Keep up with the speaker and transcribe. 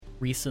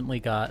recently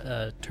got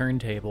a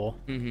turntable,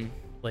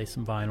 play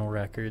some vinyl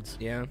records.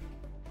 Yeah.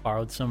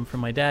 Borrowed some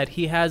from my dad.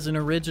 He has an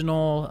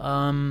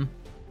original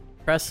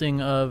pressing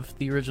of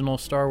the original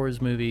Star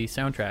Wars movie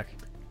soundtrack.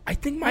 I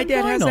think my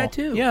dad has that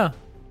too. Yeah.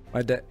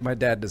 My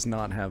dad does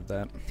not have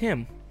that.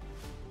 Tim,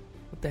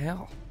 what the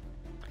hell?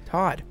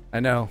 Todd. I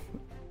know.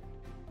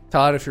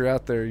 Todd, if you're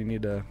out there, you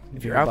need to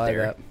If you're out buy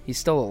there, that. he's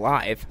still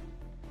alive.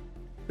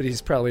 But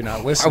he's probably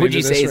not listening. How would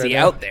you to this say is right he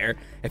now. out there?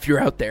 If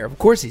you're out there, of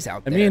course he's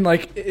out I there. mean,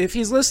 like, if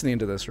he's listening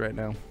to this right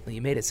now. Well,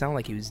 you made it sound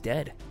like he was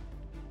dead.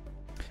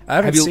 I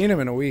haven't Have you- seen him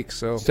in a week,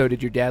 so. So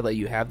did your dad let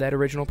you have that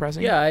original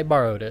pressing? Yeah, I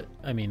borrowed it.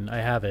 I mean, I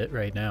have it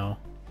right now.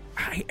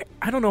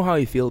 I don't know how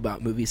you feel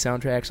about movie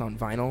soundtracks on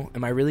vinyl.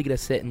 Am I really going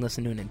to sit and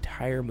listen to an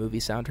entire movie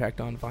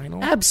soundtrack on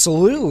vinyl?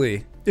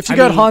 Absolutely. If you I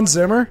got mean, Hans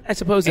Zimmer I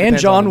suppose it and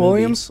depends on John the movie.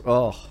 Williams,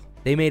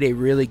 They made a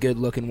really good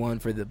looking one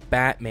for the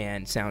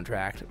Batman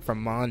soundtrack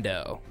from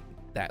Mondo.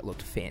 That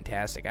looked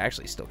fantastic. I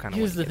actually still kind of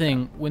Here's the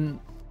thing: when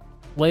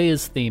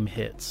Leia's theme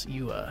hits,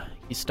 you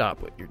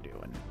stop what you're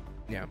doing.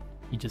 Yeah.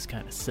 You just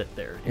kind of sit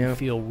there and Yeah.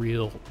 feel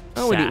real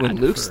Oh, sad when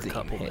Luke's for a theme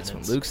couple hits. minutes.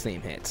 When Luke's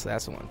theme hits,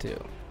 that's the one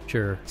too.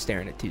 Sure.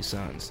 Staring at Two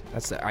Suns.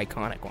 That's the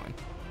iconic one.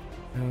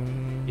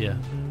 Yeah.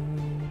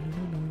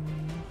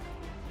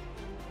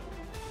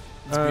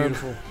 it's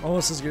beautiful.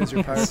 Almost as good as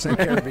your Pirates of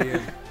the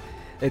Caribbean.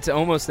 It's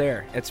almost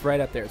there. It's right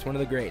up there. It's one of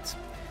the greats.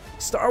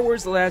 Star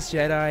Wars The Last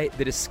Jedi,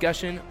 The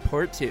Discussion,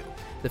 Part 2.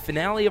 The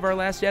finale of our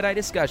Last Jedi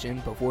discussion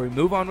before we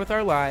move on with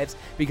our lives,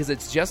 because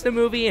it's just a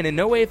movie and in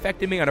no way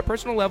affected me on a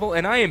personal level,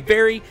 and I am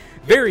very,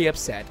 very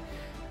upset.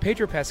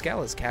 Pedro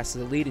Pascal is cast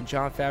as the lead in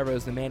Jon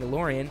Favreau's The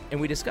Mandalorian, and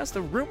we discussed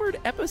the rumored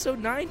Episode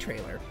 9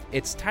 trailer,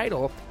 its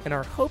title, and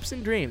our hopes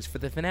and dreams for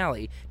the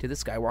finale to the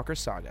Skywalker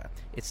saga.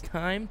 It's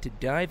time to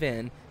dive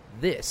in.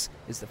 This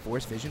is the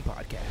Force Vision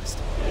Podcast.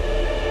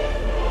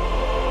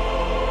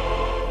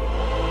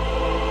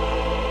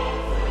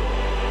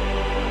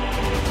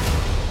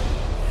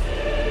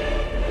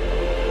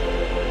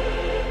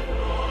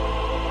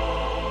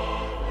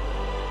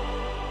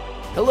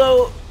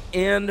 Hello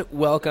and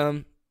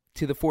welcome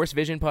to the Force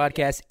Vision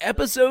Podcast,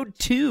 Episode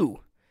 2.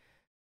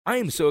 I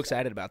am so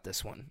excited about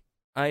this one.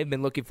 I have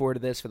been looking forward to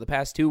this for the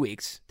past 2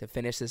 weeks to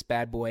finish this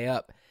bad boy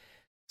up.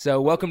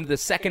 So welcome to the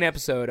second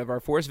episode of our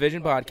Force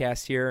Vision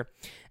Podcast here.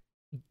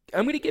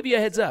 I'm going to give you a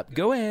heads up.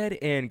 Go ahead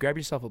and grab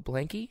yourself a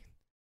blankie.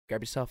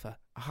 Grab yourself a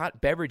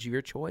hot beverage of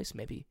your choice,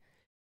 maybe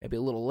a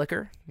little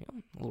liquor,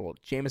 a little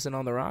Jameson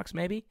on the rocks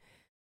maybe,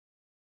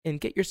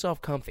 and get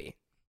yourself comfy.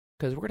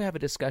 Because we're going to have a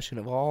discussion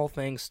of all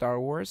things Star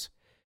Wars,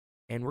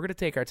 and we're going to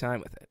take our time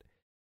with it.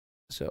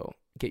 So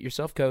get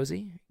yourself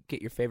cozy,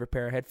 get your favorite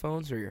pair of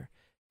headphones or your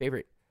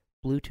favorite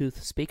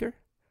Bluetooth speaker,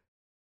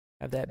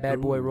 have that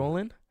bad boy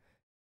rolling,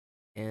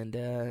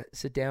 and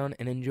sit down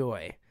and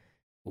enjoy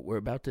what we're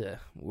about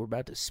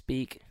to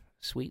speak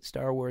sweet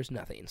Star Wars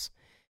nothings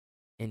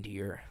into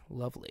your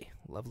lovely,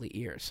 lovely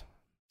ears,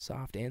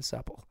 soft and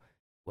supple,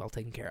 well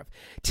taken care of.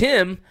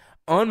 Tim,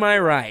 on my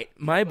right,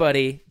 my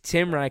buddy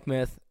Tim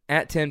Reichmuth,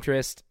 at Tim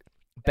Trist,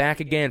 back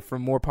again for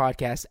more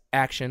podcast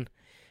action.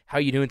 How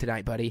you doing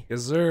tonight, buddy?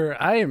 Yes, sir.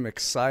 I am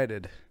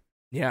excited.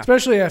 Yeah.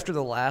 Especially after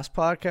the last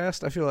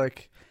podcast. I feel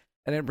like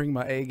I didn't bring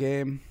my A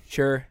game.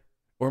 Sure.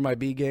 Or my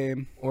B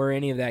game. Or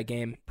any of that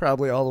game.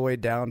 Probably all the way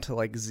down to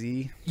like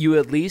Z. You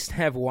at least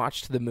have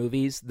watched the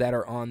movies that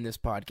are on this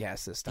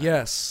podcast this time.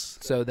 Yes.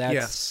 So that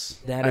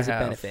is a have.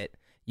 benefit.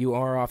 You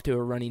are off to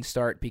a running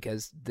start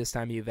because this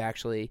time you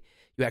actually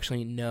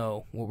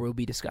know what we'll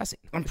be discussing.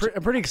 I'm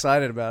pretty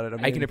excited about it. I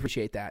mean, I can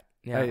appreciate that.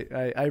 Yeah.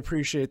 I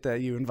appreciate that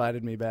you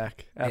invited me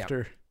back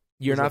after.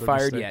 You're those not other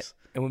fired mistakes.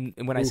 yet.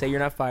 And when I say you're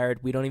not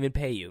fired, we don't even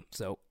pay you.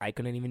 So I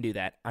couldn't even do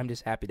that. I'm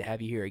just happy to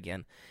have you here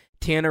again.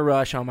 Tanner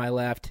Rush on my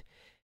left,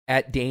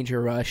 at Danger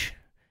Rush,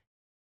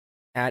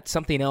 at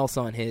something else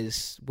on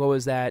his, what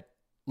was that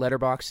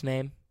letterbox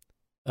name?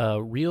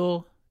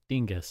 Real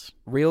Dingus.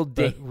 Real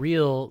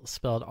Real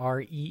spelled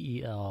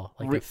R-E-E-L.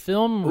 Like a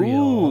film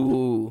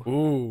reel.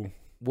 Ooh.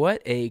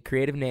 What a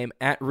creative name.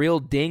 At Real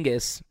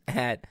Dingus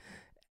at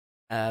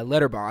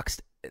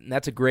Letterboxd. And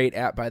that's a great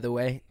app, by the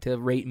way, to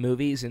rate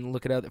movies and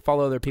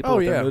follow other people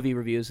with their movie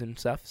reviews and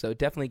stuff. So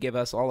definitely give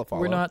us all a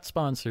follow. We're not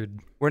sponsored.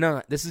 We're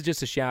not. This is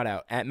just a shout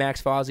out. At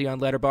Max Fozzie on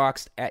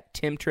Letterboxd. At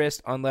Tim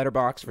Trist on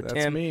Letterboxd for That's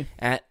Tim. me.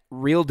 At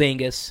Real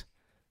Dingus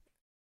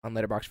on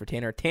Letterboxd for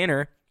Tanner.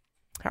 Tanner,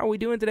 how are we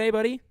doing today,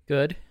 buddy?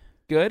 Good.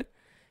 Good?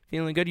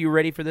 Feeling good? You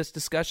ready for this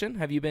discussion?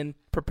 Have you been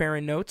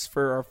preparing notes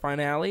for our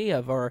finale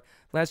of our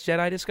Last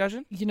Jedi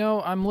discussion? You know,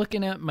 I'm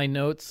looking at my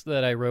notes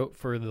that I wrote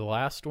for the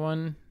last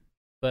one,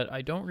 but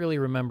I don't really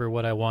remember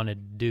what I wanted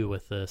to do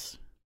with this.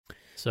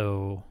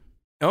 So,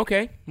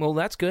 okay, well,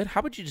 that's good. How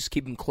about you just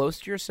keep them close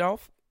to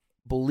yourself,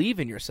 believe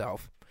in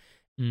yourself,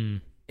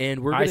 and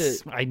we're gonna.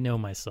 I know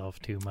myself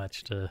too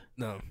much to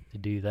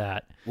do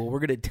that. Well,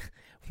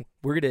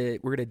 we're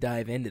gonna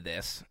dive into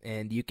this,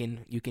 and you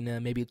can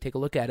maybe take a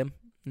look at him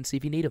and see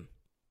if you need him.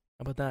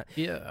 How about that?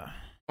 Yeah.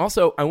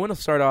 Also, I want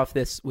to start off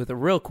this with a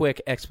real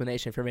quick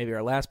explanation for maybe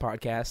our last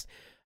podcast.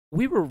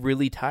 We were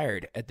really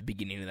tired at the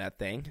beginning of that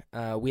thing.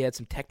 We had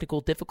some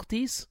technical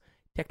difficulties.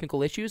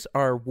 technical issues.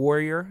 Our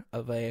warrior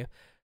of a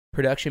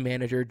production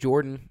manager,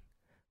 Jordan,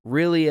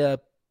 really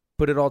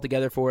put it all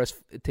together for us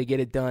to get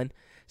it done.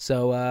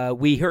 So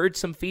we heard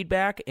some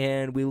feedback,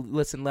 and we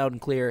listened loud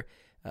and clear.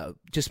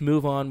 Just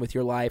move on with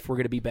your life. We're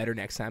going to be better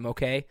next time,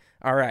 okay?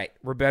 All right,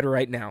 we're better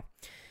right now.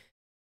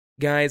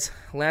 Guys,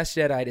 Last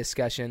Jedi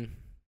discussion.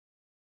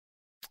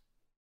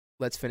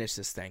 Let's finish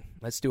this thing.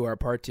 Let's do our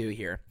part 2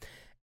 here.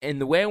 And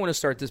the way I want to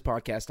start this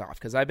podcast off,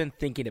 because I've been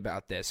thinking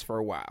about this for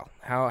a while,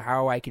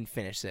 how I can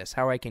finish this,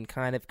 how I can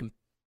kind of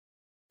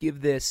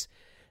give this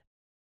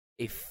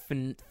a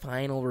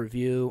final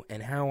review,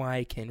 and how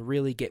I can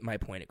really get my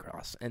point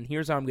across. And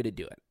here's how I'm going to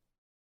do it.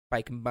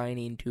 By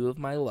combining two of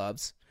my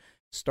loves,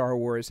 Star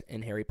Wars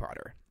and Harry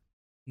Potter.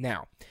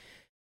 Now,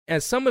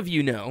 as some of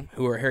you know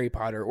who are Harry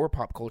Potter or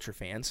pop culture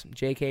fans,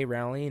 J.K.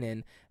 Rowling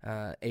and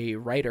a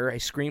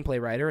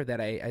screenplay writer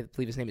that I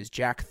believe his name is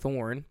Jack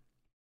Thorne,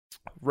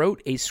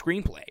 wrote a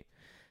screenplay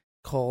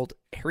called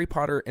Harry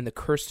Potter and the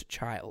Cursed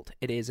Child.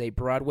 It is a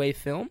Broadway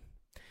play,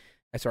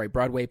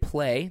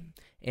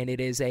 and it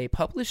is a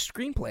published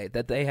screenplay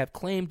that they have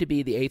claimed to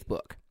be the 8th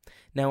book.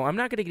 Now, I'm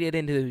not going to get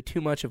into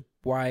too much of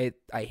why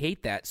I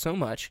hate that so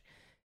much,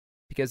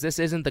 because this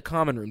isn't the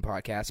Common Room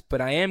podcast,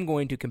 but I am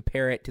going to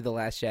compare it to The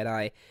Last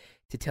Jedi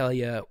to tell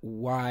you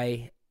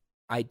why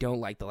I don't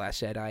like The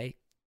Last Jedi,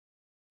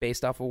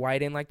 based off of why I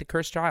didn't like The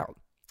Cursed Child.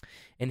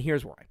 And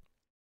here's why.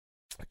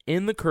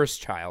 In The Cursed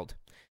Child,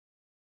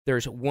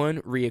 there's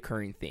one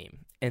reoccurring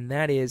theme, and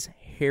that is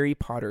Harry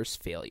Potter's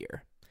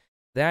failure.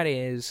 That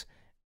is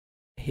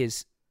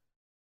his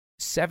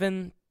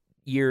 7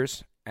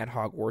 years at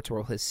Hogwarts,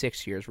 or his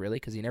 6 years, really,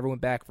 because he never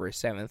went back for his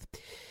 7th,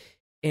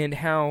 and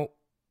how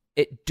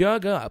it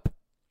dug up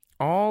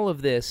all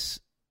of this.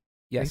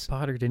 Yes, Harry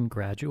Potter didn't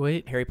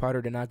graduate? Harry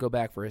Potter did not go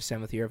back for his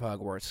 7th year of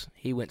Hogwarts.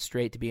 He went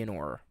straight to be an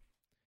Auror.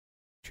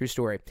 True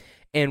story.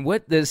 And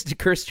what this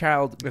Cursed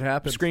Child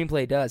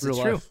screenplay does, Real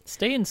it's life. true.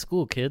 Stay in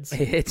school, kids.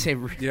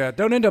 Yeah,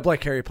 don't end up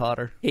like Harry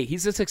Potter. Hey,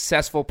 he's a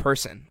successful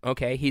person,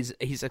 okay? He's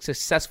a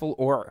successful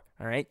Auror,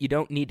 all right? You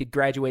don't need to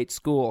graduate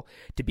school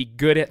to be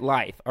good at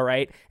life, all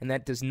right? And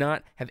that does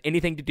not have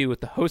anything to do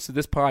with the host of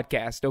this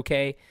podcast,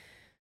 okay?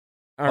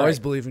 All Always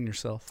right. believe in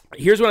yourself.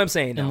 Here's what I'm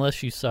saying, though.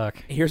 Unless you suck.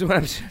 Here's what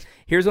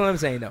I'm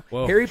saying, though.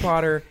 Whoa. Harry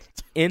Potter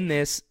in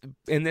this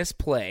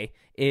play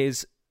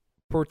is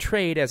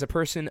portrayed as a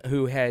person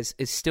who is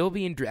still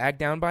being dragged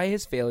down by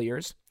his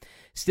failures,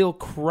 still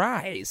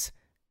cries,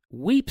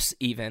 weeps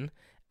even,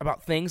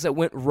 about things that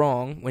went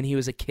wrong when he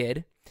was a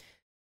kid.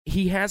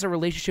 He has a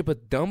relationship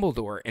with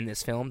Dumbledore in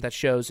this film that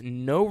shows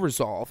no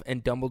resolve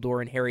in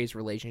Dumbledore and Harry's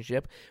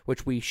relationship,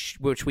 which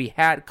we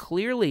had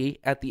clearly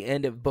at the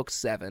end of Book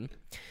 7.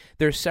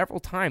 There's several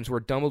times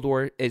where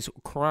Dumbledore is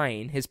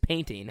crying, his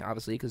painting,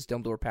 obviously, because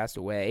Dumbledore passed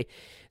away,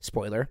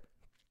 spoiler,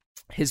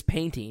 his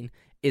painting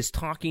is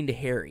talking to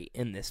Harry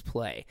in this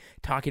play,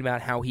 talking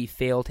about how he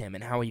failed him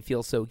and how he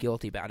feels so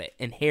guilty about it,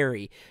 and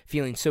Harry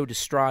feeling so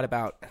distraught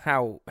about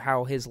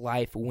how his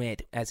life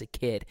went as a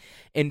kid.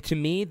 And to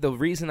me, the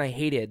reason I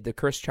hated The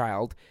Cursed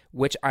Child,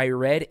 which I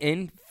read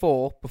in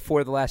full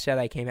before The Last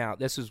Jedi came out,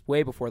 this was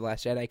way before The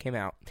Last Jedi came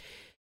out,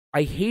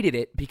 I hated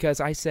it because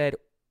I said,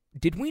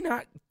 did we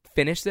not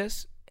finish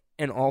this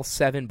in all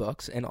 7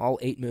 books and all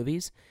 8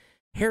 movies?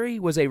 Harry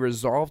was a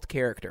resolved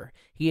character.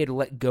 He had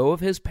let go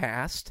of his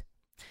past.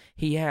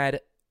 He had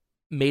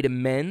made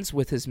amends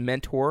with his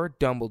mentor,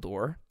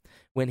 Dumbledore,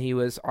 when he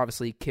was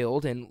obviously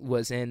killed and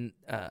was in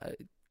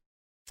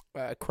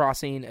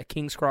crossing a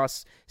King's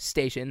Cross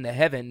station, the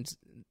heavens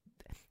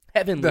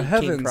of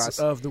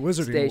the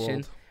Wizarding station.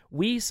 World.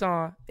 We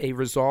saw a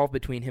resolve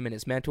between him and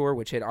his mentor,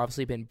 which had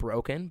obviously been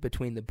broken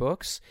between the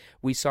books.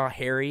 We saw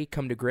Harry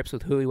come to grips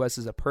with who he was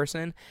as a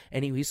person,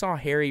 and we saw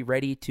Harry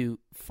ready to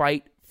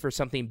fight for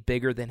something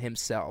bigger than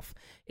himself,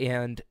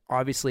 and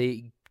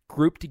obviously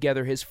group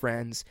together his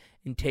friends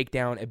and take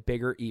down a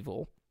bigger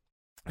evil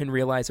and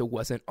realize it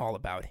wasn't all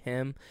about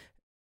him,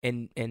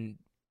 and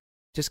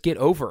just get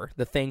over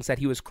the things that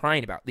he was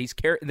crying about.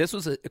 This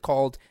was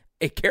called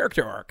a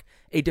character arc,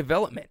 a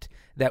development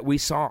that we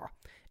saw.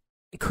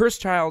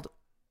 Cursed Child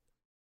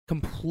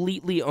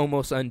completely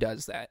almost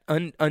undoes that,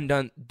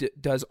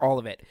 does all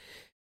of it.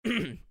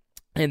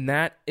 And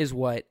that is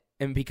what,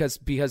 and because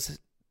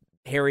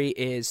Harry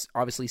is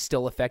obviously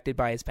still affected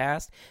by his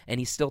past, and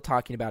he's still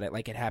talking about it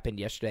like it happened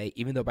yesterday,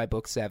 even though by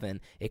Book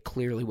 7, it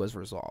clearly was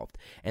resolved.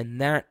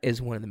 And that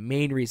is one of the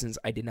main reasons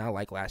I did not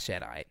like Last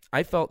Jedi.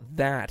 I felt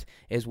that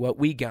is what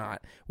we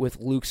got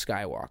with Luke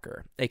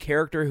Skywalker, a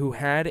character who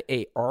had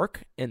a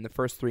arc in the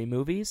first 3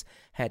 movies,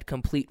 had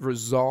complete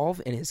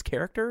resolve in his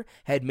character,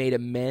 had made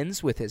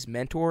amends with his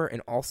mentor,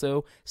 and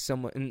also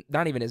someone,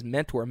 not even his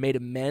mentor, made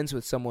amends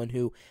with someone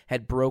who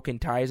had broken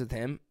ties with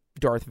him,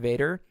 Darth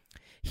Vader.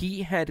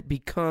 He had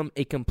become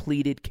a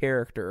completed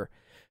character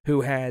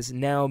who has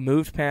now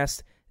moved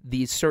past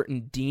these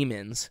certain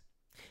demons.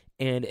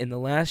 And in The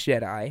Last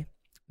Jedi,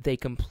 they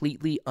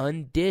completely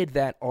undid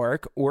that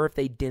arc, or if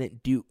they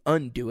didn't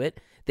undo it,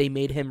 they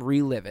made him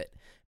relive it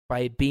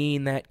by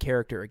being that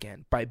character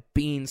again, by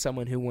being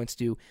someone who wants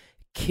to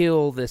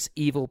kill this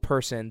evil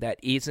person that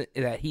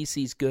he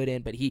sees good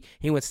in, but he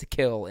wants to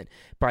kill, and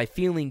by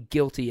feeling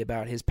guilty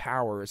about his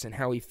powers and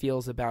how he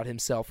feels about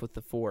himself with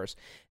the Force,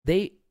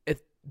 they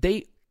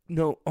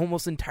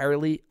almost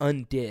entirely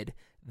undid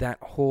that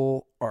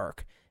whole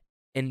arc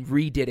and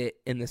redid it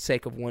in the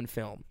sake of one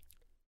film.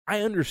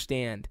 I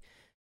understand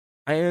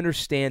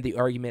the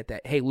argument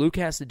that, hey, Luke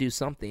has to do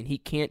something. He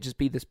can't just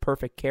be this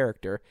perfect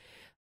character.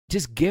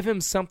 Just give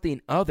him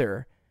something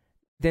other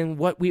than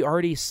what we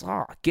already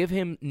saw. Give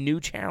him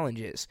new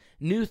challenges,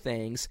 new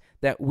things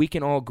that we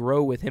can all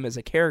grow with him as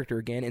a character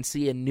again and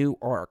see a new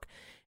arc.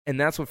 And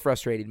that's what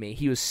frustrated me.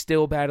 He was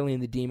still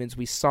battling the demons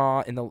we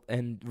saw in the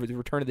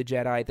Return of the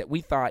Jedi that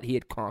we thought he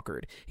had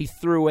conquered. He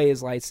threw away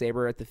his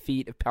lightsaber at the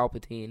feet of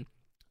Palpatine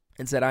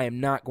and said, I am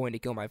not going to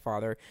kill my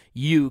father.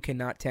 You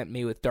cannot tempt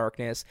me with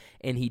darkness.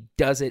 And he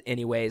does it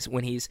anyways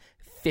when he's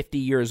 50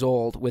 years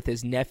old with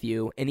his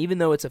nephew. And even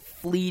though it's a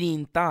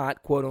fleeting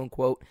thought, quote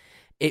unquote,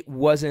 it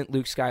wasn't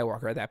Luke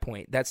Skywalker at that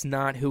point. That's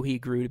not who he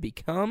grew to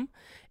become.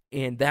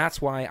 And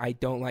that's why I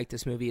don't like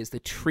this movie, is the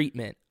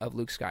treatment of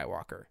Luke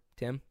Skywalker.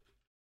 Tim,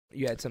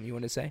 you had something you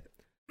want to say?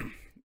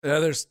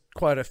 There's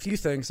quite a few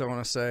things I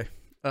want to say.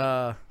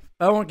 I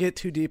won't get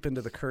too deep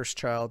into the cursed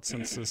child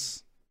since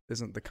this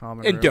isn't the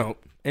common room.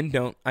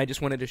 Don't. I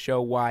just wanted to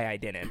show why I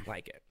didn't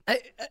like it.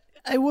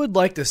 I would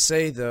like to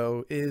say,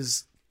 though,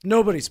 is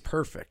nobody's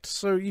perfect.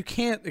 So you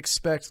can't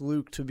expect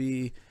Luke to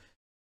be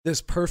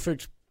this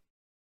perfect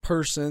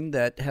person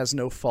that has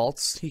no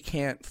faults. He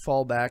can't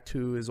fall back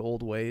to his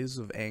old ways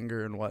of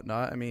anger and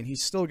whatnot. I mean,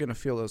 he's still going to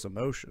feel those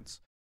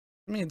emotions.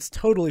 I mean, it's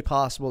totally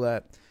possible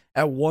that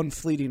at one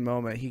fleeting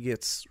moment he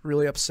gets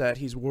really upset.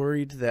 He's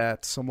worried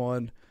that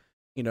someone,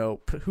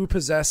 who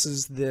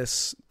possesses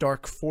this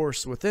dark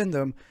force within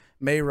them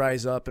may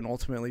rise up and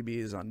ultimately be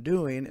his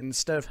undoing. And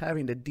instead of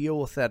having to deal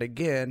with that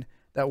again,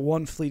 that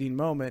one fleeting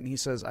moment, he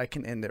says, I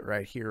can end it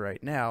right here,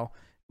 right now.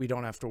 We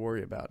don't have to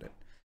worry about it.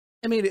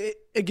 I mean,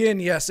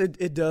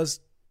 it does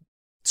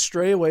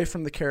stray away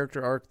from the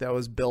character arc that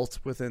was built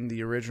within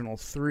the original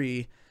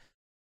 3.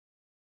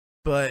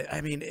 But, I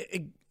mean,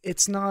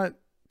 it's not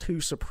too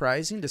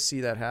surprising to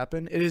see that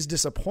happen. It is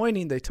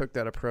disappointing they took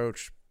that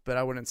approach, but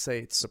I wouldn't say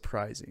it's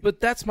surprising. But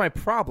that's my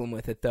problem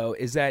with it, though,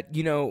 is that,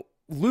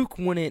 Luke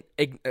wouldn't,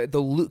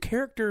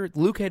 character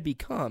Luke had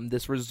become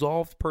this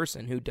resolved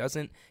person who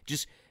doesn't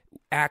just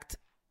act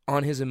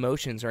on his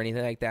emotions or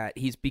anything like that.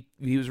 He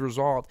was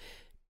resolved.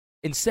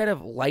 Instead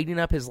of lighting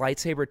up his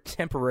lightsaber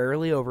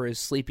temporarily over his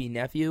sleepy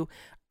nephew,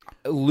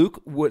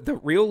 the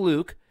real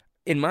Luke,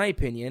 in my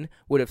opinion,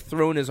 would have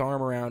thrown his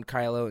arm around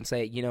Kylo and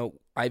say,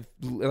 I've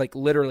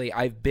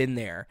been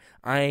there.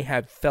 I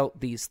have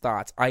felt these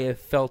thoughts. I have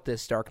felt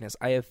this darkness.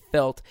 I have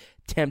felt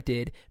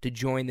tempted to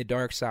join the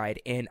dark side,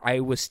 and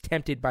I was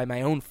tempted by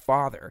my own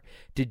father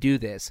to do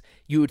this.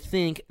 You would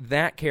think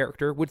that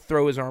character would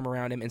throw his arm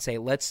around him and say,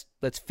 let's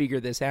figure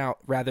this out,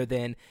 rather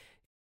than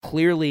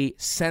clearly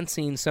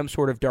sensing some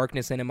sort of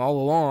darkness in him all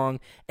along,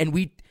 and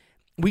we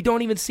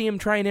don't even see him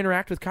try and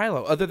interact with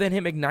Kylo. Other than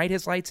him ignite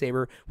his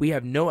lightsaber, we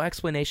have no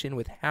explanation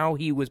with how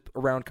he was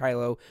around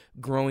Kylo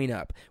growing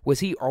up.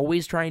 Was he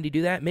always trying to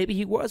do that? Maybe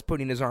he was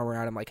putting his arm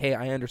around him like, hey,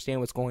 I understand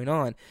what's going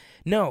on.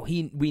 No,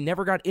 we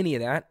never got any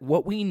of that.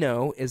 What we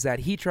know is that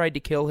he tried to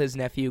kill his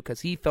nephew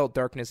because he felt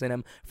darkness in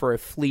him for a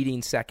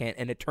fleeting second,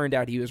 and it turned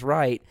out he was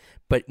right,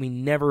 but we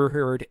never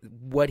heard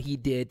what he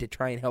did to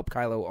try and help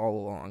Kylo all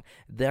along.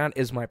 That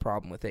is my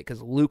problem with it,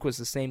 because Luke was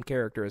the same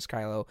character as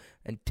Kylo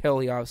until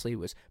he obviously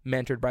was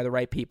mentored by the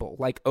right people,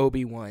 like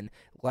Obi-Wan,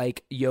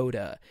 like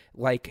Yoda,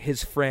 like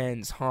his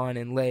friends, Han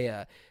and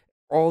Leia.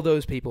 All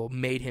those people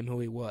made him who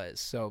he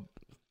was. So,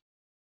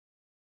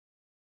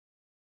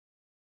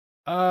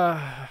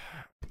 I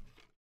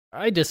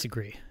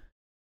disagree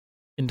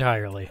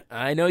entirely.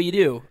 I know you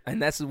do,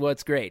 and that's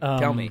what's great.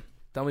 Tell me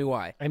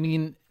why. I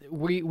mean,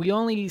 we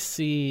only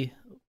see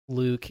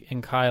Luke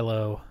and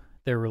Kylo,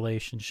 their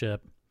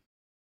relationship,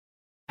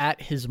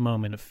 at his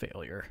moment of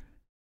failure.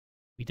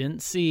 We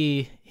didn't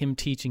see him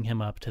teaching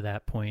him up to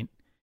that point.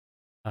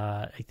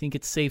 I think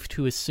it's safe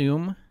to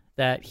assume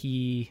that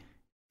he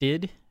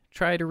did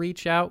try to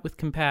reach out with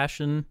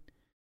compassion.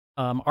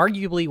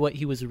 Arguably what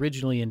he was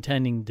originally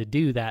intending to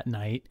do that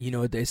night. You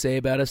know what they say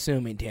about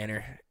assuming,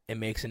 Tanner. It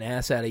makes an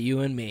ass out of you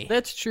and me.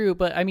 That's true,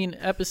 but I mean,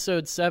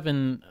 episode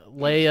 7,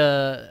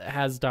 Leia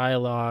has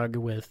dialogue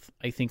with,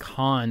 I think,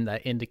 Han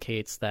that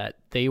indicates that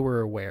they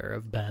were aware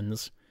of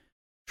Ben's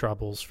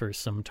troubles for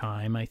some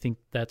time. I think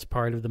that's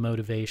part of the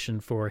motivation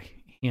for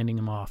handing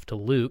him off to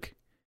Luke.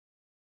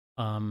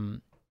 So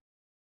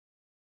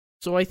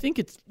I think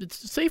it's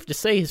safe to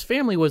say his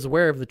family was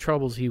aware of the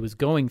troubles he was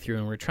going through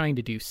and were trying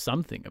to do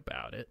something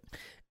about it.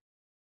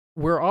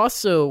 We're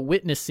also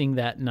witnessing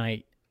that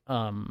night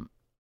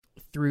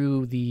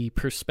through the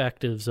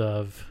perspectives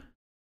of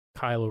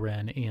Kylo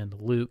Ren and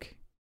Luke.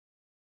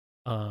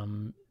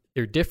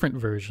 They're different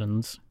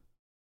versions.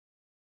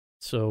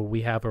 So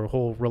we have a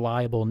whole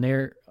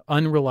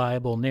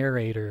unreliable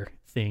narrator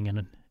thing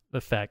in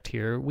effect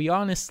here. We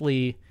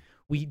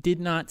did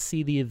not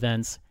see the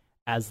events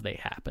as they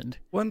happened.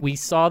 We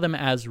saw them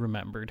as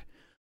remembered.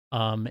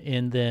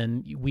 And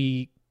then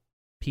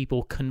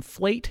people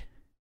conflate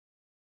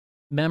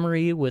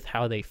memory with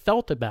how they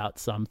felt about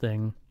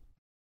something.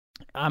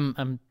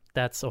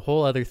 That's a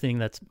whole other thing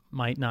that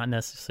might not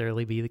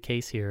necessarily be the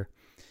case here.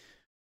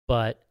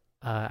 But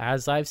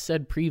as I've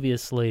said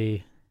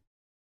previously,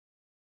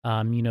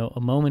 a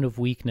moment of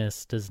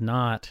weakness does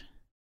not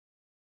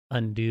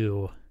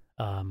undo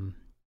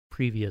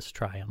previous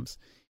triumphs,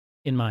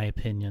 in my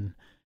opinion.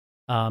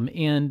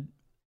 And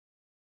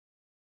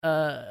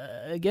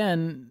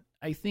again,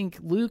 I think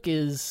Luke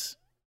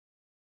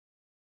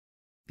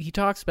he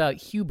talks about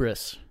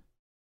hubris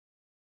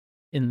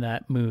in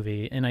that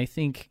movie, and I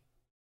think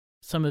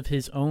some of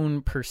his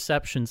own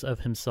perceptions of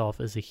himself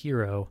as a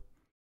hero.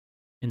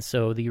 And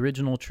so the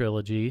original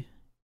trilogy,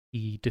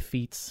 he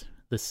defeats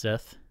the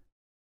Sith,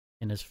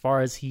 and as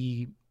far as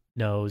he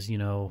knows,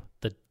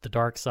 the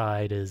dark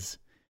side has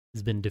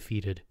been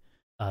defeated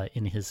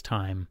in his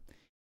time.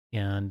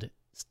 And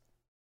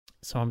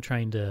so I'm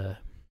trying to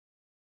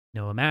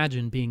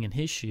imagine being in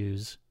his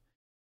shoes,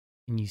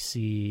 and you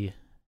see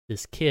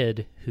this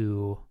kid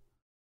who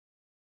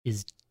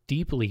is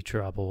deeply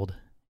troubled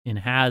and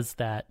has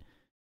that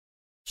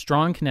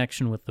strong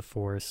connection with the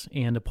Force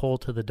and a pull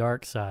to the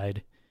dark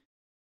side,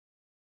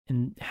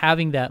 and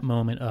having that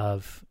moment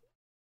of,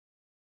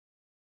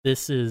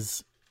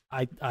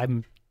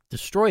 I'm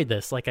destroyed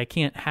this, like I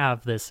can't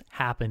have this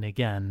happen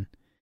again.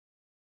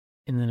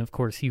 And then of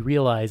course he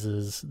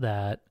realizes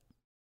that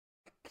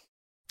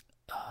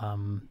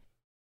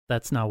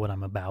that's not what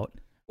I'm about.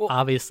 Well,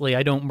 obviously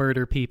I don't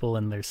murder people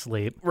in their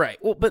sleep. Right.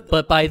 Well,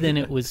 but by then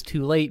it was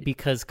too late,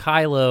 because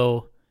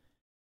Kylo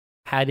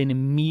had an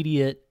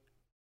immediate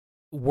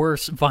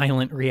worse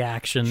violent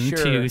reaction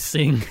to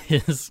seeing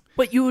his...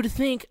 But you would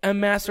think a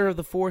master of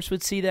the Force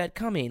would see that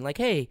coming. Like,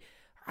 hey,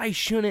 I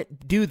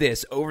shouldn't do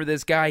this over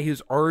this guy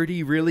who's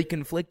already really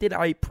conflicted.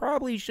 I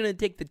probably shouldn't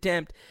take the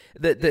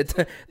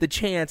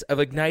chance of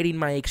igniting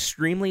my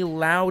extremely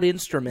loud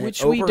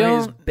instrument over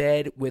his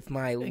bed with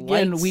my lightsaber.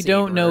 Again, we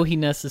don't know he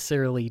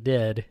necessarily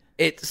did.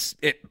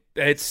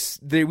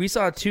 We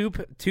saw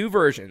two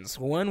versions.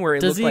 One where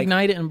it does he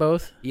ignite it in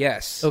both?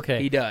 Yes.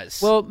 Okay, he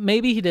does. Well,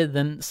 maybe he did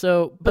then.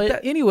 So,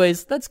 but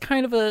anyways, that's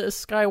kind of a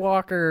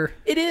Skywalker.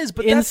 It is,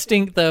 but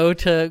instinct though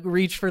to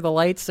reach for the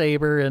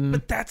lightsaber, and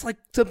but that's like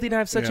something I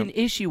have such an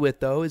issue with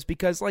though, is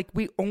because like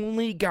we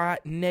only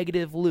got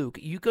negative Luke.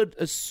 You could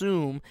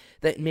assume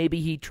that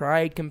maybe he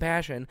tried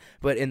compassion,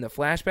 but in the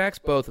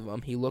flashbacks, both of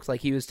them, he looked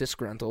like he was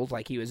disgruntled,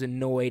 like he was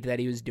annoyed that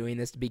he was doing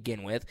this to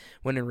begin with.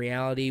 When in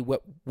reality,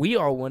 what we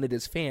all wanted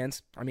as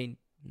fans, I mean,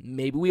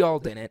 maybe we all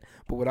didn't,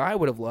 but what I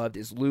would have loved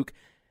is Luke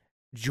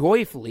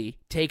joyfully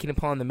taking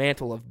upon the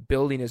mantle of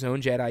building his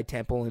own Jedi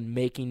temple and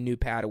making new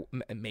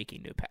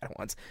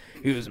Padawans.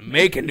 He was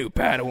making new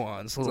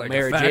Padawans. Little like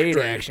Mara Jade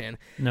action.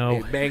 No.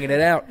 He was banging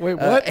it out. Wait,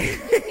 what?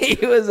 He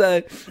was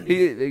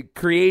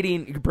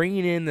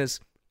bringing in this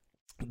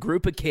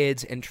group of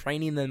kids and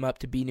training them up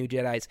to be new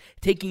Jedis,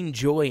 taking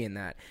joy in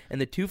that.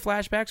 And the two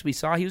flashbacks, we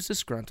saw he was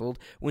disgruntled.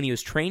 When he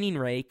was training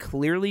Rey,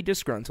 clearly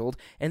disgruntled.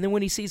 And then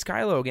when he sees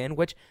Kylo again,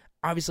 which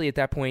obviously at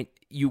that point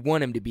you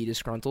want him to be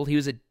disgruntled. He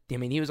was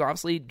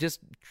obviously just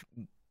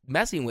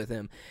messing with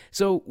him.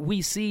 So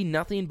we see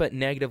nothing but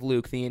negative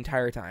Luke the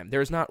entire time.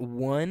 There's not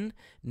one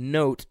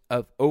note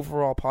of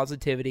overall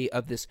positivity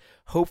of this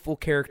hopeful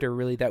character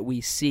really that we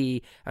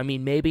see. I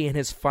mean, maybe in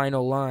his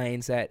final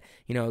lines that,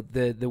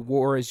 the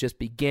war is just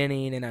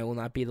beginning and I will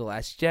not be the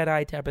last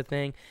Jedi type of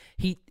thing.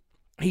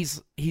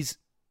 He's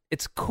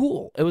it's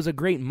cool. It was a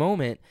great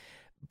moment.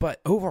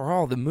 But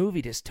overall, the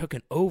movie just took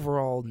an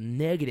overall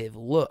negative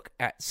look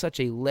at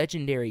such a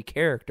legendary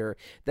character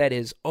that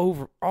is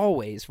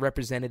always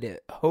represented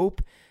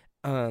hope,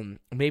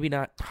 maybe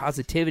not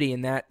positivity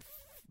in that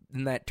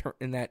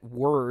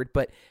word,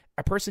 but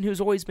a person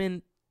who's always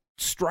been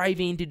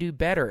striving to do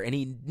better, and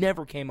he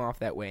never came off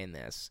that way in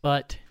this.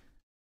 But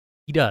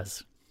he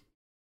does.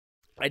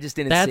 I just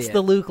didn't see it. That's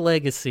the Luke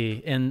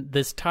legacy, and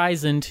this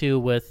ties into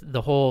with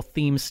the whole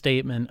theme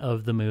statement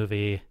of the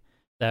movie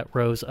that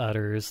Rose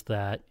utters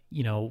that,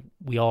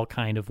 we all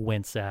kind of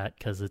wince at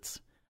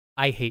because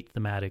I hate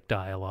thematic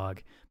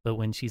dialogue, but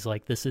when she's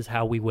like, this is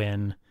how we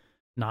win,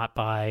 not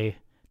by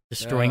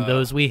destroying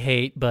those we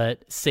hate,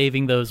 but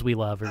saving those we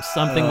love, or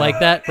something like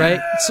that,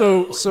 right?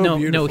 So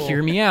beautiful. No,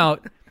 hear me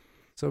out.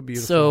 So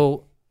beautiful.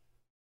 So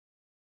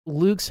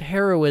Luke's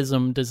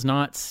heroism does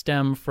not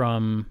stem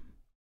from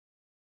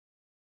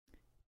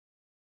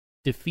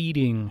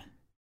defeating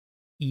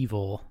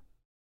evil.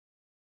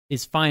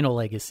 His final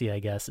legacy, I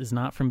guess, is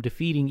not from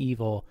defeating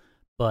evil,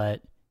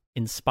 but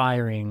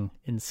inspiring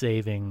and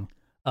saving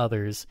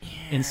others. Yeah.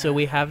 And so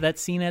we have that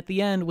scene at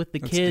the end with the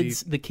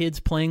kids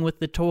playing with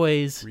the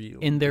toys,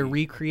 and they're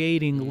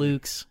recreating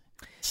Luke's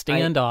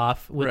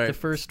standoff with the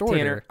First Order.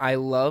 Tanner, I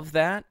love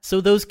that.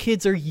 So those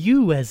kids are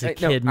you as a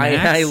kid,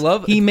 Max. I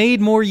love He made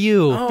more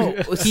you. Oh,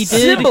 he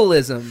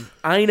symbolism.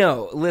 I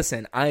know.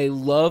 Listen, I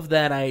love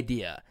that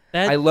idea.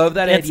 I love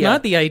that idea. That's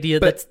not the idea.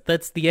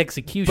 That's the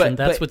execution.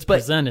 That's what's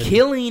presented.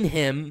 Killing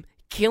him,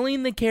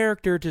 killing the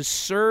character to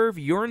serve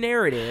your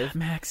narrative.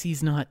 Max,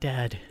 he's not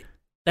dead.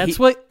 That's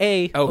what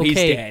A. Oh, okay, he's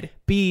dead.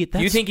 B. Do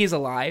you think he's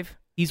alive?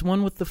 he's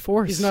one with the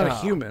Force? He's not a Oh.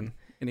 human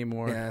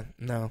anymore. Yeah,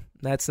 no,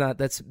 that's not.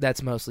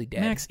 That's mostly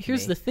dead. Max, to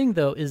here's me. the thing,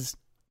 though, is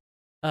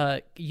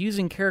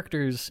using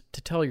characters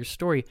to tell your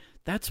story.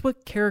 That's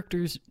what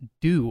characters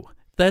do.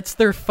 That's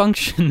their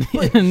function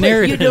in a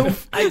narrative. You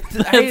don't. I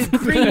That's-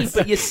 agree,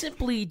 but you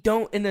simply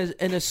don't in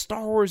a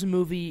Star Wars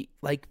movie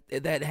like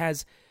that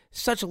has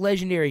such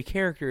legendary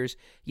characters.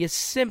 You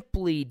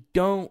simply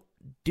don't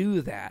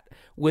do that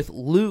with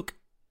Luke,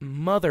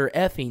 mother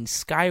effing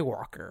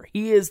Skywalker.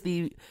 He is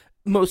the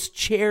most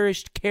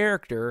cherished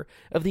character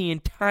of the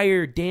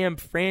entire damn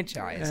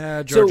franchise.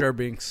 Jar Jar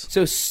Binks.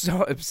 So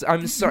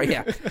I'm sorry.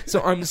 Yeah.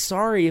 So I'm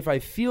sorry if I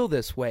feel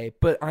this way,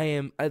 but I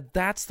am.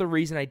 That's the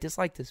reason I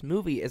dislike this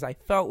movie. Is I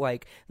felt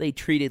like they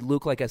treated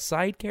Luke like a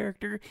side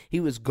character.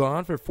 He was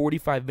gone for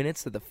 45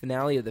 minutes to the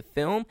finale of the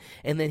film,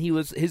 and then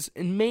his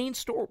main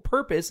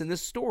purpose in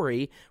this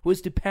story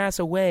was to pass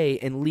away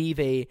and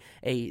leave a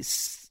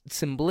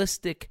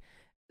symbolistic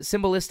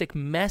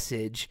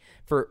message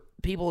for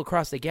people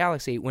across the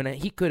galaxy when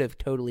he could have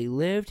totally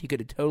lived. He could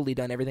have totally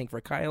done everything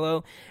for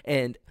Kylo.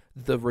 And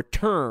the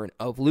return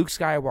of Luke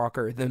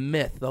Skywalker, the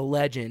myth, the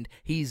legend,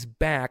 he's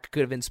back,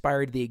 could have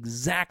inspired the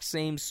exact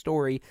same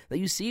story that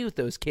you see with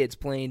those kids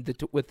playing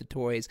with the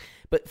toys.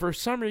 But for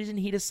some reason,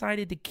 he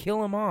decided to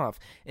kill him off.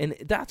 And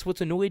that's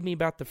what's annoyed me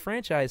about the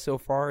franchise so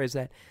far, is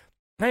that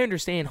I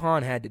understand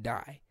Han had to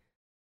die.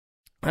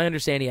 I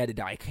understand he had to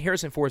die.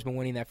 Harrison Ford's been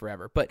winning that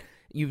forever. But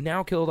you've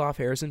now killed off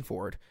Harrison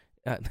Ford.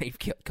 You've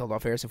killed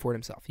off Harrison Ford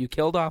himself. You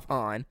killed off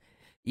Han.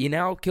 You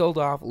now killed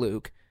off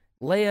Luke.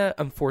 Leia,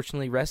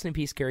 unfortunately, rest in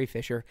peace, Carrie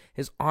Fisher,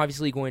 is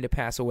obviously going to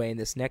pass away in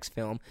this next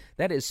film.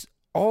 That is,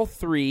 all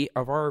three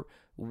of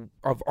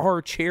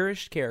our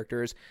cherished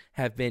characters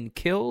have been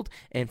killed,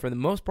 and for the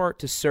most part,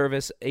 to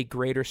service a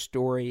greater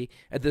story,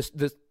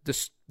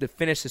 to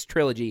finish this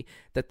trilogy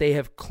that they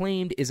have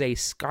claimed is a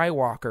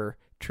Skywalker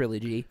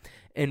trilogy.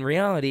 In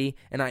reality,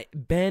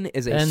 Ben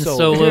is a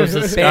solo. Solo's a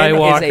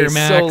Skywalker, Ben is a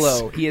Max.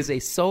 solo. He is a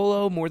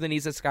solo more than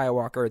he's a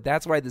Skywalker.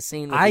 That's why the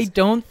scene. With I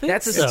don't think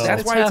that's so.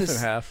 That's It's why half it's and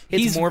half.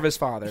 It's He's- more of his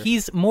father.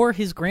 He's more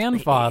his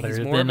grandfather He's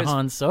more than of his-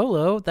 Han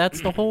Solo.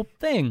 That's the whole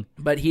thing.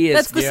 But he is.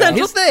 That's the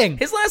central thing.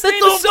 His last That's name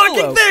the is whole Solo.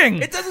 fucking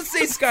thing. It doesn't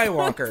say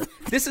Skywalker.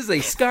 This is a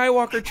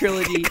Skywalker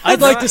trilogy.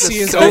 I'd like not to the see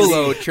his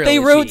Solo ID. trilogy. They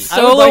wrote I would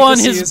Solo like to on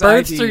see his his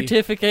birth ID.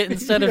 certificate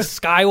instead of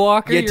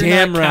Skywalker. You're You're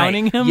damn not right.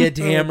 counting him. You're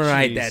damn Oh,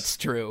 right. jeez. That's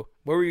true.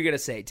 What were you gonna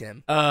say,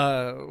 Tim?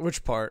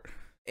 Which part?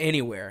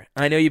 Anywhere.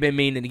 I know you've been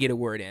meaning to get a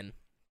word in.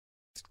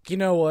 You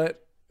know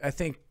what? I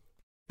think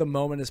the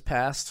moment has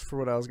passed for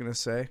what I was going to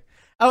say.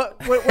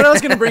 What I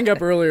was going to bring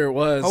up earlier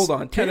was Hold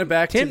on. kind of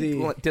back Tim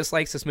to the.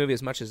 dislikes this movie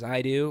as much as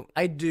I do.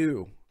 I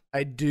do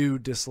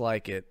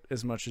dislike it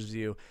as much as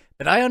you,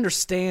 but I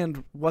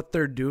understand what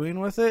they're doing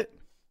with it.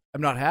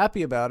 I'm not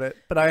happy about it,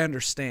 but I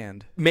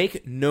understand.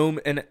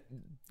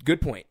 Good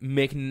point.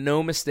 Make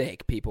no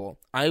mistake, people.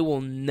 I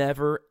will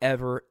never,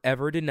 ever,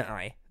 ever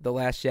deny The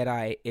Last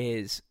Jedi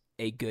is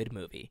a good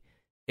movie.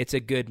 It's a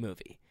good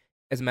movie.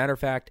 As a matter of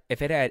fact,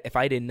 if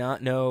I did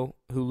not know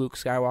who Luke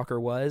Skywalker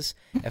was,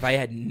 if I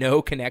had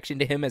no connection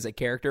to him as a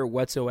character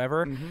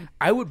whatsoever,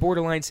 I would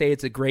borderline say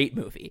it's a great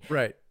movie.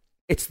 Right.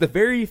 It's the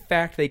very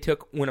fact they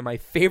took one of my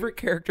favorite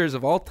characters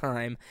of all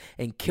time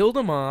and killed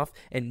him off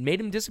and made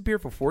him disappear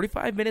for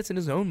 45 minutes in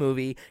his own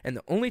movie, and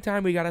the only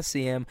time we got to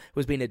see him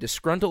was being a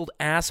disgruntled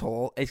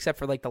asshole, except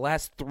for like the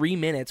last 3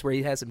 minutes where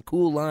he has some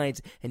cool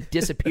lines and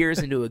disappears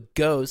into a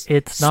ghost.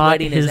 It's not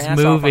sweating his his ass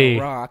off on movie.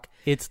 a rock.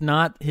 It's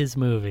not his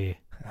movie.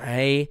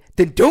 Hey,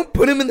 then don't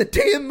put him in the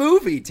damn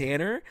movie,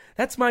 Tanner.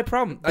 That's my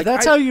problem. But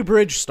that's how you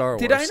bridge Star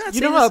Wars. Did I not You say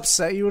know how this?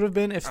 upset you would have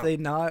been if they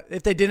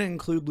didn't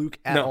include Luke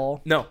at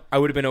all? No, I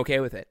would have been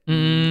okay with it.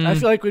 I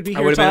feel like we'd be I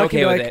here would have been talking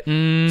okay like, with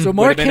it. so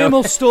Mark been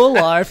Hamill's still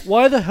alive.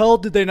 Why the hell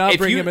did they not If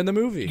bring you- him in the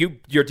movie?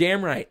 You're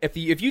damn right. If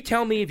you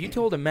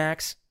told him,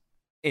 Max,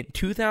 in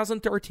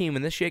 2013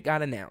 when this shit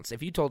got announced,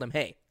 if you told him,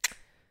 hey,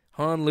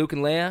 Han, Luke,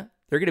 and Leia,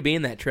 they're going to be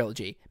in that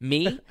trilogy.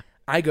 Me,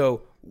 I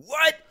go,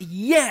 what?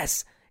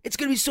 Yes! It's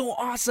going to be so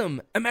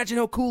awesome. Imagine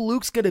how cool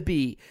Luke's going to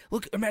be.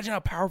 Look, imagine how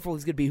powerful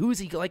he's going to be. Who's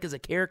he like as a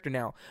character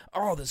now?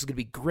 Oh, this is going to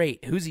be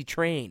great. Who's he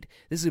trained?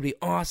 This is going to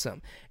be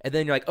awesome. And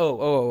then you're like,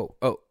 oh,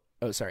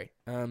 sorry.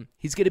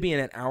 He's going to be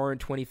in an hour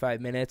and 25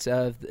 minutes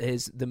of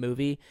the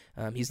movie.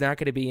 He's not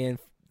going to be in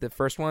the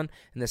first one.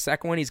 And the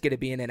second one, he's going to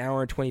be in an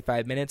hour and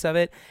 25 minutes of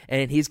it.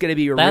 And he's going to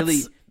be That's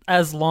really...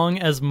 as long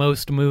as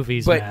most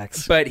movies,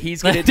 Max. But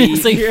he's going to That be...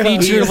 is a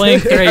feature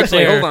length right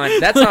Actually, there. hold on.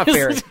 That's not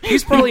fair.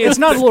 He's probably... It's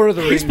not Lord of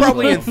the He's Rings,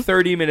 probably though. in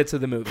 30 minutes of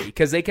the movie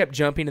because they kept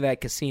jumping to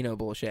that casino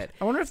bullshit.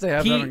 I wonder if they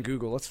have He- that on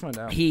Google. Let's find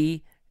out.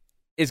 He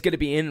is going to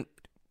be in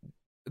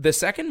the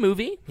second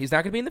movie. He's not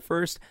going to be in the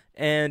first.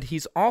 And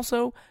he's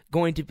also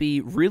going to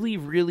be really,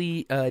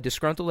 really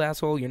disgruntled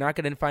asshole. You're not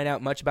going to find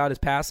out much about his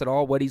past at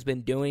all, what he's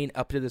been doing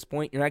up to this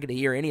point. You're not going to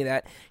hear any of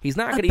that. He's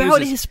not going to use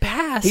About his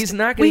past. He's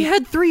not gonna- We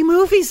had 3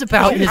 movies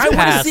about his I want to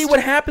past. see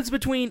what happens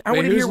between. I Wait,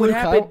 want to hear who's what Luke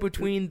happened Kyle?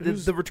 between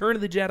Who's- the Return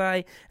of the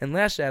Jedi and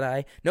Last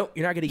Jedi. Nope,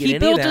 you're not going to get He any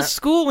built of a that.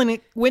 school and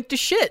it went to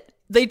shit.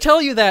 They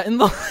tell you that in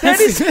the That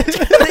is,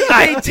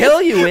 I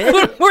tell you it.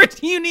 What more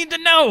do you need to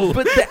know?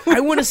 But I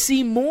want to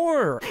see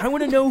more. I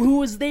want to know who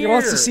was there. He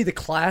wants to see the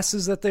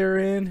classes that they're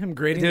in, him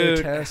grading their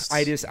Dude, tests.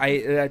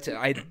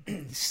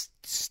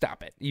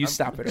 Stop it. You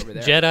stop it over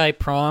there. Jedi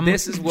prom.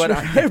 This is what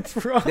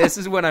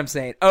I'm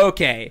saying.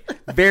 Okay,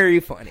 very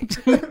funny,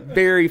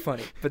 very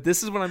funny. But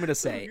this is what I'm going to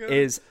say: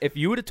 is if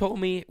you would have told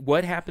me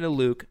what happened to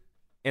Luke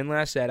in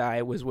Last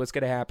Jedi was what's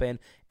going to happen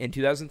in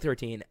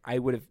 2013, I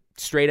would have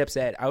straight up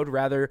said I would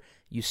rather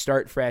you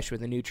start fresh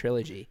with a new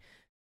trilogy.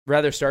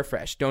 Rather start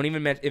fresh. Don't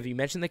even if you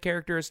mention the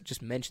characters,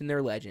 just mention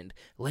their legend.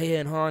 Leia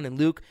and Han and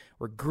Luke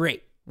were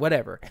great.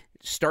 Whatever.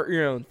 Start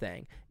your own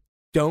thing.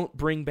 Don't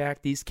bring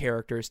back these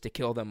characters to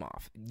kill them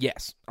off.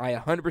 Yes, I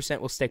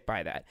 100% will stick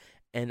by that.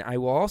 And I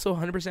will also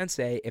 100%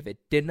 say if it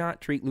did not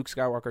treat Luke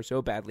Skywalker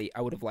so badly,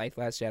 I would have liked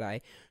Last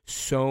Jedi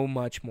so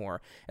much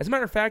more. As a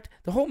matter of fact,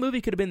 the whole movie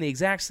could have been the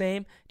exact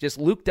same, just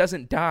Luke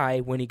doesn't die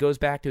when he goes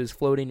back to his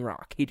floating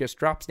rock. He just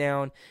drops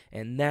down,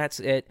 and that's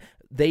it.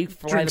 They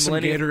fly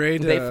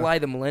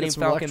the Millennium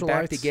Falcon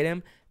back to get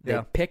him. They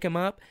pick him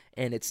up,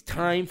 and it's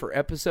time for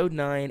Episode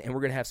 9, and we're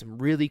going to have some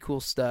really cool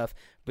stuff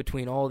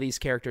between all these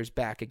characters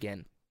back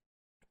again.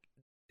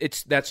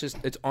 That's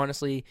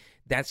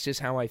just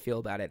how I feel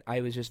about it.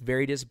 I was just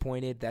very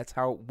disappointed. That's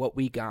what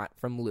we got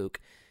from Luke,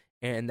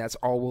 and that's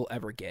all we'll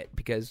ever get.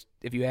 Because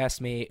if you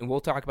ask me, and we'll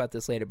talk about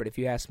this later, but if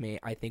you ask me,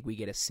 I think we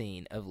get a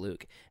scene of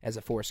Luke as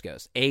a Force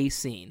ghost. A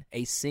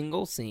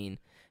single scene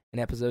in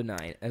Episode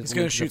 9. He's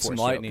going to shoot some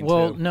lightning.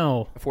 Well, too.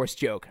 no, a Force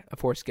joke, a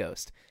Force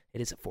ghost. It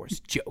is a Force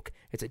joke.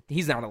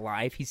 He's not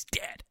alive. He's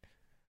dead.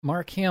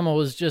 Mark Hamill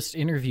was just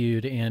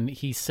interviewed, and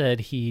he said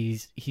he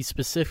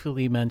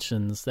specifically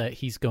mentions that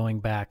he's going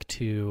back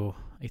to,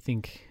 I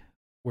think,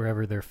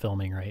 wherever they're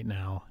filming right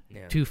now,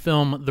 to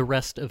film the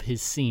rest of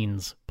his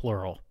scenes,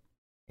 plural.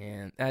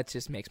 And that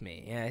just makes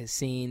me, his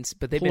scenes,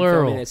 but they've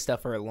Plural. been filming this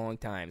stuff for a long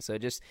time, so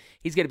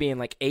he's going to be in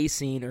like a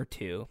scene or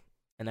two,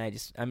 and I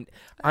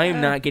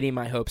am not getting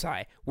my hopes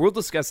high. We'll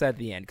discuss that at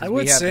the end, because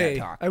we have that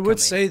talk I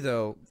would say,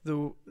 though,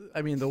 the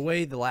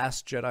way The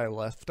Last Jedi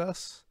left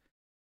us,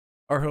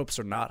 our hopes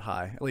are not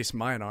high. At least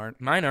mine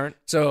aren't. Mine aren't.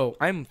 So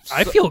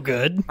I feel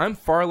good. I'm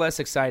far less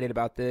excited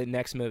about the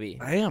next movie.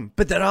 I am.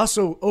 But that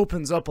also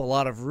opens up a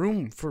lot of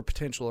room for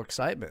potential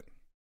excitement.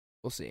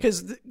 We'll see.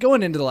 Because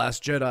going into The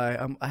Last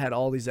Jedi, I had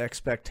all these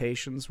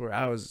expectations where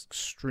I was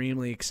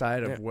extremely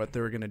excited of what they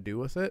were going to do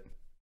with it.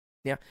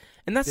 Yeah,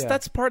 and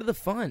that's part of the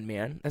fun,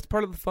 man. That's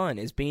part of the fun,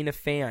 is being a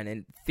fan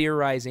and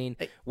theorizing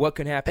what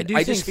could happen.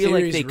 I just feel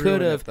like they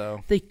could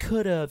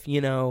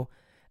have,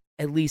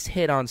 at least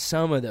hit on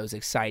some of those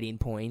exciting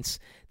points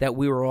that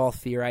we were all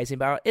theorizing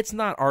about. It's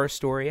not our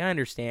story, I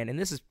understand, and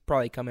this is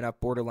probably coming up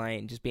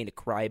borderline just being a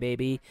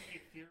crybaby.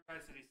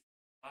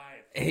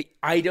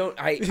 I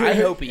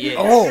hope he is.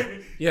 Oh,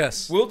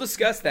 yes. We'll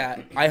discuss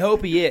that. I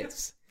hope he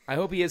is. I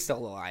hope he is still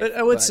alive. But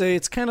I would say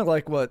it's kind of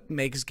like what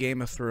makes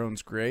Game of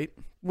Thrones great.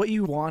 What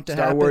you want to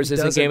Star happen Wars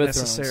isn't doesn't Game of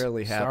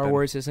necessarily Thrones. happen. Star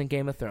Wars isn't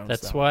Game of Thrones.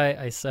 That's why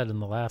I said in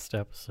the last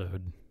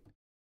episode,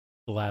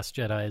 The Last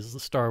Jedi is the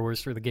Star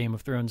Wars for the Game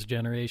of Thrones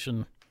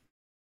generation.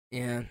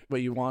 Yeah.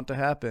 What you want to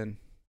happen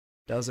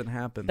doesn't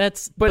happen.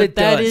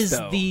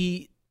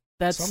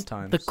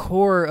 Sometimes. The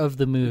core of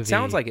the movie. It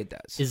sounds like it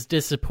does. Is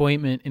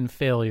disappointment and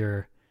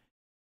failure.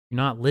 You're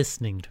not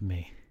listening to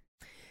me.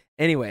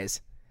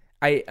 Anyways,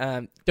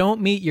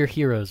 don't meet your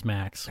heroes,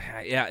 Max.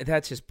 Yeah,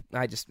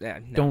 no.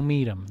 Don't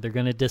meet them. They're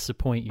going to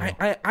disappoint you.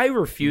 I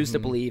refuse to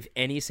believe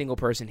any single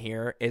person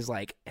here is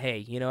like, hey,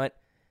 you know what?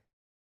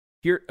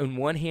 Here, on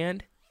one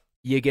hand,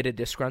 you get a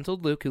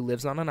disgruntled Luke who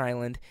lives on an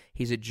island.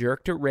 He's a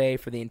jerk to Rey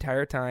for the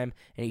entire time,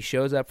 and he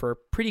shows up for a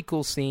pretty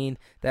cool scene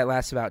that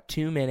lasts about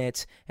 2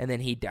 minutes, and then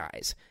he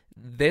dies.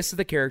 This is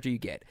the character you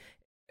get.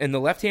 In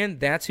the left hand,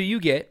 that's who you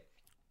get.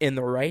 In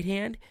the right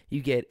hand,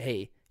 you get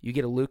a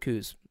Luke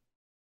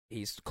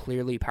he's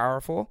clearly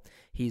powerful.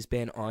 He's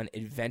been on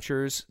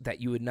adventures that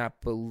you would not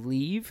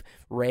believe.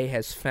 Rey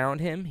has found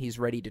him. He's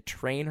ready to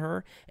train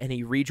her, and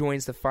he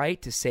rejoins the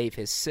fight to save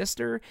his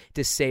sister,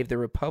 to save the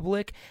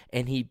Republic,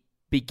 and he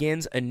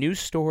begins a new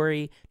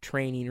story,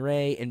 training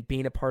Rey and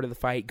being a part of the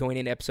fight going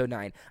into Episode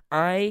 9.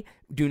 I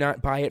do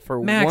not buy it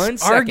for Max, 1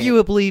 second.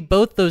 arguably,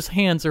 both those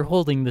hands are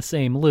holding the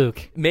same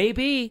Luke.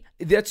 Maybe.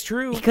 That's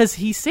true. Because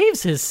he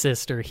saves his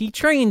sister. He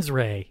trains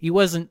Rey. He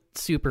wasn't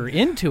super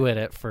into it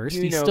at first.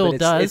 He still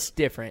does. It's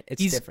different.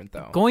 He's different,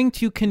 though. Going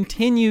to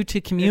continue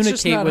to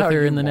communicate with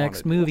her in the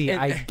next movie,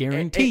 I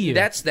guarantee you.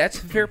 That's a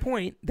fair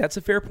point. That's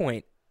a fair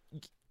point.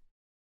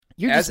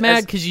 You're just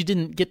mad because you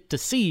didn't get to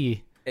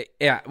see...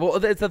 Yeah, well,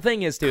 the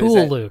thing is, too,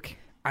 cool Luke.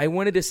 I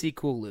wanted to see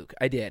cool Luke.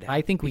 I did.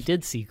 I think we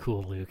did see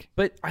cool Luke.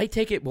 But I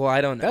take it, well,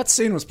 I don't know. That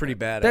scene was pretty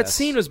badass. That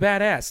scene was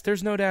badass.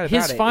 There's no doubt about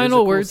it. His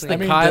final words to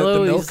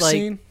Kylo is like,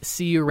 scene?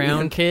 see you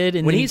around, kid,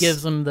 and he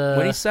gives him the...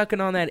 When he's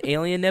sucking on that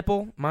alien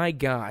nipple, my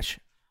gosh,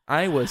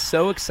 I was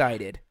so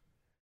excited.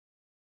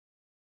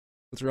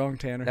 What's wrong,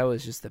 Tanner? That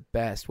was just the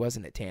best,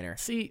 wasn't it, Tanner?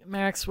 See,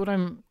 Max, what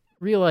I'm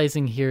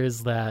realizing here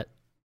is that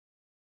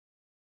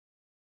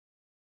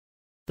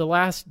The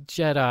Last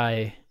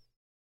Jedi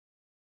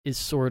is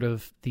sort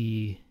of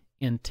the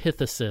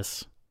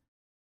antithesis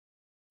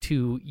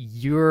to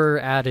your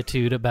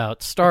attitude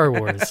about Star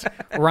Wars.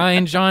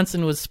 Rian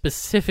Johnson was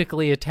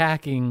specifically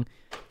attacking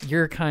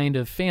your kind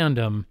of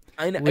fandom,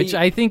 which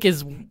I think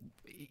is,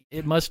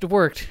 it must have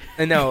worked.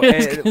 No,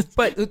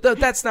 but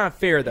that's not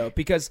fair, though,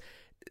 because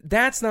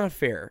that's not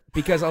fair.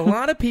 Because a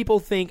lot of people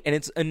think, and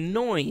it's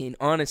annoying,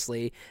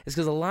 honestly, is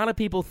because a lot of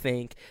people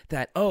think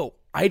that, oh,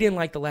 I didn't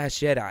like The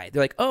Last Jedi.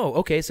 They're like, oh,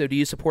 okay, so do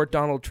you support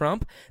Donald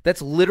Trump?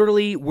 That's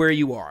literally where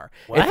you are.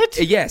 What?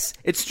 Yes,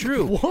 it's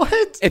true.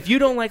 What? If you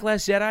don't like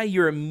Last Jedi,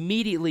 you're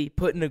immediately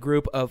put in a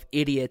group of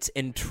idiots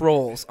and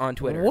trolls on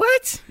Twitter.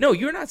 What? No,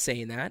 you're not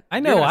saying that. I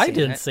know I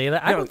didn't say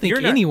that. I don't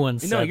think anyone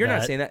said that. No, you're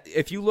not saying that.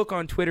 If you look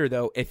on Twitter,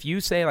 though, if you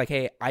say, like,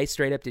 hey, I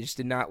straight up just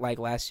did not like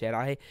Last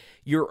Jedi,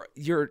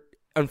 you're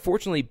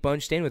unfortunately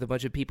bunched in with a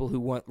bunch of people who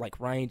want, like,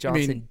 Rian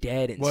Johnson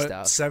dead and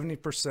stuff.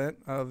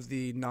 70% of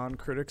the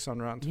non-critics on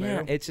Rotten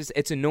Tomatoes? Yeah,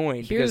 it's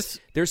annoying because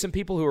there's some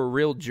people who are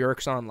real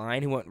jerks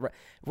online who want...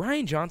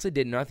 Rian Johnson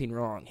did nothing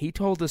wrong. He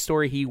told the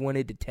story he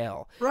wanted to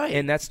tell. Right.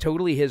 And that's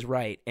totally his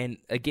right. And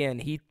again,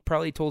 he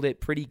probably told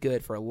it pretty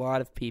good for a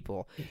lot of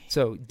people.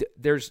 So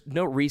there's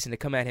no reason to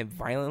come at him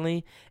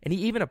violently. And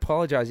he even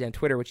apologized on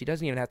Twitter, which he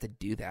doesn't even have to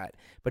do that.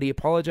 But he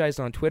apologized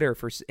on Twitter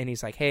and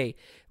he's like, hey,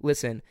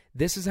 listen,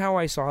 this is how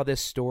I saw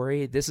this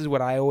story. This is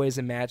what I always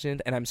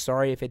imagined. And I'm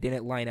sorry if it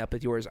didn't line up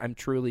with yours. I'm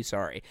truly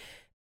sorry.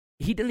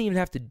 He didn't even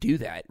have to do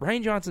that.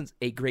 Rian Johnson's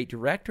a great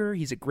director.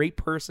 He's a great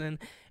person.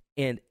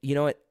 And you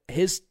know what?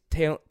 His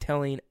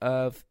telling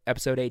of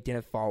Episode 8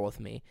 didn't fall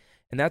with me.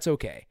 And that's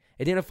okay.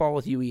 It didn't fall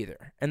with you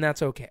either. And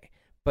that's okay.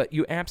 But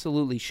you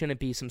absolutely shouldn't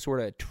be some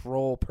sort of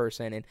troll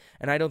person.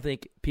 And I don't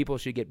think people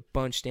should get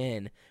bunched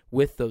in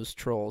with those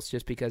trolls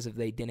just because if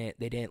they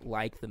didn't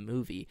like the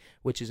movie,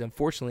 which is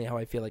unfortunately how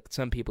I feel like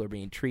some people are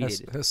being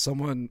treated. Has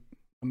someone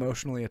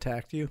emotionally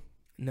attacked you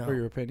for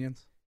your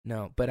opinions?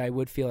 No, but I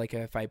would feel like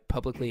if I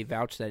publicly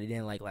vouched that I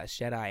didn't like Last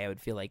Jedi, I would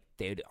feel like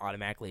they would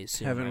automatically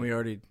assume Haven't we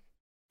already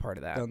part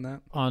of that. Done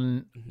that?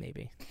 On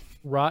maybe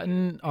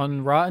Rotten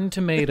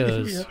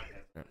Tomatoes.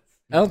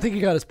 I don't think he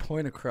got his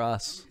point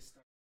across.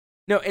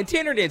 No, and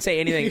Tanner didn't say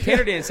anything.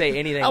 Tanner didn't say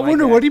anything. I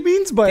wonder what he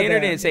means by that. Tanner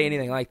didn't say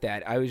anything like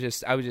that. I was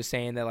just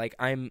saying that, like,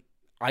 I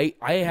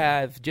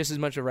have just as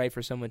much a right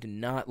for someone to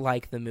not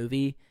like the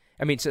movie.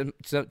 I mean, so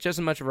just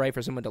as much of a right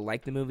for someone to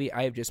like the movie.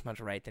 I have just as much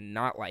a right to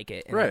not like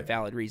it, and have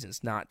valid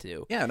reasons not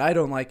to. Yeah, and I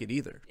don't like it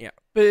either. Yeah,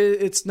 but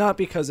it's not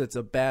because it's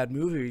a bad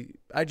movie.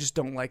 I just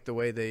don't like the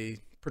way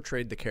they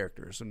portrayed the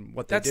characters and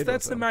what they did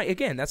with them.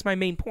 That's my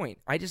main point.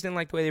 I just didn't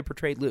like the way they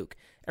portrayed Luke.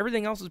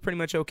 Everything else is pretty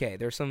much okay.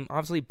 There's some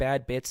obviously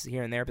bad bits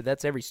here and there, but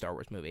that's every Star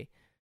Wars movie.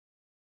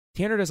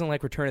 Tanner doesn't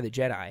like Return of the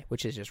Jedi,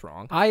 which is just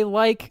wrong. I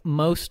like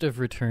most of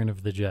Return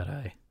of the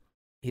Jedi.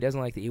 He doesn't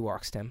like the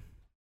Ewoks, Tim.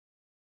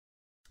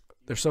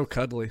 They're so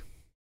cuddly.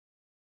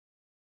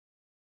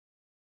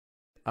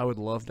 I would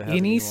love to have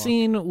any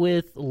scene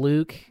with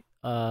Luke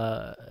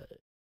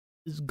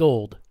is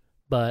gold,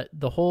 but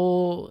the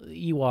whole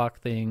Ewok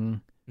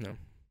thing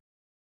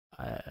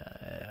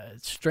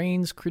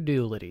strains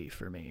credulity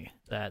for me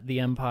that the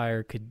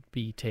Empire could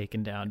be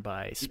taken down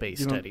by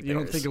space teddy bears. You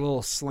don't think a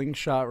little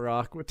slingshot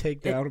rock would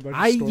take down a bunch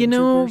of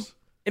stormtroopers?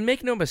 And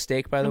make no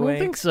mistake, by the way. I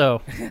don't think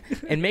so.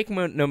 And make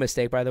no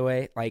mistake, by the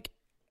way, like,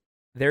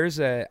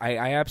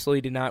 I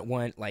absolutely did not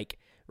want, like,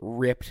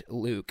 ripped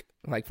Luke,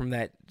 like, from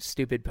that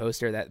stupid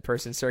poster that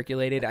person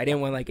circulated. I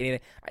didn't want, like,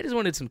 anything. I just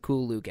wanted some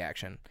cool Luke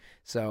action.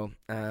 So,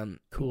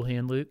 Cool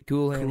hand Luke.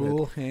 Cool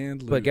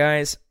hand Luke. But,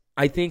 guys,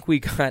 I think we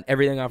got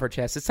everything off our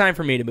chest. It's time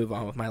for me to move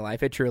on with my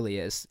life. It truly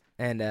is.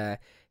 And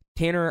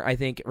Tanner, I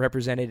think,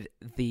 represented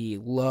the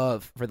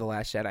love for The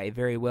Last Jedi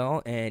very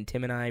well, and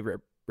Tim and I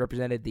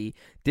represented the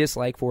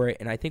dislike for it,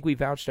 and I think we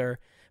voiced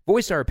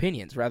our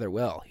opinions rather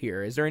well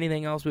here. Is there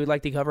anything else we would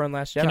like to cover on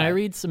Last Jedi? Can I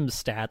read some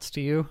stats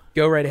to you?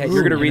 Go right ahead.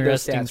 You're going to read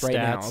those stats right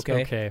now,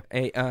 okay? Okay.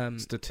 Hey,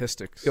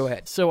 statistics. Go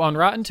ahead. So on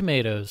Rotten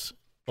Tomatoes,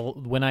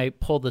 when I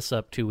pulled this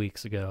up 2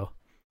 weeks ago,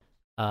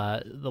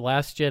 The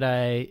Last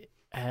Jedi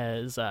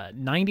has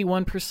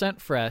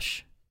 91%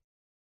 fresh.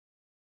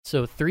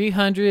 So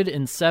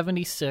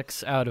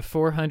 376 out of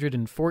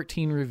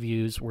 414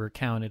 reviews were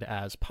counted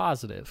as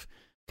positive.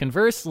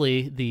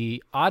 Conversely,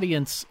 the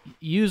audience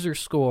user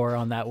score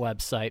on that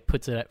website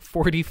puts it at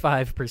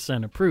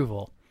 45%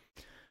 approval.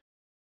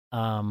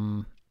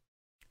 Don't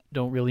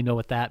really know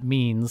what that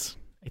means.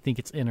 I think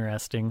it's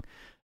interesting.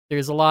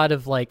 There's a lot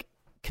of, like,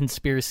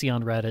 conspiracy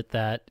on Reddit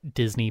that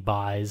Disney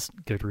buys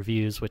good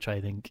reviews, which I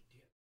think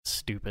is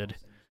stupid.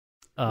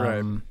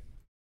 Right.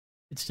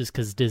 It's just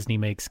because Disney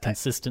makes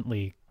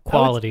consistently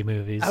quality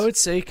movies. I would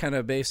say, kind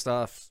of based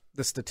off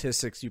the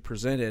statistics you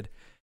presented,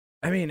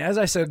 I mean, as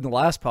I said in the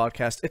last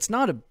podcast, it's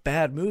not a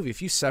bad movie.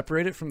 If you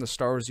separate it from the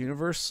Star Wars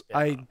universe,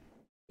 I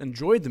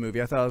enjoyed the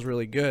movie. I thought it was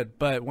really good.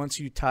 But once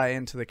you tie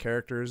into the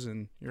characters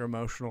and your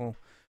emotional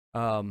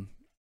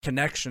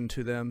connection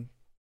to them,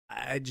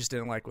 I just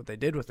didn't like what they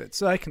did with it.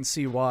 So I can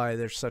see why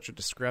there's such a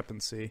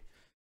discrepancy.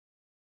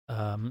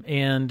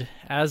 And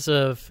as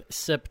of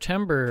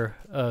September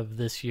of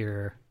this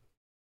year,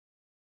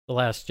 The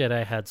Last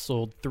Jedi had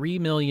sold 3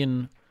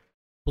 million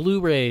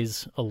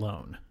Blu-rays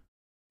alone.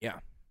 Yeah,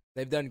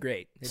 they've done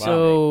great.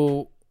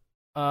 So,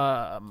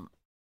 I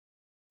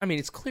mean,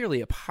 it's clearly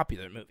a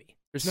popular movie.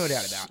 There's no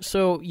doubt about it.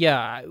 So,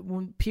 yeah,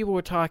 when people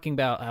were talking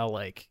about how,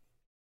 like,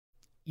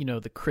 you know,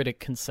 the critic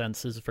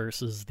consensus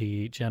versus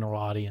the general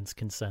audience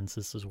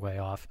consensus is way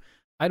off,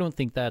 I don't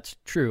think that's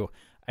true.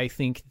 I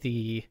think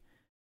the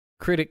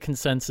critic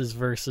consensus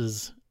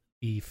versus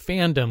the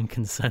fandom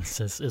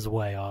consensus is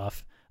way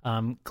off.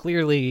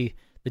 Clearly,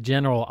 the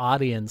general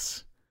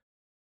audience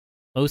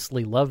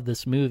mostly love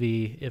this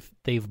movie if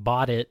they've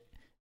bought it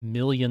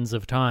millions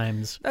of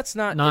times. That's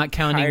not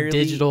counting entirely,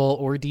 digital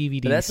or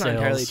DVD but that's sales. not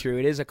entirely true.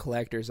 It is a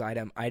collector's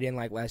item. I didn't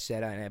like Last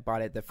Jedi, and I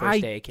bought it the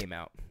first day it came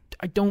out.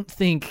 I don't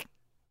think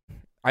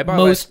I bought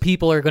most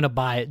people are going to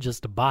buy it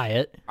just to buy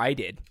it. I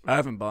did. I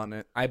haven't bought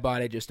it. I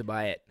bought it just to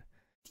buy it.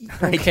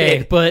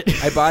 Okay, but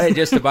I bought it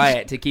just to buy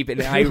it, to keep it.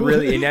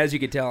 And as you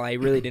can tell, I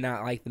really did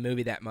not like the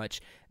movie that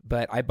much.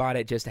 But I bought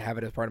it just to have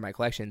it as part of my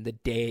collection the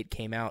day it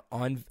came out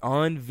on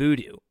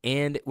Vudu,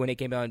 and when it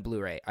came out on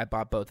Blu-ray. I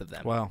bought both of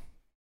them. Wow.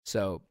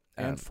 So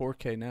And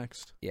 4K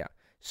next. Yeah.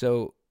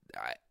 So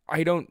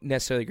I don't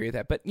necessarily agree with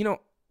that. But, you know,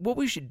 what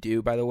we should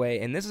do, by the way,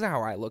 and this is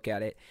how I look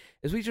at it,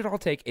 is we should all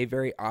take a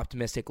very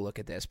optimistic look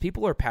at this.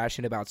 People are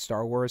passionate about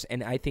Star Wars,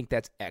 and I think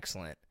that's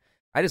excellent.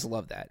 I just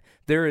love that.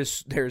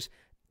 There's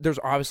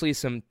obviously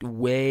some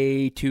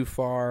way too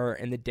far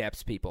in the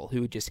depths people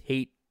who just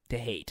hate to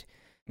hate.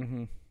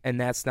 Mm-hmm. And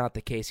that's not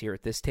the case here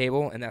at this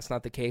table, and that's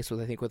not the case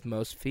with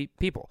most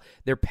people.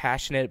 They're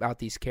passionate about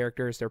these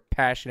characters. They're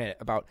passionate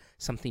about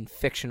something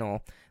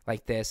fictional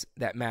like this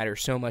that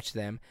matters so much to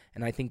them,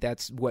 and I think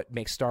that's what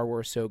makes Star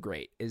Wars so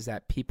great, is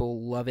that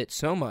people love it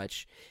so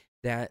much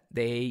that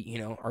they, you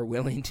know, are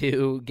willing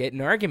to get in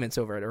arguments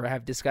over it or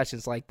have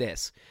discussions like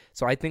this.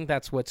 So I think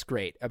that's what's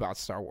great about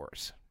Star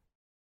Wars.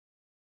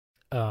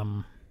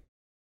 I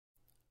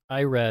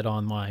read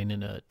online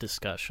in a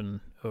discussion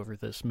over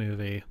this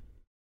movie,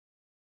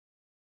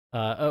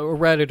 a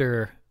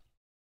Redditor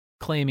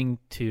claiming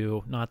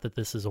to, not that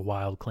this is a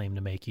wild claim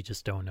to make, you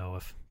just don't know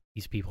if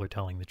these people are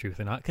telling the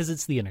truth or not, because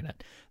it's the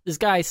internet. This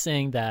guy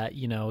saying that,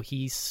 you know,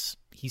 he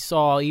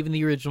saw even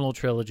the original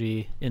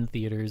trilogy in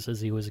theaters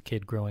as he was a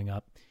kid growing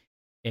up,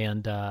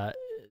 and the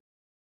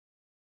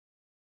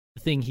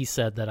thing he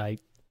said that I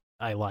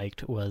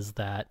liked was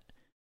that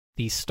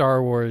the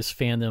Star Wars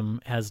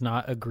fandom has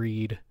not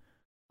agreed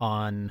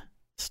on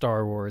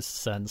Star Wars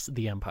since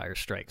The Empire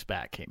Strikes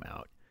Back came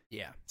out.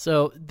 Yeah.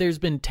 So there's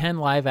been 10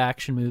 live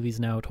action movies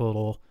now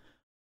total.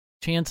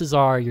 Chances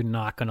are you're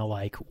not going to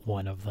like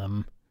one of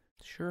them.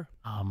 Sure.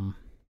 And,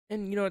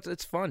 you know,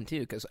 it's fun,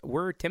 too, because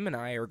Tim and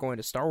I are going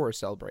to Star Wars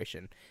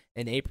Celebration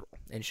in April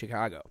in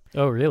Chicago.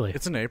 Oh, really?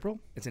 It's in April?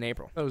 It's in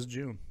April. That was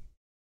June.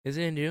 Is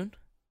it in June?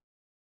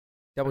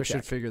 We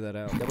should figure that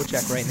out. Double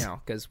check right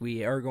now, because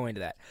we are going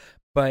to that.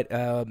 But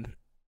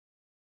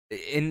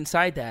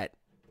inside that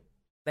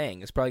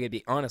thing is probably going to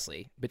be,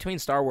 honestly, between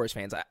Star Wars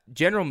fans,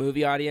 general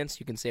movie audience,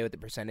 you can say what the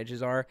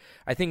percentages are.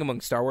 I think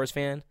among Star Wars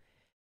fans,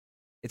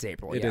 it's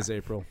April. It is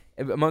April.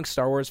 Amongst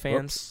Star Wars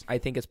fans, Whoops. I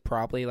think it's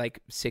probably like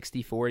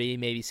 60-40,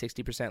 maybe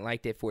 60%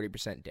 liked it,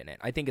 40% didn't.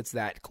 I think it's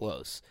that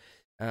close,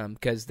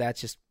 because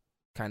that's just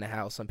kind of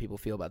how some people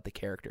feel about the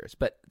characters.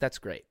 But that's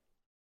great.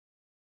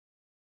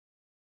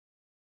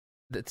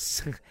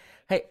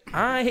 Hey,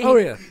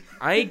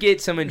 I get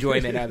some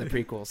enjoyment out of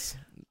the prequels.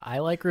 I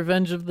like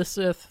Revenge of the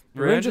Sith.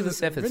 Revenge of the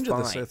Sith is Revenge fine.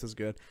 of the Sith is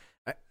good.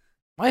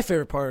 My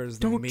favorite part is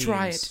the Don't memes.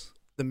 try it.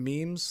 The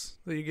memes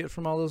that you get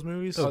from all those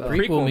movies. Oh,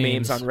 prequel prequel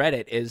memes memes on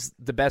Reddit is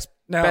the best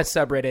Now-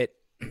 subreddit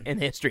in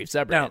the history of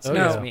subreddits. Now-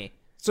 That's now- me.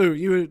 So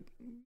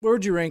where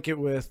would you rank it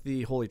with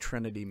the Holy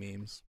Trinity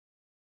memes?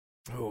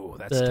 Oh,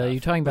 that's tough.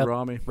 You're talking about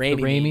Rami. the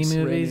Raimi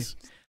movies?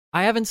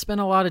 I haven't spent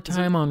a lot of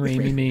time on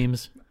Raimi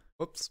memes.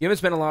 Whoops. You haven't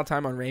spent a lot of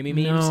time on Raimi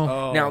memes? No.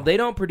 Oh. Now, they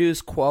don't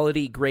produce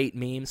quality, great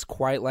memes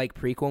quite like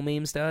prequel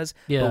memes does.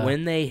 Yeah. But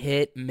when they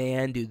hit,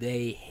 man, do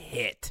they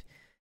hit.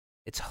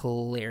 It's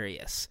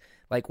hilarious.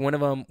 Like, one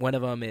of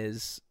them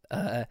is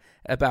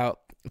about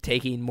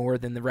taking more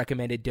than the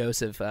recommended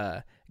dose of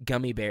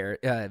gummy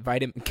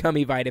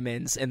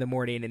vitamins in the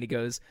morning, and he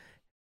goes,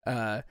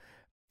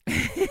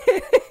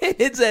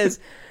 it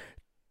says,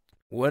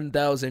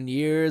 1,000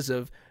 years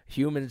of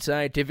human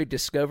scientific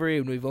discovery,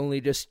 and we've only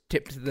just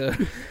tipped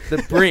the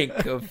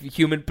brink of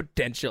human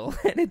potential.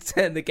 And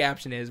the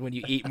caption is, when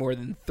you eat more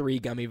than 3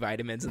 gummy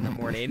vitamins in the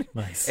morning.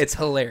 Nice. It's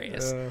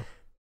hilarious.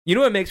 You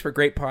know what makes for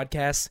great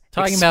podcasts?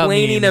 Talking about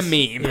Explaining a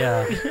memes. meme.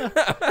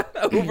 Yeah.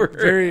 over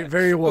Very,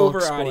 very well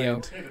over audio.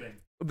 explained.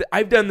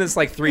 I've done this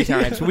like 3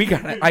 times.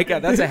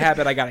 That's a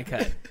habit I gotta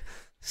cut.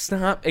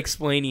 Stop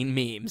explaining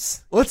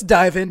memes. Let's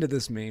dive into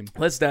this meme.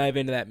 Let's dive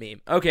into that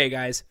meme. Okay,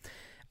 guys.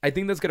 I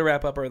think that's going to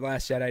wrap up our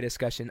Last Jedi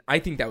discussion. I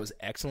think that was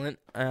excellent.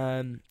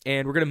 And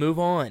we're going to move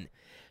on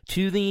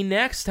to the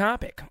next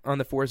topic on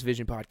the Force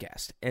Vision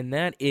podcast, and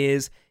that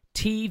is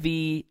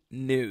TV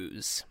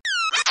news.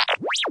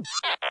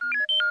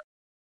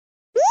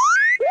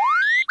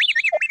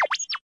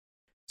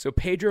 So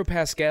Pedro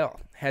Pascal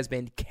has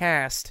been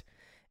cast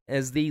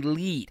as the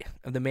lead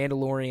of the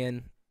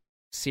Mandalorian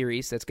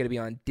series that's going to be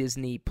on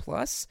Disney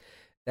Plus.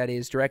 That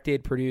is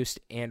directed, produced,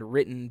 and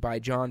written by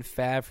Jon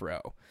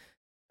Favreau.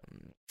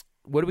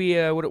 What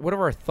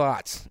are our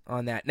thoughts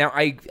on that? Now,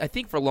 I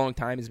think for a long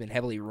time it's been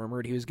heavily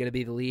rumored he was going to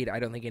be the lead. I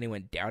don't think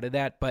anyone doubted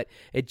that, but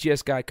it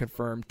just got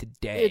confirmed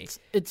today.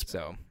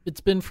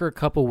 It's been for a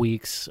couple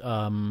weeks.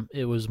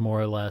 It was more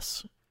or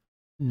less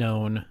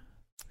known.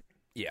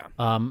 Yeah.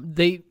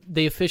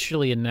 They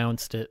officially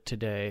announced it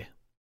today,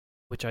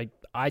 which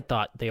I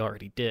thought they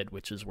already did,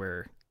 which is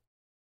where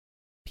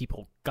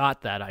people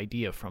got that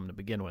idea from to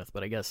begin with,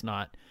 but I guess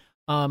not.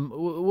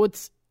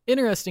 What's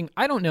interesting,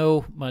 I don't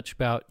know much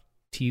about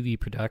TV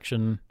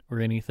production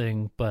or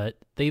anything, but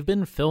they've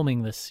been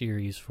filming this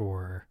series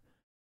for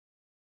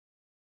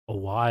a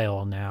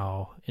while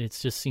now. It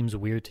just seems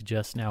weird to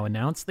just now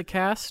announce the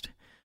cast.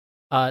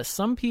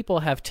 Some people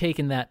have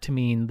taken that to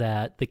mean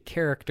that the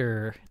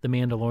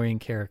Mandalorian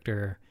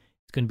character,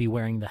 is going to be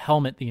wearing the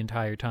helmet the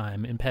entire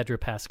time, and Pedro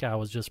Pascal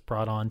was just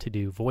brought on to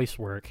do voice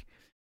work.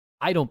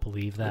 I don't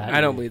believe that. I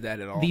don't believe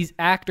that at all. These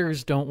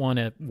actors don't want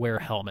to wear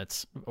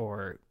helmets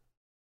or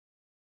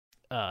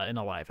in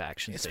a live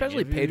action,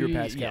 especially stage. Pedro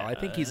Pascal. Yeah. I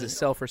think he's a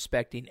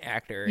self-respecting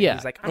actor. Yeah,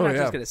 he's like, I'm not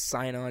just going to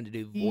sign on to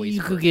do voice.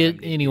 You could get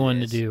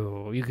anyone to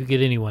do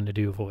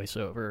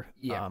voiceover.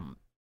 Yeah.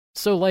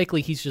 So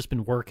likely he's just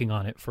been working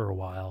on it for a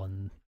while,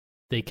 and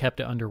they kept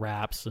it under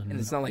wraps. And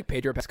it's not like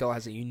Pedro Pascal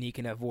has a unique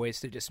enough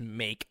voice to just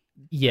make.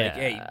 Yeah, like,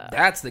 hey,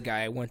 that's the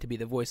guy I want to be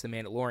the voice of the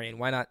Mandalorian.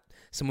 Why not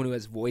someone who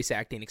has voice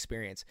acting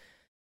experience?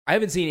 I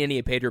haven't seen any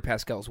of Pedro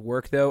Pascal's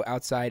work though,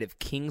 outside of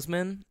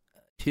Kingsman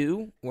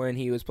 2, when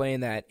he was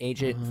playing that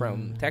agent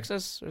from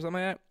Texas or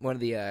something like that. One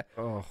of the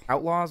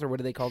outlaws, or what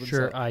do they call them?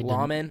 Sure,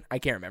 lawmen. I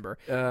can't remember.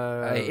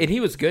 And he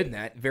was good in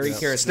that. Very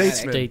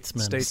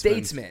charismatic.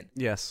 Statesman.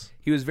 Yes,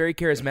 he was very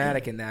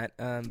charismatic in that.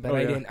 But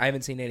I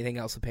haven't seen anything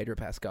else with Pedro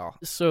Pascal.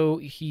 So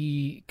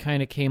he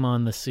kind of came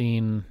on the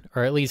scene,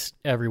 or at least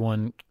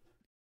everyone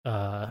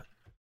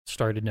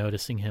started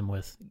noticing him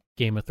with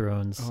Game of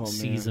Thrones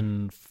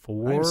season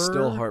 4. I'm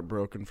still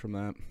heartbroken from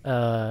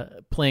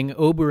that. Playing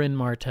Oberyn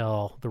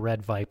Martell, the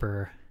Red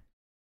Viper.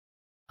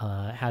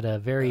 Had a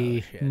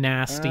very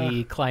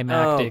nasty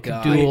climactic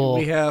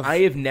duel. I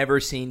have never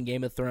seen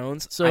Game of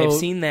Thrones. So, I've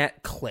seen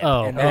that clip.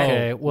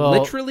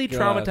 Literally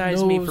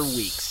traumatized me for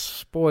weeks.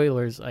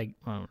 Spoilers. I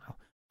don't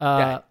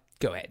know.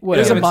 Go ahead. It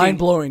was a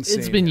mind-blowing scene.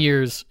 It's been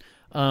years.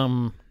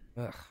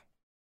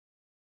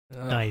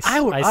 Nice.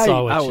 I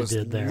saw what you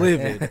did there.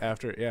 Livid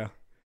after,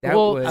 I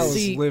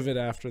was livid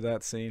after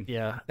that scene.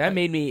 Yeah.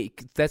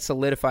 That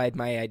solidified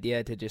my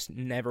idea to just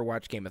never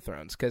watch Game of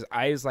Thrones, because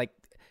I was like,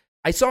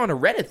 I saw on a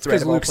Reddit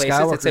thread of all places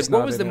that said,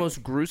 what was the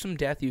most gruesome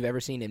death you've ever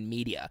seen in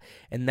media?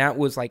 And that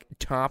was like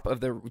top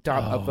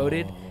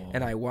upvoted,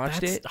 and I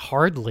watched it.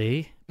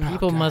 Hardly.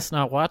 People must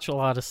not watch a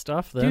lot of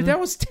stuff then. Dude, that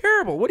was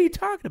terrible. What are you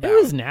talking about? It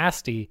was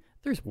nasty.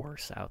 There's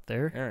worse out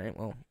there. All right,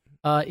 well.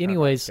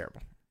 Anyways,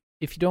 terrible.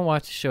 If you don't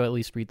watch the show, at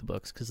least read the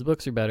books, because the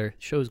books are better.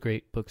 The show's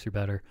great. Books are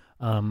better.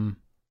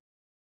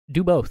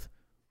 Do both.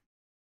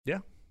 Yeah.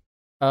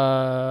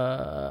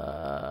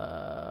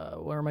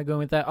 Where am I going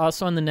with that?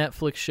 Also on the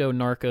Netflix show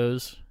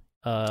Narcos.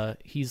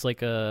 He's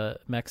like a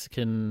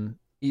Mexican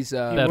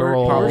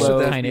federal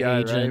kind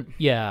of agent. Right?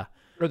 Yeah.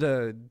 Or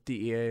the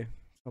DEA,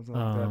 something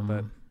like that.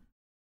 But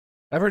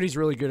I've heard he's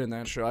really good in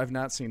that show. I've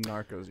not seen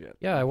Narcos yet.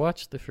 Yeah, I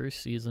watched the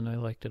first season. I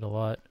liked it a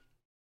lot.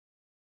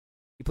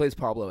 He plays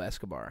Pablo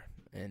Escobar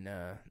in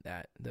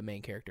the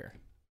main character.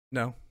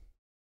 No.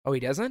 Oh, he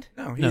doesn't?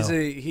 No, he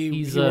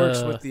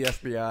works with the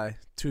FBI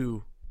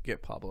to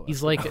get Pablo.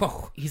 He's like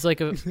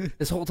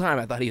this whole time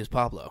I thought he was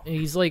Pablo.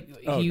 He's like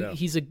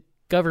he's a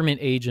government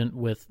agent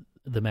with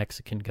the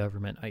Mexican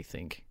government, I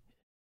think.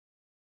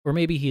 Or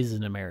maybe he's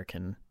an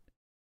American.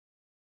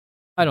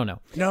 I don't know.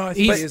 No, I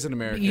think he is an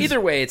American. Either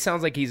way, it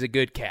sounds like he's a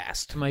good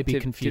cast. It might be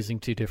confusing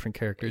two different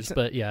characters,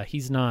 but yeah,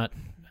 he's not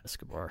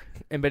Escobar.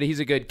 But he's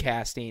a good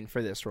casting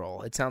for this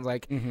role. It sounds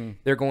like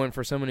they're going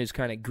for someone who's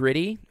kind of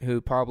gritty,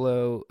 who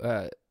Pedro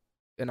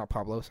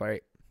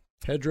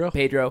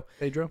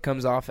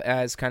comes off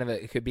as kind of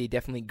it could be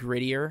definitely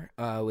grittier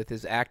with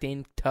his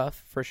acting,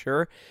 tough for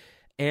sure.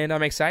 And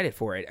I'm excited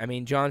for it. I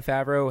mean, Jon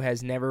Favreau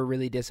has never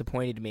really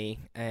disappointed me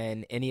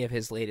in any of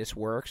his latest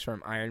works,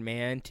 from Iron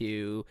Man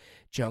to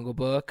Jungle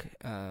Book,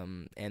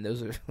 and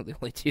those are the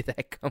only two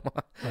that come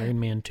on. Iron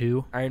Man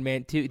 2.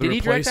 Did he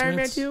direct Iron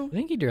Man 2? I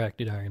think he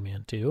directed Iron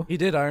Man 2. He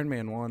did Iron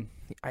Man 1.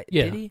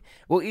 Did he?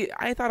 Well,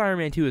 I thought Iron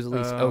Man 2 was at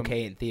least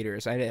okay in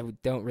theaters. I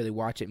don't really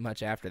watch it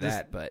much after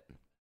that, but...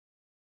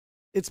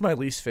 It's my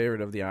least favorite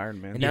of the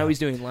Iron Man. And now he's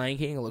doing Lion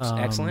King. It looks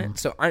excellent.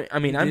 So,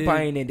 I'm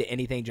buying into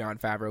anything Jon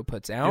Favreau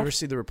puts out. You ever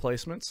see The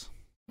Replacements?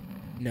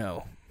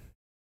 No.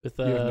 With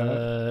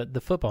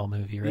the football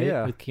movie, right?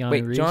 Yeah. With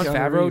Keanu Reeves. Jon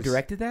Favreau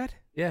directed that?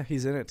 Yeah,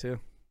 he's in it too.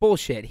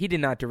 Bullshit. He did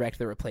not direct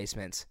The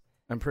Replacements.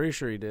 I'm pretty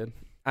sure he did.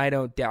 I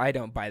don't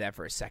buy that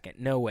for a second.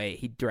 No way.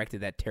 He directed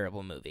that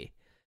terrible movie.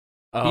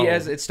 Oh,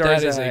 it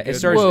stars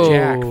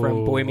Jack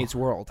from Boy Meets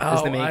World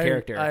as the main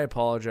character. I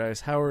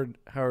apologize. Howard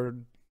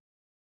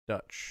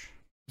Dutch.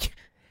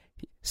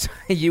 So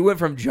you went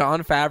from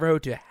Jon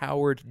Favreau to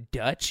Howard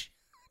Dutch?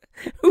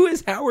 Who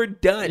is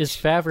Howard Dutch? Is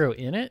Favreau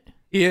in it?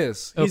 He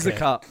is. He's the Okay.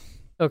 cop.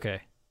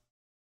 Okay.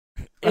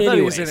 I thought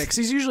he was in it Anyways. because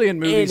he's usually in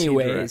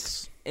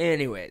movies.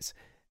 Anyways,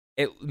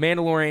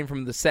 Mandalorian,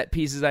 from the set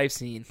pieces I've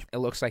seen, it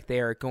looks like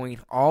they are going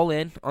all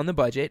in on the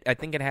budget. I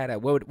think it had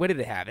what did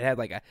it have? It had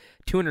like a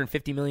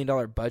 $250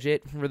 million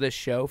budget for this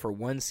show for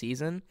one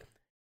season.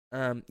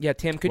 Yeah,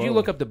 Tim, could you Whoa.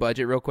 look up the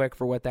budget real quick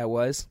for what that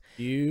was?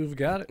 You've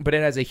got it. But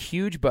it has a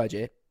huge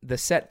budget. The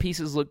set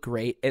pieces look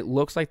great. It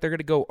looks like they're going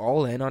to go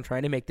all in on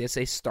trying to make this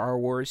a Star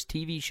Wars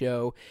TV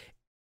show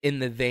in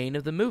the vein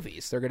of the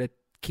movies. They're going to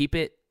keep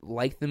it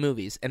like the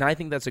movies, and I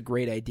think that's a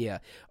great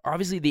idea.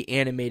 Obviously, the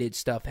animated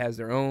stuff has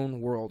their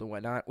own world and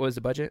whatnot. What was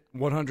the budget?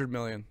 $100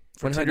 million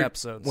for 10 100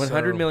 episodes. $100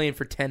 so million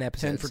for 10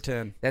 episodes. 10 for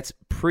 10. That's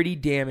pretty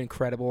damn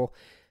incredible.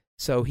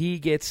 So he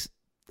gets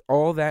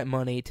all that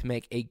money to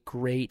make a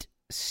great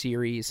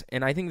series,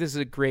 and I think this is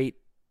a great.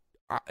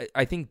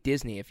 I think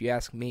Disney, if you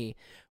ask me,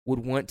 would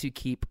want to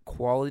keep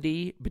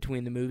quality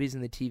between the movies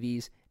and the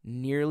TVs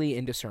nearly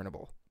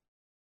indiscernible.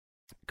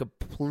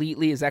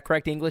 Completely, is that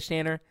correct English,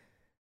 Tanner?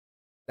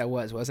 That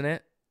wasn't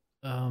it?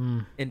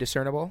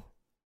 Indiscernible?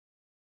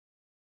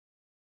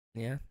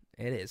 Yeah,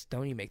 it is.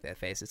 Don't you make that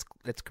face.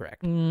 It's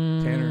correct.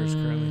 Tanner is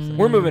currently thinking.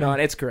 We're moving on.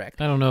 It's correct.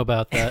 I don't know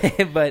about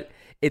that. But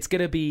it's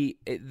going to be,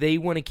 they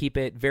want to keep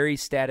it very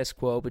status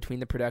quo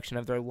between the production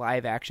of their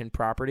live action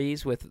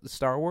properties with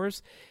Star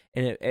Wars.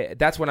 And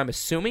that's what I'm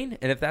assuming.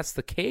 And if that's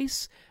the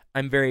case,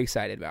 I'm very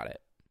excited about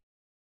it.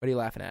 What are you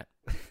laughing at?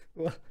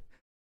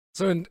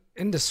 So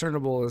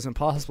indiscernible is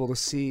impossible to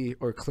see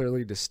or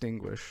clearly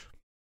distinguish.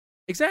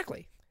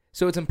 Exactly.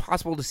 So it's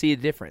impossible to see a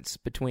difference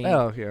between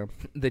Oh, yeah.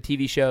 the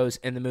TV shows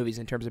and the movies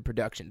in terms of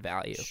production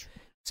value.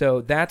 So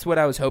that's what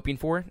I was hoping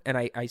for, and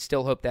I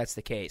still hope that's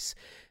the case.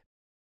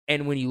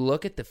 And when you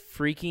look at the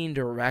freaking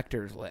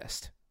directors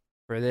list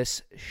for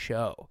this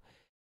show,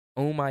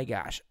 oh my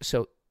gosh.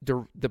 So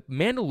the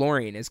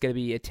Mandalorian is going to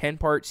be a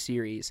 10-part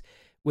series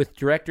with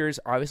directors,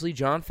 obviously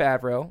Jon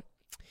Favreau,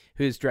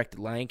 who's directed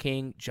Lion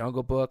King,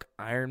 Jungle Book,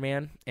 Iron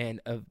Man,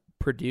 and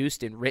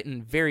produced and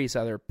written various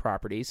other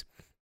properties.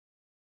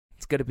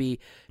 It's going to be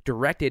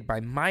directed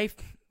by my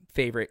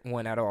favorite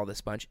one out of all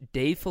this bunch,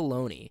 Dave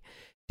Filoni.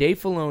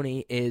 Dave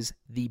Filoni is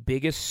the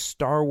biggest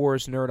Star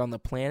Wars nerd on the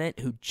planet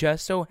who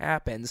just so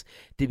happens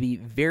to be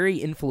very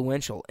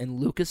influential in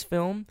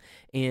Lucasfilm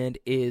and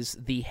is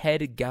the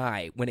head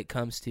guy when it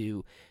comes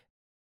to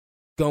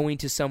going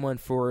to someone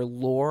for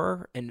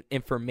lore and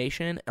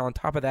information. On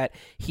top of that,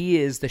 he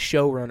is the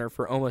showrunner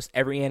for almost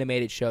every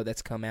animated show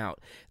that's come out.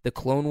 The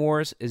Clone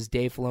Wars is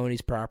Dave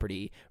Filoni's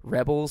property.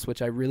 Rebels,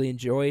 which I really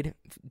enjoyed,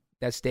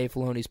 that's Dave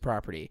Filoni's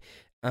property.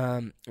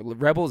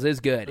 Rebels is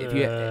good.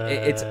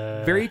 It's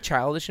very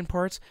childish in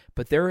parts,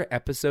 but there are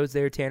episodes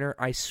there, Tanner,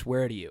 I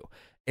swear to you,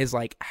 is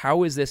like,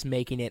 how is this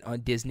making it on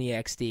Disney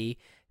XD?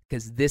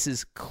 Because this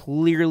is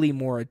clearly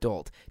more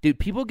adult. Dude,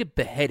 people get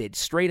beheaded,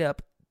 straight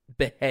up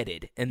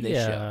beheaded in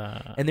this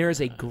show. And there is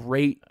a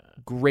great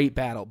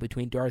battle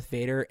between Darth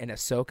Vader and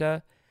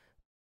Ahsoka.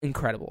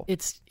 Incredible.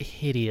 It's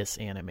hideous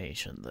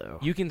animation, though.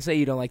 You can say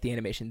you don't like the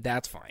animation.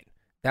 That's fine.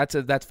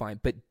 That's fine.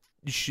 But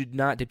you should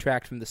not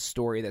detract from the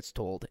story that's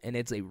told. And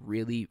it's a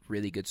really,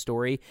 really good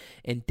story.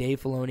 And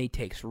Dave Filoni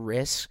takes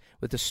risks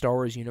with the Star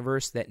Wars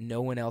universe that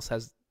no one else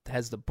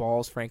has the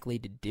balls, frankly,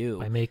 to do.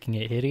 By making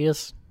it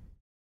hideous?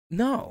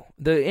 No.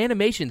 The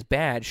animation's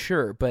bad,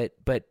 sure, but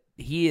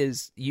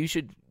you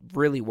should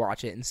really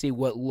watch it and see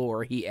what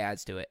lore he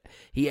adds to it.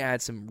 He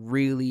adds some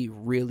really,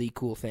 really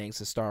cool things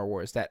to Star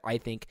Wars that I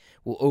think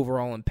will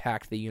overall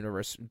impact the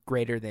universe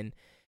greater than...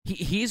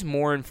 He's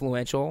more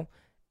influential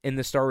in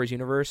the Star Wars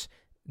universe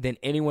than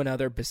anyone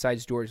other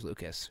besides George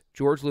Lucas.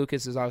 George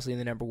Lucas is obviously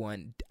the number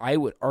one. I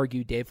would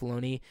argue Dave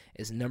Filoni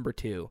is number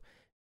two.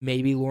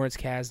 Maybe Lawrence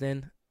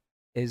Kasdan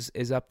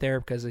is up there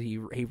because he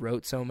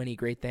wrote so many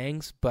great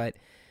things, but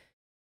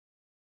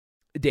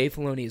Dave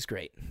Filoni is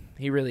great.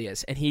 He really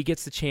is. And he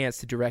gets the chance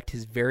to direct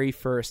his very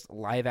first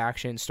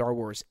live-action Star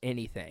Wars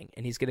anything.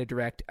 And he's going to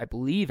direct, I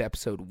believe,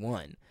 episode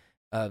 1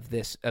 of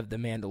The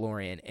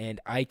Mandalorian. And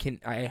I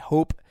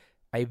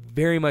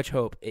very much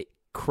hope it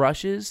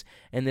crushes,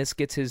 and this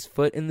gets his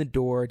foot in the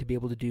door to be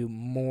able to do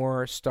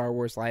more Star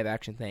Wars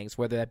live-action things,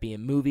 whether that be a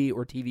movie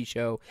or TV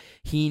show.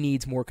 He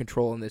needs more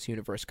control in this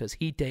universe because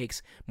he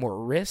takes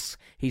more risks,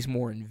 he's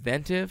more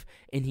inventive,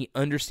 and he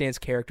understands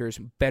characters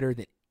better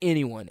than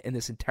anyone in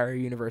this entire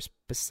universe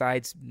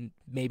besides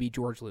maybe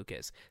George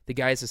Lucas. The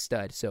guy's a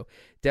stud. So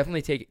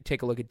definitely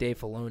take a look at Dave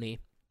Filoni.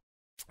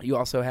 You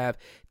also have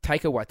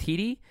Taika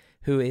Waititi,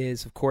 who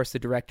is, of course, the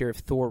director of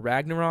Thor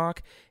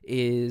Ragnarok,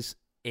 is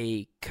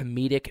a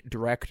comedic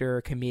director,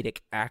 comedic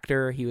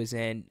actor. He was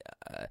in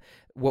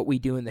What We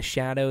Do in the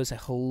Shadows, a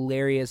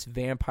hilarious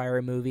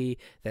vampire movie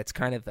that's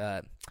kind of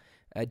a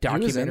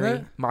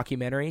documentary,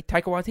 mockumentary.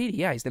 Taika Waititi,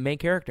 yeah, he's the main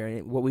character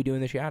in What We Do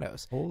in the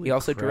Shadows. Holy he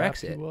also crap,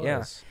 directs it.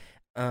 Yeah.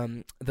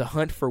 The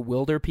Hunt for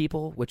Wilder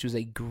People, which was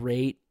a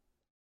great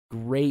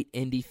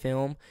indie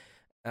film,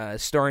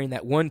 starring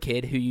that one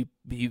kid who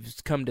you've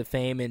come to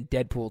fame in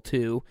Deadpool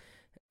 2.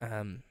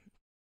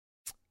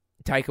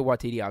 Taika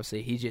Waititi,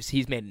 obviously,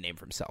 he's made a name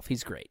for himself.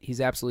 He's great.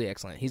 He's absolutely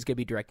excellent. He's going to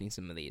be directing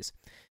some of these.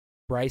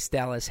 Bryce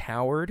Dallas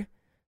Howard,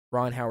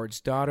 Ron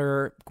Howard's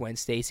daughter, Gwen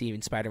Stacy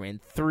in Spider-Man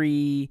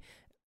 3,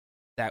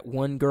 that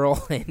one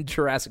girl in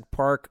Jurassic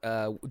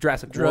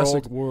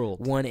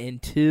World 1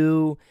 and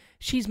 2.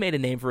 She's made a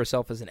name for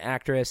herself as an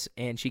actress,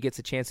 and she gets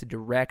a chance to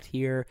direct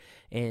here.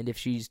 And if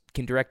she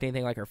can direct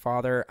anything like her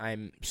father,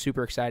 I'm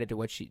super excited to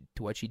what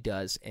she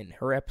does in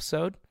her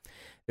episode.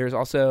 There's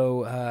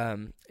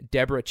also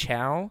Deborah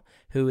Chow,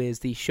 who is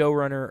the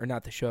showrunner, or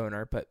not the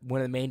showrunner, but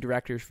one of the main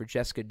directors for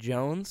Jessica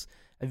Jones.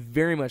 I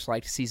very much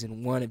liked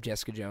season 1 of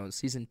Jessica Jones.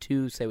 Season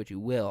 2, say what you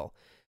will.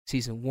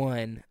 Season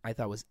 1, I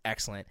thought was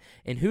excellent.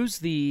 And who's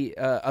the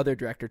other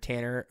director,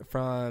 Tanner,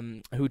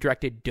 who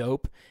directed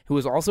Dope, who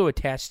was also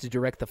attached to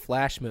direct the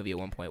Flash movie at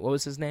one point? What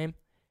was his name?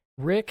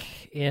 Rick,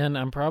 and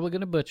I'm probably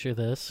going to butcher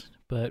this,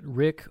 but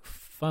Rick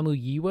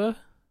Famuyiwa?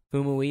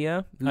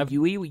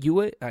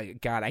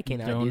 Fumuyiwa? God, I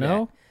cannot do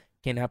that.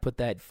 Cannot put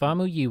that.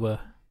 Famuyiwa.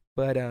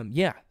 But,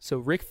 so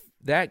Rick,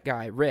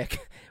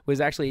 was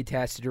actually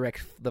attached to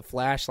direct the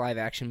Flash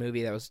live-action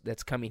movie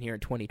that's coming here in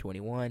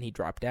 2021. He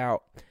dropped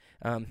out.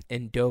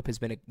 And Dope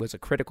was a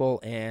critical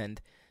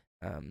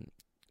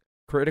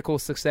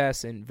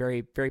success and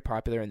very, very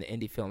popular in the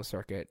indie film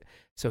circuit.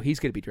 So he's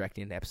going to be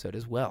directing an episode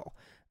as well.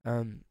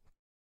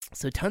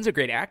 So tons of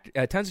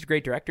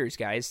great directors,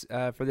 guys,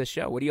 for this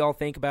show. What do you all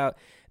think about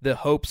the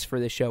hopes for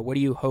this show? What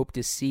do you hope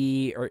to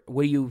see, or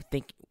what do you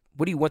think?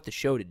 What do you want the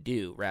show to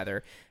do,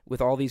 rather, with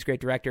all these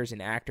great directors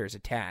and actors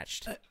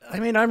attached? I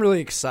mean, I'm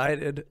really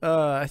excited.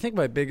 I think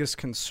my biggest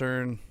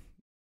concern,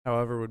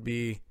 however, would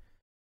be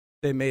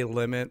they may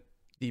limit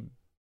the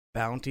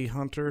bounty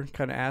hunter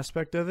kind of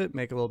aspect of it,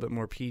 make it a little bit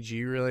more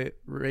PG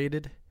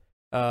rated,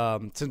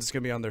 since it's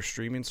going to be on their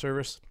streaming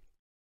service.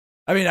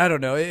 I mean, I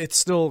don't know. It's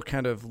still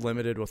kind of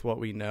limited with what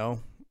we know.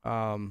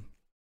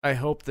 I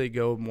hope they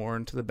go more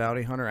into the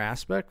bounty hunter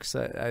aspects.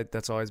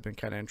 That's always been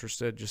kind of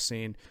interested, just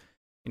seeing,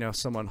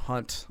 someone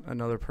hunt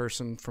another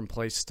person from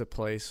place to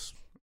place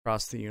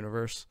across the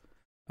universe.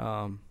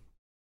 Yeah,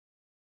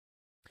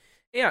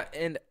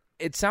 and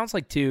it sounds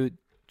like, too,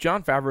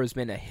 Jon Favreau has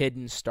been a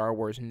hidden Star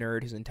Wars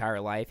nerd his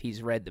entire life.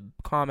 He's read the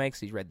comics,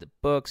 he's read the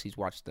books, he's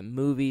watched the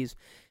movies,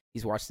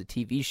 he's watched the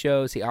TV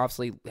shows. He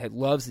obviously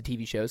loves the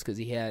TV shows because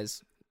he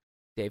has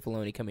Dave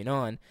Filoni coming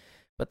on.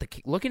 But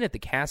looking at the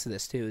cast of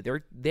this, too,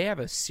 they have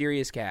a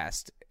serious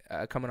cast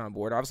coming on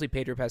board. Obviously,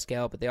 Pedro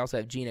Pascal, but they also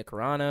have Gina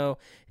Carano,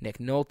 Nick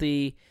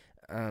Nolte,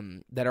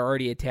 that are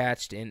already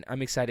attached. And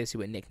I'm excited to see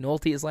what Nick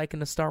Nolte is like in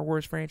the Star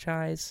Wars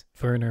franchise.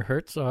 Werner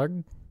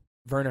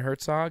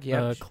Herzog,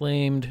 yeah.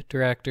 Acclaimed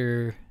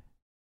director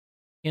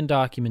and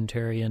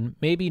documentarian,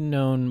 maybe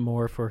known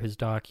more for his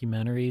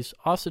documentaries.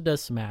 Also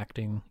does some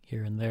acting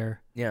here and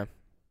there. Yeah.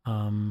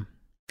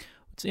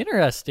 What's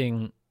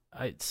interesting,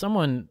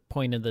 someone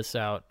pointed this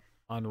out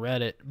on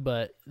Reddit,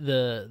 but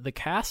the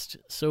cast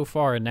so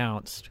far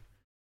announced,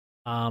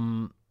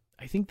 I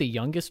think the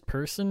youngest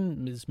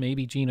person is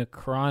maybe Gina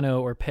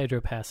Carano or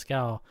Pedro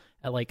Pascal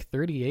at like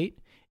 38.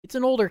 It's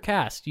an older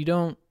cast. You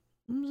don't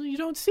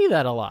see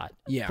that a lot.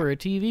 Yeah. For a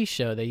TV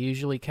show, they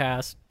usually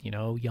cast,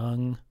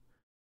 young,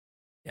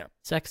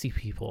 sexy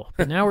people.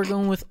 But now we're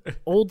going with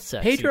old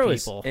sexy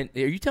people. And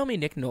are you telling me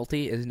Nick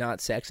Nolte is not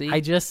sexy? I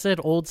just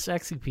said old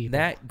sexy people.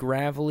 That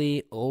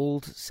gravelly,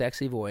 old,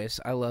 sexy voice.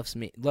 I love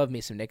me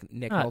some Nick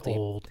not Nolte.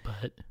 Old,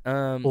 but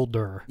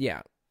older.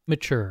 Yeah.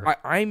 Mature.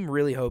 I'm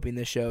really hoping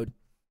this show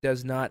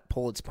does not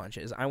pull its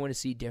punches. I want to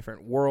see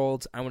different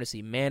worlds. I want to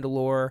see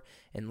Mandalore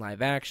in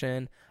live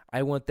action.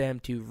 I want them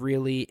to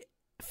really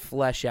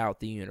flesh out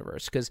the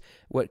universe, because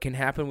what can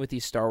happen with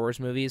these Star Wars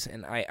movies,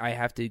 and I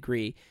have to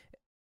agree,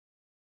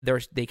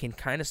 they can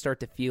kind of start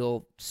to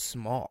feel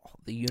small.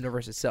 The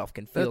universe itself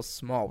can feel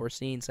small. We're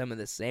seeing some of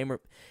the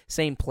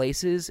same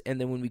places, and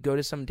then when we go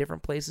to some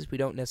different places, we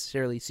don't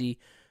necessarily see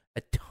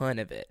a ton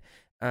of it,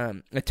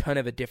 a ton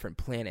of a different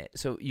planet.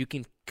 So you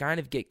can kind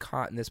of get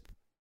caught in this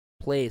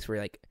place where,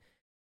 like,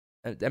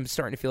 I'm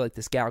starting to feel like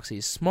this galaxy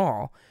is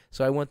small,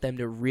 so I want them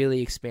to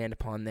really expand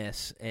upon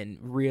this and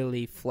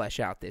really flesh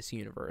out this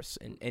universe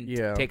and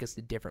take us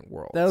to different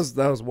worlds.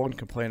 That was one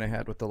complaint I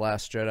had with The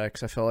Last Jedi,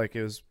 because I felt like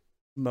it was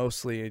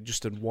mostly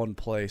just in one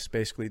place,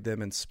 basically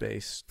them in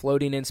space.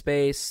 Floating in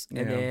space,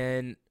 and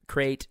then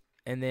Crate,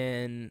 and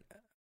then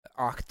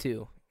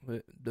Ahch-To.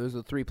 Those are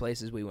the 3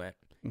 places we went.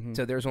 Mm-hmm.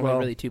 So there's only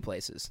really 2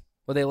 places.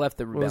 Well, they left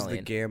the Rebellion. What was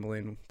the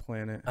gambling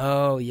planet?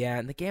 Oh, yeah,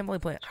 and the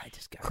gambling planet. I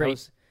just got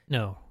Crate.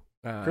 No.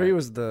 Crate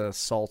was the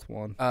salt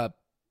one.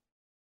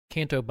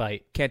 Canto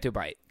Bight.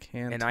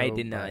 And I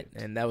did not.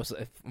 And that was,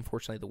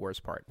 unfortunately, the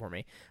worst part for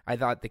me. I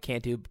thought the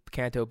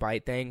Canto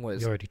Bight thing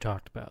was... You already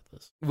talked about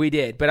this. We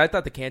did, but I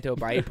thought the Canto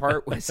Bight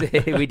part was...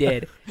 We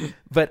did.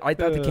 But I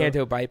thought the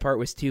Canto Bight part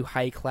was too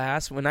high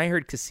class. When I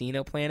heard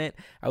Casino Planet,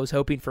 I was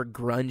hoping for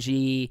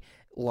grungy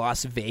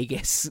Las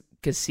Vegas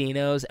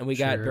casinos, and we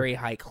got very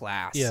high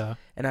class. Yeah.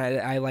 And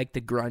I like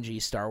the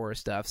grungy Star Wars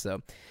stuff,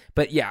 so...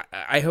 But yeah,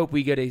 I hope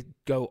we get to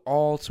go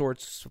all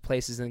sorts of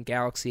places in the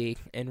galaxy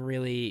and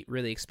really,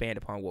 really expand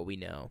upon what we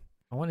know.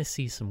 I want to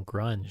see some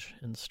grunge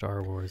in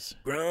Star Wars.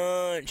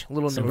 Grunge,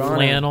 little Some Nirvana,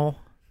 flannel,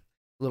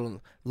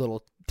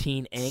 little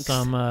teen angst,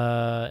 some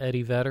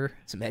Eddie Vedder.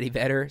 some Eddie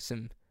Vedder,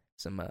 some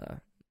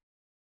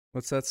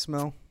What's that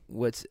smell?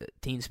 what's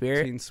Teen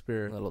Spirit, Teen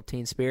Spirit. little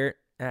Teen Spirit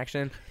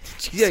action.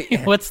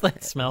 What's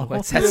that smell?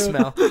 What's that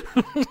smell?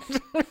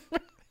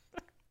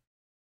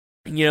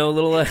 A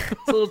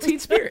little Teen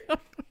Spirit.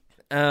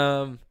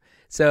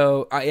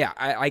 So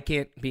I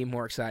can't be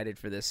more excited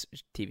for this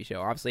TV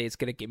show. Obviously, it's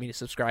gonna get me to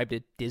subscribe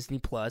to Disney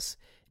Plus.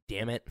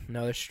 Damn it,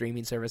 another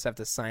streaming service I have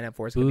to sign up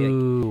for. It's gonna be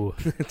Ooh.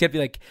 it's gonna be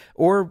like,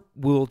 or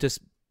we'll just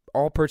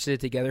all purchase it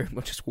together and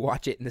we'll just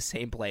watch it in the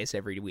same place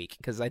every week,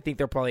 because I think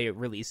they'll probably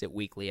release it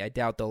weekly. I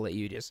doubt they'll let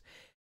you just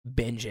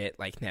binge it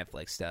like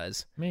Netflix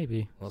does.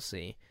 Maybe. We'll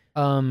see.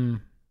 I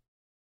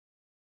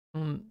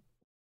don't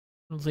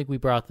think we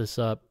brought this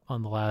up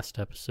on the last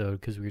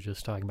episode because we were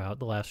just talking about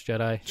The Last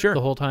Jedi Sure.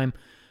 the whole time.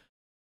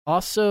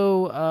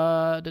 Also,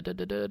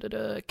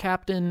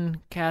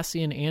 Captain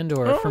Cassian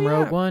Andor from yeah.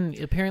 Rogue One.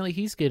 Apparently,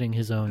 he's getting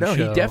his own No,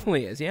 show. he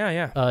definitely is.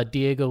 Yeah.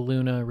 Diego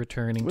Luna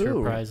returning to Ooh.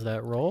 reprise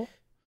that role.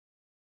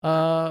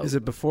 Is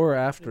it before or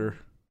after?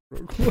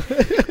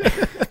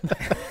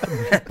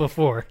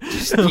 Before?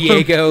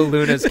 Diego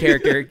Luna's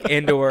character,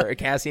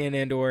 Cassian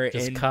Andor,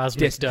 Just and cosmic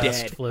just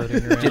dust dead.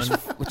 floating around.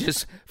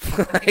 just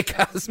like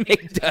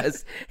cosmic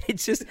dust.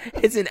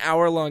 It's an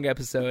hour-long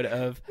episode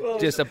of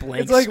just a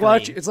blank It's like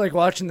screen. It's like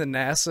watching the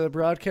NASA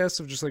broadcast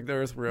of just like the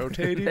Earth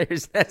rotating.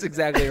 That's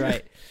exactly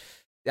right.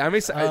 I'm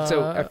excited.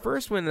 So Uh, at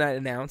first, when that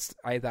announced,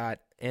 I thought,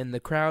 and the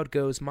crowd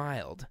goes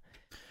mild.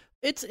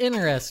 It's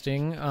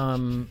interesting.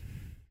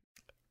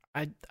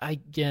 I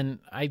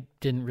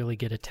didn't really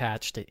get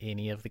attached to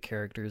any of the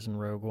characters in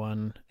Rogue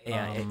One.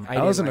 Yeah, Um,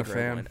 I wasn't didn't like a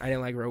Rogue fan. One. I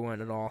didn't like Rogue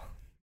One at all.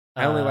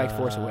 I only liked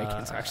Force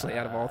Awakens, actually,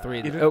 out of all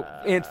three. You Oh,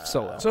 and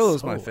Solo.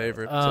 Solo's my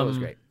favorite. Solo's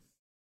great.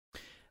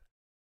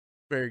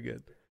 Very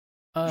good.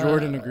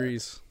 Jordan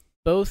agrees.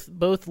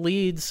 Both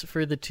leads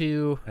for the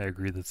two. I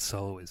agree that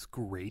Solo is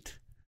great.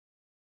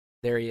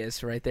 There he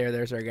is, right there.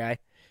 There's our guy.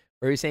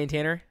 What were you saying,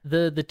 Tanner?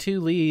 The two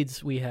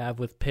leads we have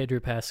with Pedro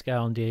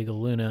Pascal and Diego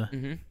Luna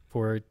Mm-hmm.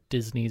 for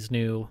Disney's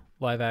new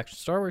live-action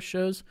Star Wars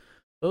shows,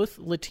 both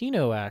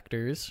Latino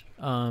actors.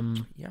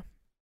 Yeah.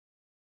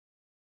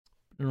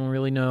 I don't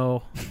really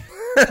know.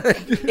 Where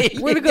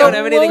to go? Don't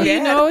have anything to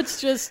add? It's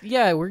just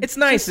It's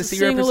nice to see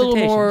seeing a little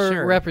representation, more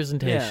sure.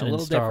 representation Yeah, a in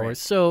little Star different. Wars.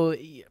 So,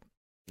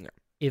 Yeah.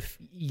 if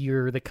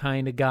you're the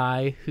kind of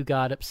guy who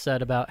got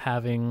upset about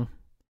having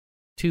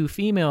two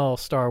female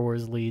Star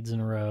Wars leads in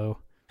a row,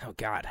 Oh,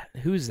 God.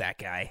 Who's that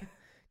guy?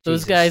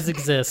 those Jesus. guys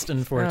exist,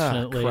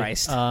 unfortunately. Oh,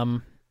 Christ.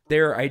 They're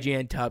They're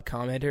IGN top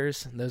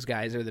commenters. Those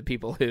guys are the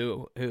people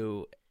who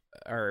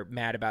are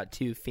mad about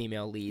two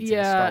female leads in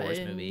a Star Wars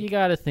and movie. you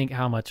got to think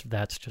how much of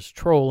that's just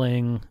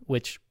trolling,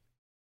 which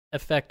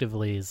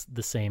effectively is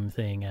the same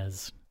thing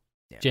as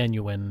Yeah.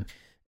 genuine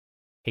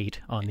hate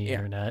on the Yeah.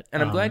 internet.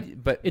 And I'm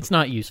glad, but it's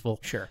not useful.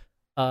 sure.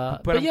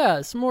 But I'm-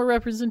 yeah, some more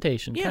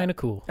representation, Yeah. kind of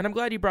cool. And I'm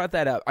glad you brought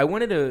that up. I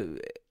would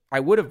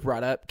have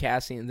brought up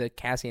the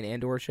Cassian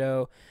Andor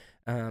show,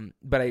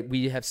 but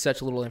we have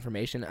such little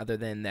information other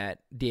than that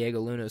Diego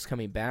Luna is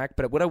coming back.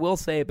 But what I will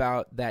say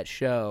about that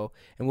show,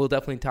 and we'll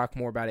definitely talk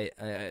more about it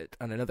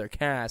on another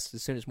cast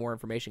as soon as more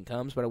information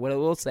comes, but what I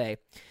will say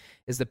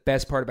is the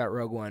best part about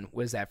Rogue One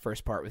was that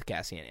first part with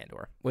Cassian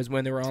Andor, was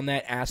when they were on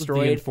that The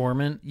asteroid.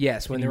 informant.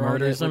 Yes, when When they were on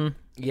murders the, him.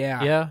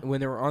 yeah, when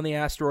they were on the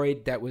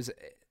asteroid, that was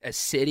a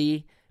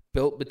city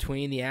built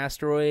between the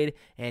asteroid,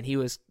 and he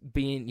was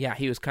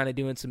kind of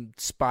doing some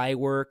spy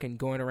work and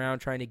going around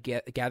trying to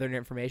gather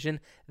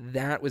information.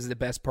 That was the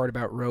best part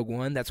about Rogue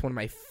One. That's one of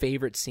my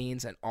favorite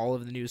scenes in all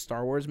of the new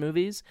Star Wars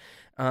movies.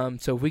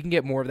 So if we can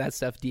get more of that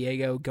stuff,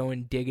 Diego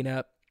going digging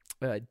up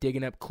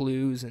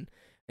clues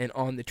and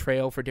on the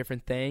trail for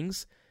different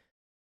things,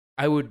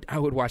 I would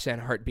watch that in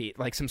a heartbeat,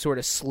 like some sort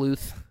of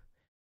sleuth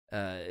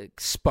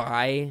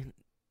spy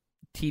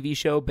TV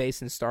show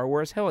based in Star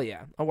Wars. Hell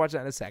yeah, I'll watch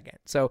that in a second.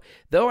 So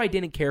though I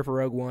didn't care for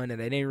Rogue One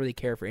and I didn't really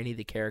care for any of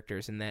the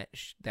characters in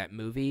that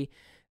movie,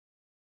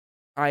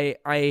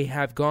 I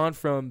have gone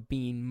from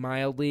being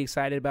mildly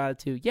excited about it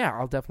to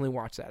I'll definitely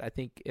watch that. I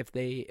think if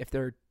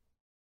they're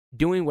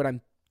doing what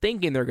I'm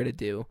thinking they're gonna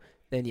do,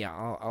 then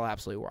I'll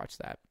absolutely watch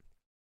that.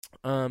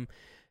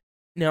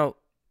 Now,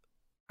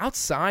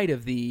 outside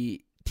of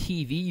the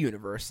TV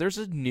universe, there's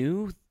a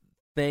new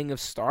thing of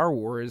Star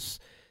Wars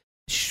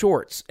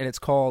shorts, and it's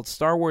called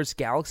Star Wars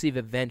Galaxy of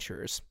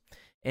Adventures,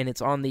 and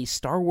it's on the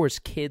Star Wars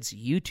Kids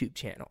YouTube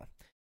channel.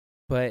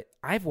 But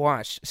I've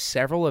watched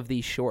several of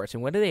these shorts,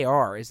 and what they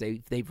are is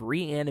they've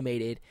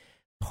reanimated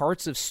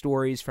parts of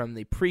stories from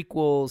the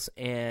prequels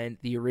and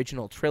the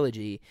original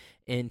trilogy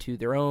into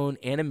their own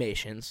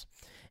animations,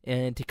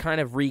 and to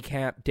kind of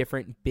recap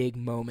different big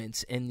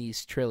moments in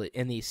these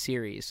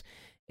series.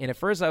 And at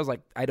first I was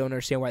like, I don't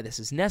understand why this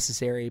is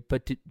necessary,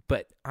 but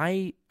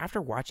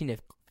after watching a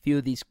few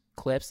of these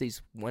clips,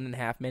 these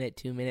 1.5 minute,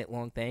 2 minute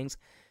long things,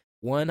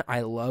 one,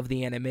 I love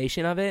the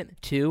animation of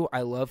it. Two,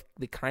 I love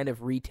the kind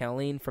of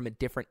retelling from a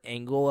different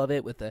angle of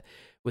it, with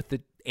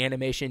the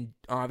animation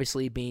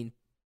obviously being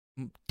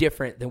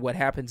different than what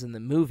happens in the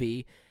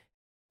movie.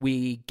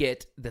 We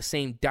get the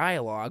same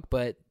dialogue,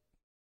 but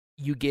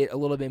you get a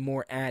little bit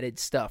more added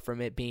stuff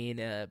from it being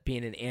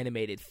an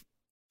animated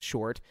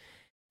short.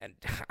 And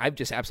I've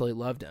just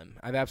absolutely loved him.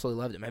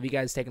 Have you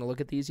guys taken a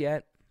look at these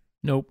yet?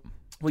 Nope.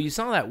 Well, you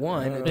saw that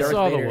one. I I Darth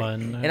saw Vader, the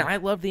one. and I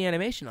loved the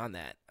animation on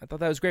that. I thought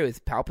that was great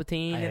with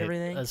Palpatine and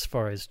everything. As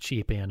far as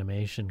cheap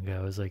animation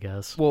goes, I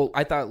guess. Well,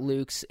 I thought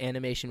Luke's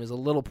animation was a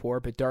little poor,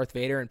 but Darth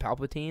Vader and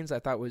Palpatine's I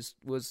thought was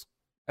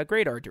a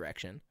great art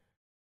direction.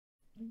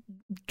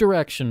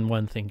 Direction,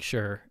 one thing,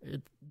 sure.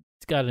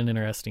 It's got an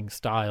interesting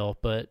style,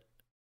 but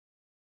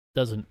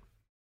doesn't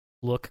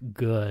look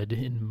good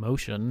in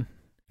motion.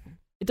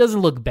 It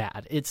doesn't look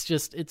bad. It's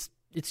just it's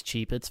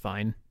cheap. It's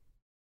fine.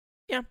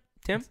 Yeah.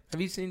 Tim, have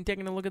you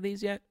taken a look at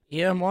these yet?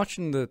 Yeah, I'm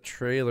watching the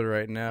trailer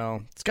right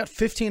now. It's got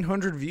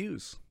 1,500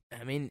 views.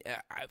 I mean,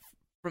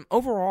 from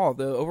overall,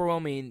 the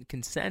overwhelming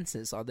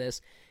consensus on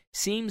this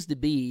seems to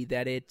be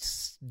that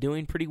it's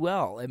doing pretty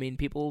well. I mean,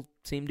 people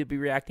seem to be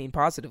reacting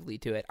positively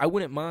to it. I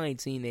wouldn't mind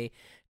seeing a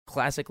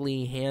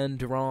classically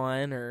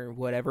hand-drawn or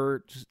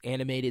whatever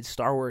animated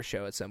Star Wars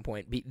show at some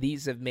point.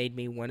 These have made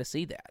me want to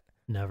see that.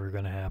 Never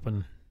gonna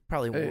happen.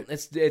 Probably won't.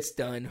 It's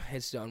done.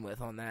 It's done with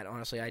on that.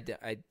 Honestly, I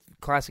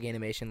classic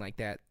animation like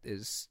that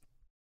it's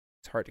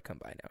hard to come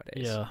by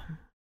nowadays. Yeah.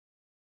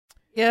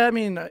 Yeah, I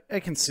mean, I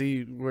can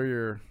see where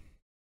your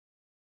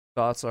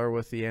thoughts are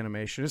with the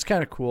animation. It's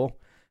kind of cool.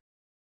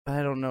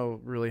 I don't know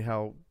really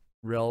how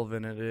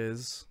relevant it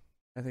is.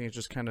 I think it's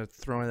just kind of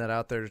throwing that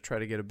out there to try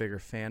to get a bigger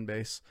fan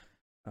base.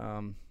 I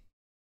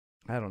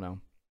don't know.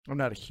 I'm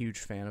not a huge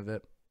fan of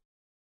it.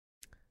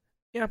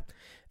 Yeah.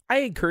 I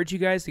encourage you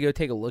guys to go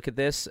take a look at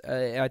this.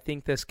 I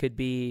think this could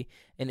be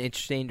an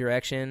interesting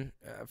direction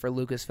for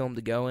Lucasfilm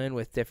to go in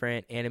with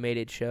different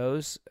animated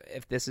shows.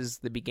 If this is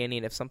the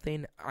beginning of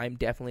something, I'm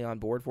definitely on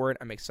board for it.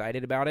 I'm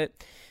excited about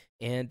it,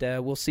 and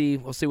we'll see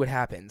what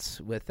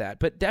happens with that.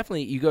 But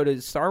definitely, you go to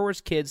Star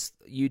Wars Kids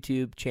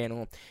YouTube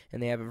channel,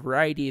 and they have a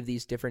variety of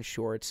these different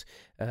shorts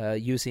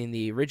using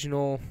the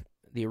original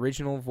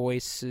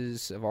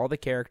voices of all the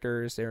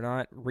characters. They're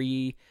not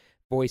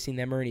voicing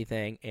them or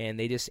anything, and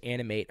they just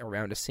animate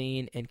around a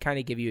scene and kind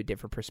of give you a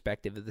different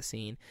perspective of the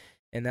scene,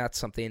 and that's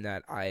something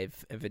that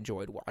I've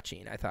enjoyed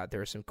watching. I thought there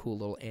were some cool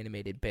little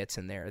animated bits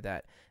in there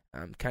that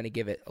kind of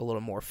give it a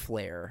little more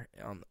flair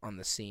on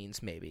the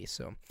scenes maybe,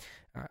 so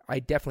I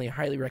definitely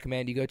highly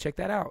recommend you go check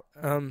that out.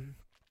 And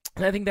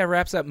I think that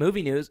wraps up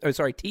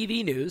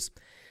TV news,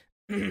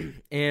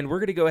 and we're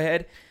going to go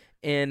ahead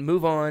and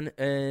move on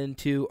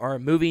into our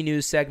movie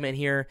news segment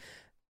here.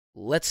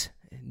 Let's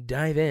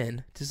dive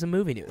in to some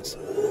movie news.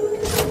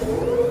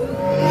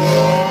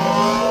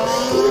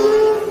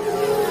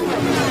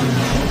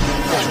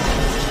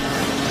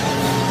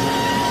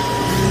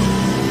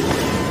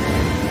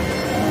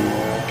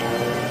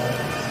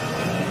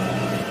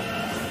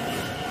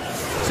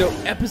 So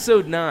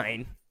episode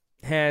 9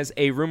 has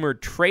a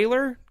rumored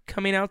trailer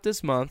coming out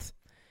this month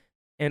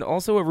and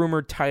also a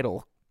rumored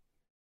title.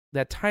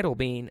 That title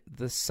being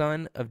The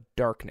Son of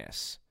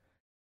Darkness.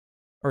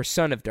 Or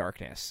Son of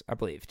Darkness, I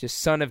believe. Just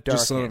Son of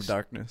Darkness. Just Son of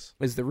Darkness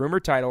is the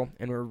rumored title,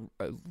 and we're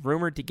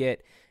rumored to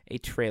get a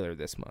trailer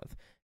this month.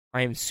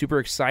 I am super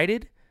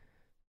excited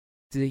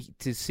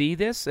to see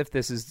this, if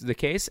this is the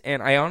case,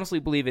 and I honestly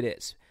believe it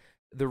is.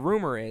 The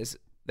rumor is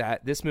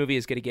that this movie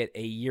is going to get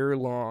a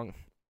year-long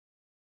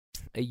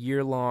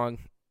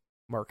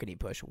marketing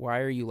push. Why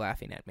are you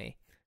laughing at me?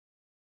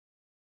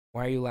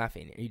 Why are you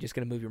laughing? Are you just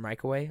going to move your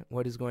mic away?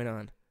 What is going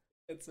on?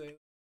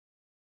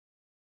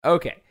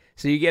 Okay.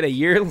 So you get a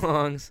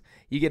year-long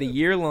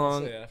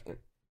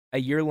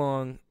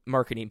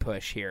marketing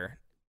push here,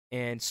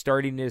 and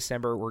starting in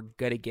December, we're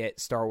gonna get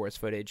Star Wars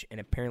footage and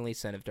apparently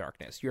Son of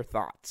Darkness. Your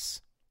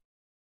thoughts?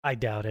 I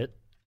doubt it.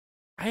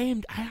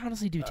 I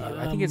honestly do too.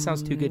 I think it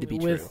sounds too good to be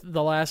true. With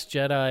The Last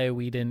Jedi,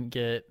 we didn't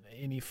get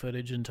any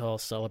footage until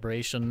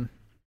Celebration.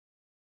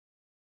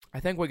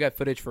 I think we got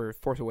footage for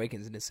Force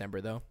Awakens in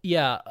December, though.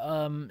 Yeah,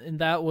 and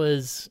that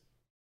was.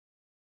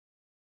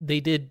 They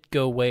did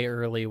go way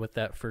early with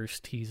that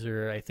first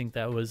teaser. I think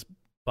that was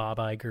Bob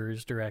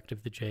Iger's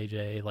directive to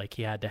JJ. Like,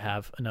 he had to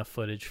have enough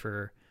footage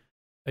for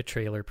a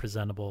trailer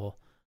presentable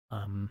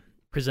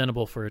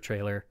for a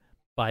trailer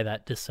by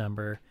that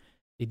December.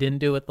 They didn't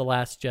do it The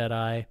Last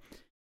Jedi.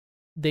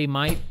 They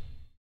might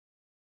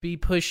be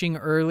pushing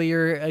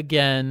earlier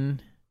again,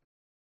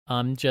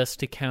 just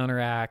to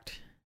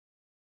counteract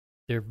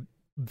their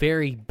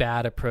very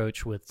bad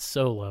approach with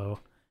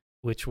Solo,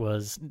 which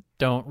was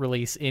don't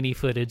release any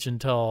footage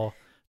until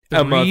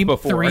a month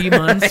before. 3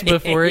 months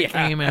before it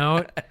came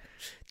out.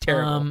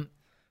 Terrible.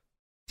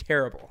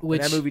 Terrible.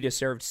 Which, that movie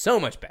deserved so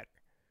much better.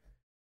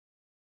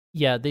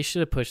 Yeah, they should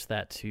have pushed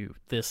that to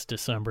this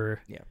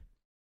December. Yeah.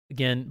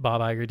 Again,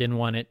 Bob Iger didn't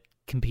want it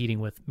competing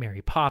with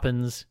Mary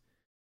Poppins.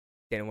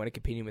 Didn't want it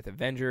competing with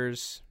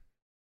Avengers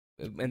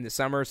in the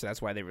summer, so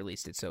that's why they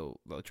released it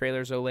the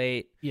trailer so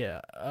late.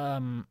 Yeah.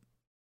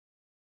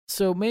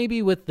 So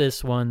maybe with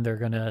this one, they're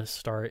going to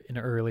start an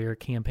earlier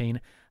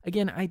campaign.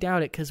 Again, I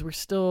doubt it because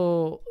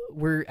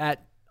we're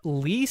at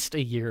least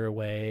a year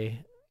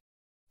away,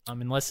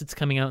 unless it's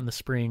coming out in the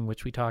spring,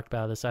 which we talked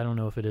about this. I don't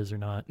know if it is or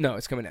not. No,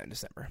 it's coming out in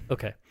December.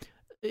 Okay.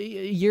 A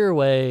year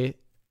away,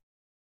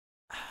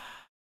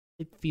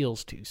 it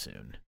feels too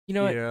soon. You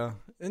know what? Yeah,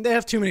 and they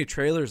have too many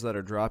trailers that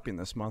are dropping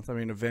this month. I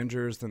mean,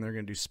 Avengers, then they're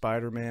going to do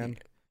Spider-Man.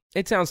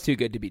 It sounds too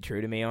good to be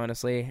true to me,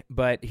 honestly.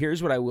 But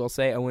here's what I will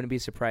say. I wouldn't be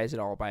surprised at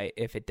all by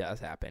if it does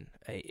happen,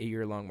 a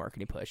year-long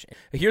marketing push.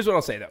 Here's what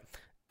I'll say, though.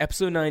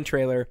 Episode 9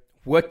 trailer.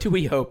 What do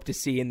we hope to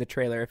see in the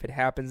trailer if it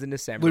happens in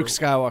December? Luke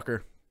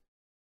Skywalker.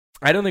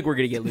 I don't think we're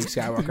going to get Luke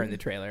Skywalker in the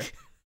trailer.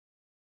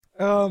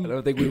 I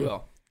don't think we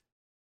will.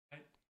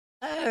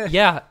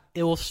 Yeah,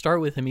 it will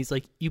start with him. He's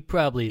like, "You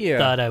probably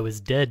thought I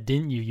was dead,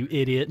 didn't you, you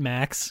idiot,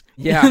 Max?"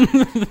 Yeah,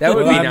 that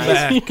would be I'm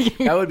nice.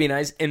 That would be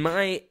nice. In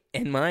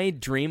my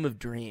dream of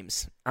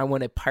dreams, I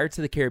want a Pirates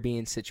of the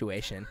Caribbean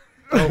situation.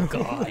 Oh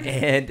God!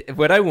 And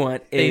what I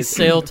want They is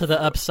sail to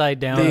the upside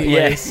down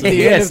yes, place.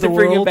 yes, of the to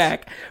bring it world.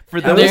 back.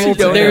 For those who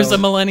don't There's know, a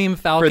Millennium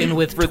Falcon For-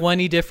 with for-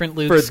 20 different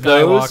Luke for those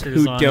Skywalkers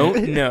who on don't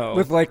it. know,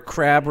 With like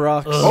crab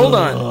rocks. Hold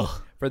on.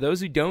 Ugh. For those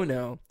who don't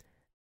know,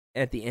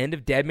 at the end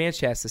of Dead Man's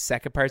Chest, the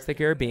second Pirates of the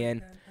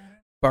Caribbean,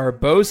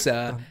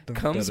 Barbossa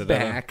comes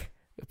back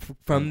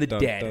from the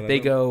dead. They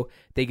go,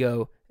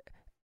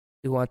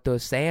 "You want to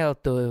sail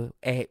to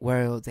 8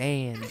 worlds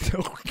end?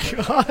 Oh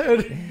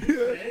God!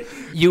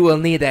 You will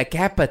need a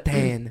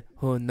captain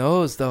who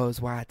knows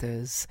those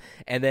waters."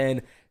 And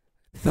then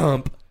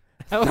thump,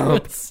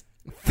 thump,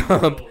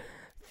 thump,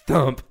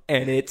 thump,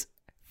 and it's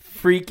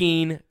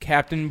freaking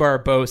Captain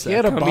Barbossa He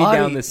had a coming body.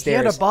 down the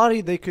stairs. He had a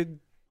body they could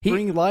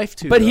bring life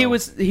to. But though.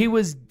 he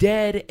was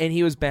dead and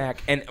he was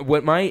back. And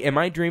what in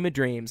my dream of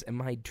dreams,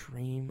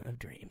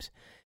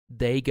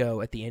 they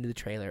go at the end of the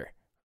trailer,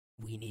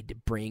 "We need to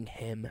bring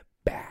him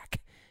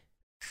back."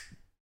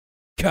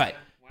 Cut.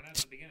 Why not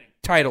the beginning?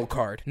 Title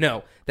card.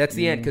 No, that's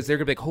the end because they're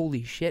gonna be like,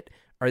 "Holy shit!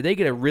 Are they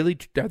really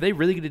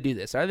gonna do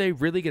this? Are they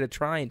really gonna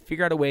try and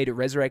figure out a way to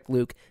resurrect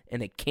Luke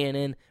in a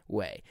canon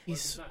way?"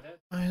 He's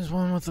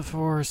one with the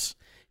Force.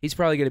 He's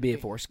probably gonna be a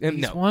Force. He's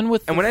No. one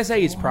with. And the when I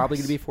say he's Force. probably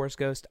gonna be a Force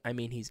ghost, I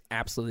mean he's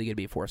absolutely gonna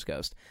be a Force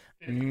ghost.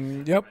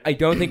 Yep. I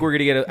don't think we're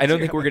gonna get. I don't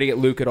think we're gonna get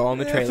Luke at all in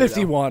the trailer. though.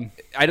 51.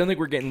 I don't think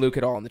we're getting Luke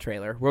at all in the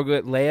trailer. We'll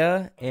get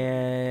Leia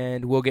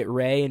and we'll get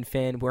Rey and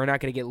Finn. We're not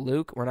gonna get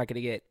Luke. We're not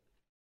gonna get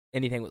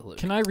anything with Luke.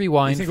 Can I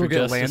rewind think for we'll get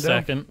just a Lando?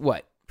 second?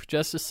 What? For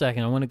just a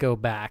second, I want to go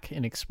back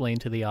and explain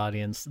to the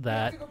audience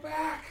that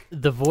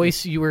the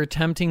voice you were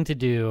attempting to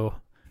do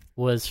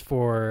was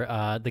for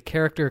the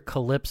character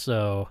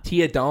Calypso,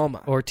 Tia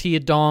Dalma. or Tia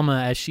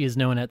Dalma, as she is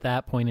known at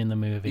that point in the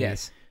movie.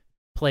 Yes.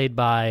 Played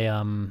by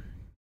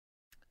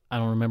I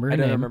don't remember her I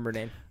name. don't remember her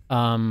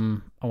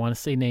name. I want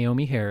to say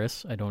Naomi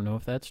Harris. I don't know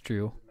if that's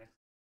true.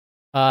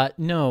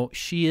 No,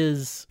 she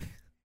is.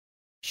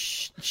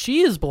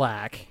 She is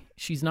black.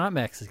 She's not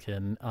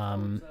Mexican.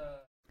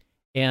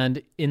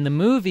 And in the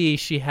movie,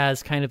 she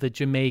has kind of a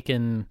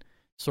Jamaican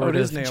sort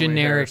it is of Naomi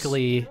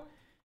generically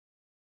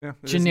Yeah, it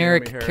is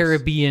generic Naomi Harris.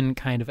 Caribbean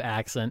kind of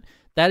accent.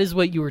 That is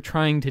what you were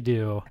trying to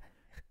do.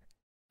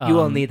 You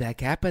will need a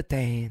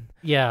captain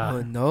Yeah,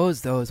 who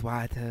knows those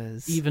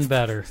waters. even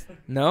better.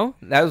 No,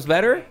 that was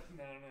better.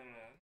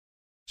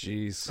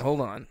 Jeez.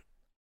 Hold on.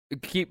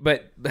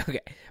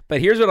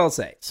 But here's what I'll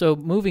say. So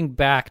moving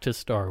back to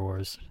Star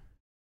Wars.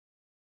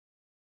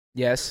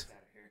 Yes.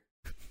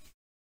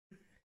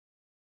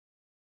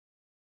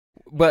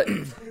 But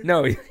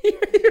no,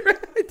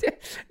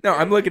 no,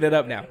 I'm looking it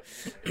up now.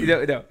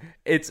 No,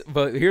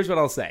 but here's what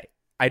I'll say.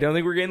 I don't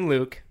think we're getting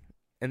Luke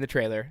in the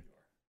trailer.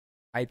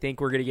 I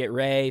think we're gonna get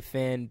Rey,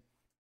 Finn,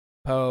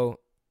 Poe,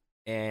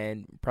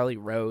 and probably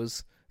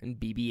Rose and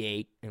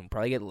BB-8, and we'll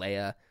probably get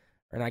Leia.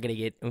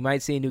 We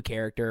might see a new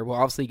character. We'll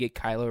obviously get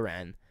Kylo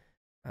Ren.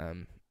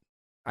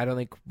 I don't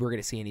think we're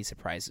gonna see any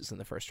surprises in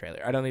the first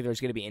trailer. I don't think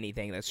there's gonna be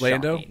anything that's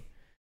Lando?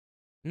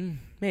 shocking.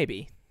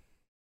 Maybe.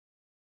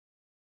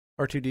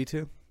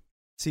 R2D2?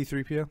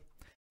 C3PO?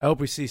 I hope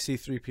we see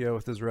C3PO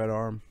with his red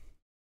arm.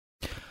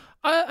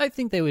 I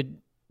think they would.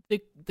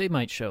 They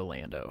might show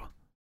Lando.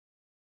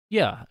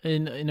 Yeah,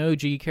 an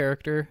OG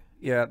character.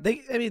 Yeah,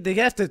 they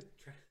have to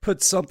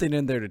put something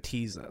in there to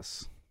tease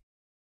us.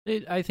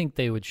 I think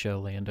they would show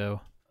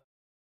Lando.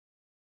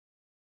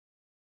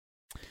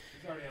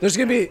 There's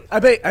gonna be. I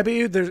bet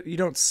you you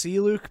don't see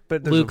Luke,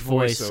 but there's Luke a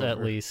voice voiceover.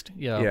 at least.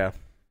 Yeah. Yeah.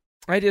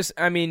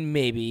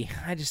 Maybe.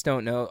 I just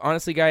don't know.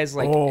 Honestly, guys,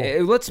 Oh.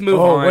 let's move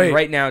Oh, on wait.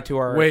 right now to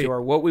our Wait.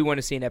 what we want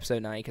to see in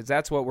episode 9, because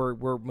that's what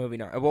we're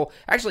moving on. Well,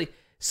 actually,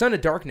 Son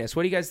of Darkness.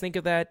 What do you guys think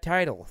of that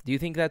title? Do you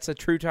think that's a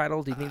true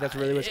title? Do you think that's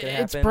really what's going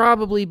to happen? It's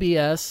probably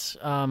BS.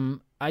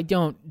 I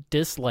don't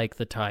dislike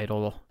the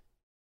title.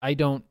 I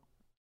don't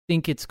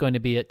think it's going to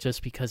be it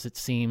just because it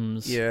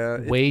seems Yeah,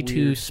 it's way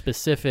too weird.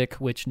 specific,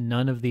 which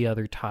none of the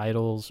other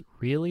titles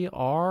really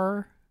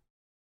are.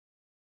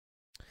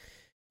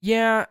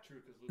 Yeah.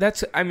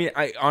 That's. I mean,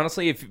 I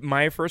honestly, if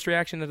my first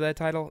reaction to that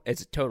title,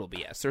 it's total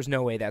BS. There's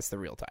no way that's the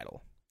real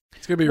title.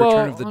 It's gonna be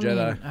Return of the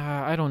Jedi.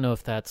 I don't know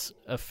if that's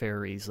a fair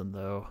reason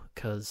though,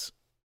 because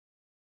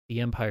The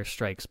Empire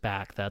Strikes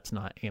Back, that's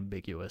not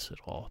ambiguous at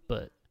all.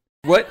 But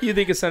What do you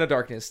think of Son of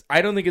Darkness?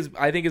 I think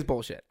it's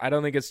bullshit. I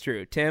don't think it's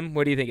true. Tim,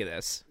 what do you think of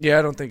this? Yeah,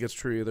 I don't think it's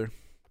true either.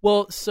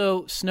 Well,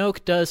 so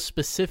Snoke does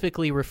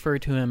specifically refer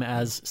to him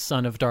as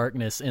Son of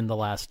Darkness in The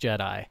Last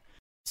Jedi.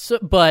 So,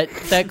 but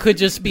that could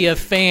just be a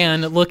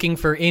fan looking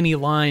for any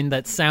line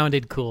that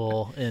sounded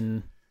cool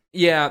and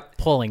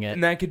pulling it.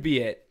 And that could be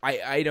it.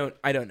 I don't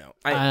know.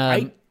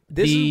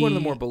 This is one of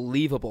the more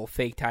believable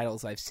fake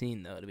titles I've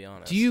seen, though, to be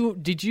honest.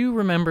 Did you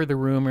remember the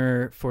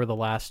rumor for The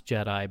Last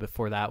Jedi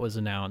before that was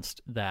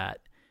announced that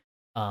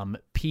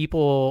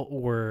people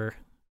were,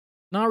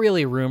 not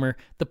really a rumor,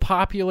 the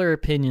popular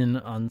opinion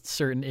on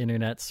certain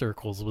internet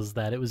circles was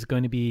that it was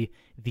going to be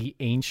the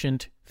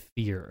Ancient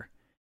Fear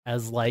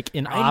as like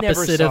an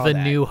opposite of A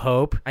New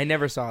Hope. I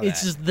never saw that.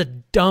 It's just the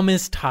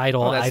dumbest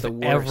title I've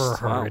ever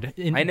heard.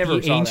 Wow. I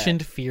never saw Ancient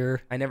that.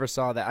 Fear. I never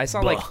saw that. I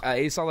saw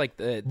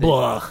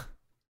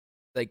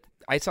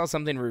I saw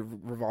something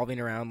revolving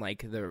around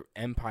like the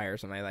empire,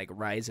 something like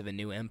Rise of a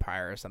New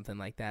Empire or something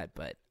like that,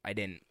 but I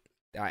didn't.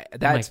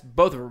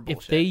 Both are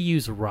bullshit. If they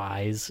use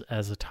Rise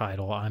as a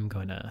title, I'm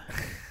gonna.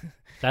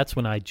 That's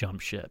when I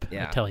jump ship.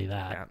 Yeah. I'll tell you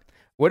that. Yeah.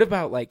 What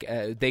about like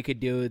they could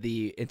do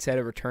instead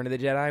of Return of the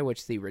Jedi,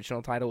 which the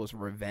original title was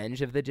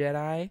Revenge of the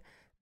Jedi,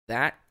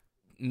 that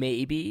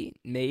maybe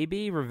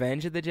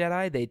Revenge of the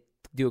Jedi, they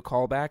do a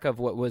callback of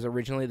what was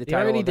originally the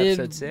title of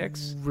Episode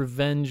 6.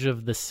 Revenge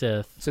of the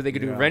Sith. So they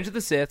could do Revenge of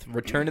the Sith,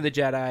 Return of the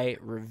Jedi,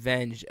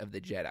 Revenge of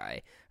the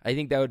Jedi. I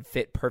think that would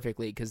fit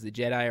perfectly because the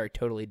Jedi are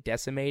totally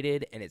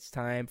decimated and it's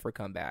time for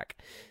comeback.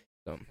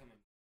 So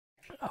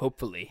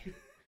hopefully.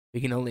 We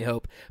can only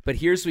hope. But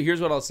here's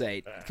what I'll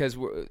say, because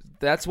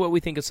that's what we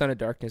think of Son of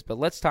Darkness, but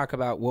let's talk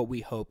about what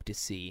we hope to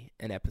see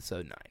in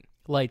Episode 9.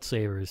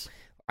 Lightsabers.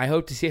 I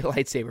hope to see a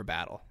lightsaber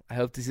battle. I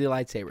hope to see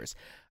lightsabers.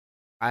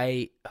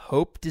 I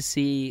hope to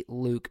see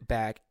Luke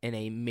back in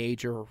a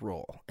major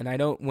role. And I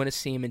don't want to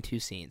see him in 2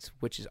 scenes,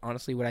 which is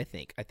honestly what I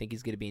think. I think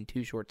he's going to be in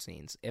 2 short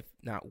scenes, if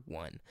not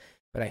 1.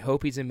 But I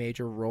hope he's a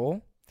major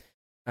role.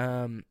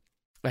 I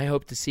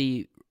hope to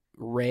see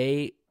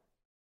Rey's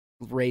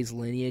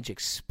lineage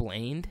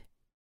explained.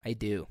 I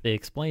do. They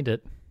explained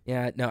it.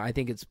 Yeah, no, I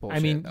think it's bullshit.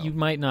 I mean, though. you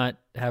might not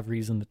have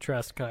reason to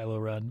trust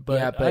Kylo Ren,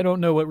 but I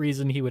don't know what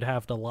reason he would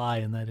have to lie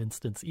in that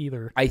instance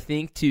either. I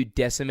think to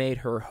decimate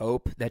her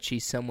hope that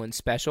she's someone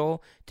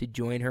special, to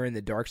join her in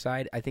the dark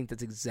side, I think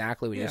that's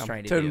exactly what he's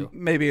trying to do.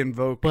 Maybe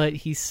invoke But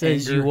he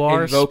says anger. you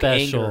are Invoke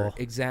special. anger.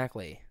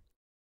 Exactly.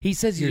 He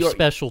says You're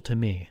special to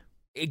me.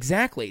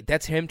 Exactly.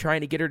 That's him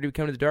trying to get her to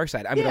come to the dark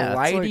side. I'm going to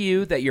lie to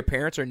you that your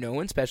parents are no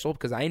one special,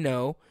 because I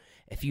know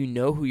if you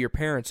know who your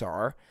parents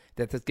are,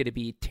 that's going to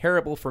be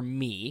terrible for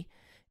me.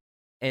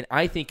 And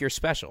I think you're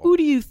special. Who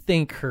do you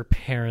think her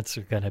parents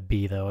are going to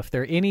be, though? If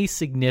they're any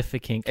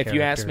significant character? If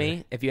you ask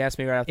me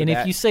right off the bat. And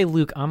if you say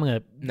Luke, I'm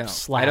going to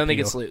slap you. I don't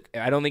think it's Luke.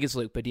 I don't think it's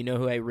Luke, but do you know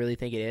who I really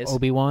think it is?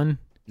 Obi-Wan?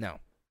 No.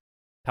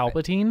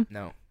 Palpatine?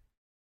 No.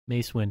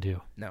 Mace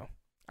Windu? No.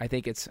 I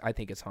think it's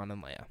Han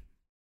and Leia.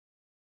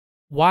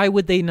 Why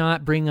would they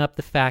not bring up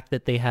the fact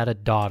that they had a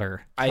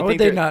daughter? How would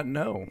they not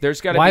know?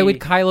 Why would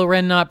Kylo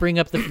Ren not bring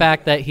up the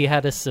fact that he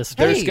had a sister?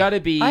 There's got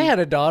to be I had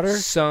a daughter.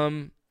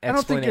 Some explanation, I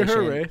don't think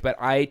you're her, Rey.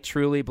 But I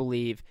truly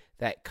believe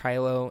that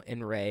Kylo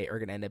and Rey are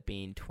going to end up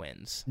being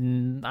twins.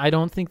 I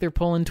don't think they're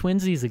pulling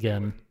twinsies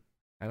again.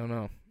 I don't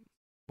know.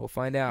 We'll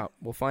find out.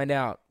 We'll find J.J.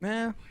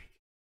 out.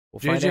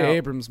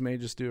 Abrams may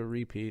just do a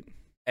repeat.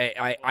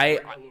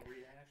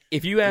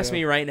 If you ask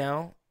me right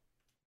now,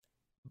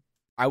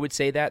 I would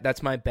say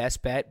that's my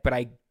best bet, but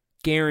I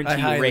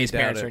guarantee you Rey's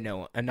parents are not no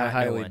one. I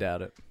highly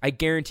doubt it. I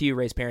guarantee you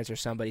Rey's parents are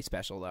somebody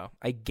special, though.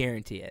 I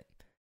guarantee it.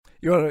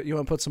 You want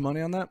to put some money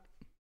on that?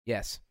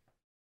 Yes.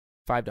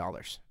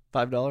 $5.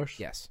 $5?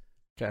 Yes.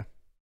 Okay.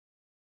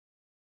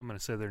 I'm going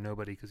to say they're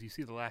nobody because you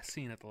see the last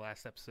scene at the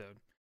last episode.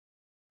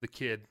 The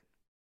kid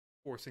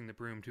forcing the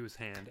broom to his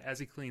hand as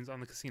he cleans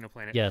on the casino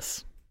planet.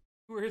 Yes.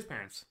 Who are his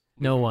parents?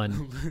 No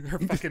one.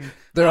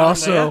 They're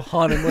also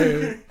Han and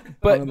Leia.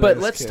 But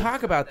let's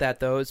talk about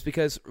that, though. It's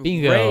because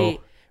Rey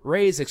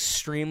is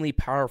extremely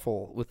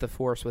powerful with the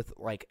Force, with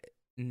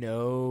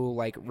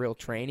no real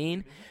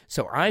training.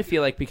 So I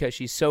feel like because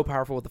she's so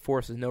powerful with the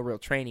Force with no real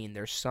training,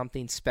 there's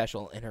something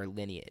special in her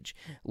lineage.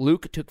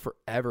 Luke took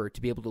forever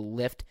to be able to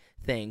lift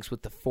things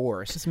with the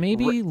Force. Because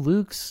maybe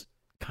Luke's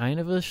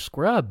kind of a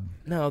scrub.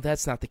 No,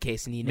 that's not the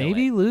case, and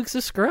maybe Luke's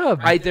a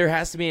scrub. There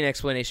has to be an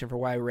explanation for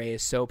why Rey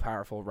is so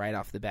powerful right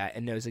off the bat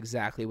and knows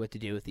exactly what to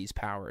do with these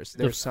powers.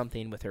 There's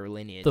something with her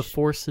lineage. The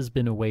Force has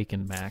been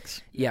awakened,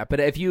 Max. Yeah, but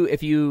if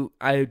you,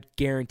 I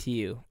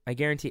guarantee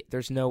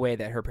there's no way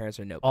that her parents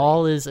are nobody.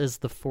 All is as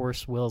the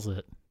Force wills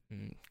it.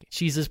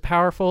 She's as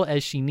powerful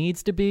as she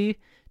needs to be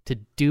to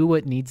do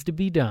what needs to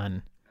be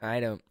done.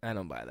 I don't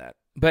buy that.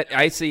 But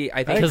I think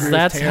because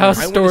that's how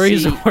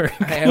stories work.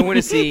 I want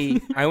to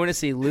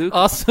see Luke.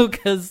 Also,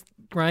 because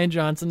Rian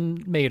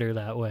Johnson made her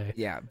that way.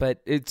 Yeah,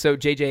 but so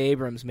J.J.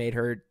 Abrams made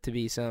her to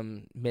be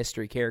some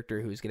mystery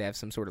character who's going to have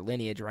some sort of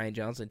lineage. Rian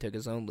Johnson took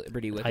his own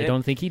liberty with it. I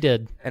don't think he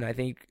did, and I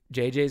think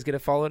J.J. is going to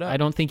follow it up. I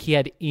don't think he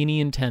had any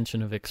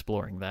intention of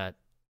exploring that.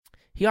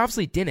 He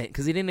obviously didn't,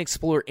 because he didn't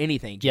explore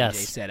anything JJ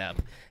Yes. set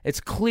up. It's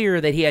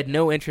clear that he had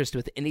no interest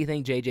with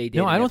anything JJ did.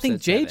 No, in I don't think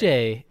episode 7.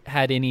 JJ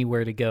had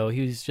anywhere to go.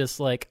 He was just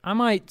like, I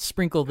might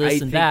sprinkle this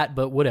and think that,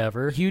 but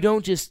whatever. You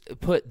don't just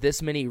put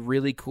this many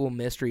really cool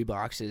mystery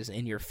boxes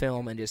in your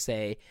film and just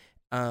say,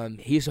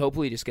 he's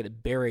hopefully just going to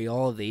bury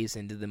all of these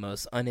into the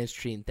most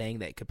uninteresting thing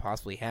that could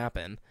possibly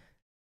happen.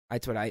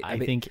 That's what I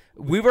mean, think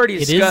we've already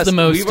it is discussed. the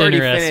most we've already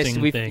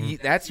interesting finished. thing.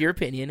 That's your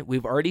opinion.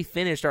 We've already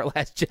finished our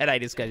Last Jedi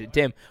discussion.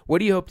 Tim, what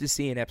do you hope to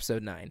see in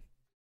Episode 9?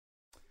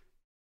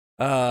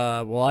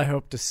 Well, I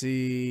hope to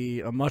see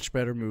a much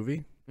better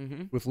movie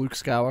with Luke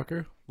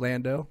Skywalker,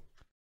 Lando,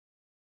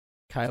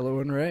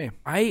 Kylo, and Rey.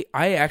 I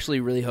actually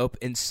really hope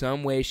in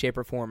some way, shape,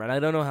 or form, and I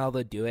don't know how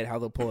they'll do it, how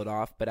they'll pull it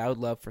off, but I would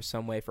love for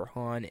some way for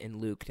Han and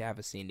Luke to have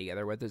a scene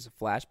together, whether it's a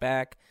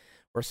flashback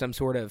or some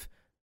sort of...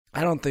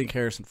 I don't think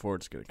Harrison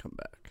Ford's going to come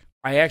back.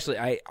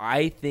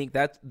 I think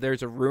that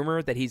there's a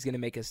rumor that he's going to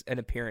make an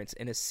appearance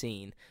in a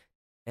scene,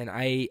 and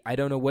I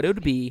don't know what it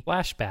would be.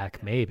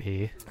 Flashback,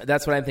 maybe.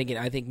 That's what I'm thinking.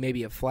 I think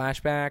maybe a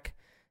flashback,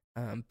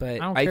 but I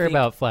don't care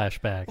about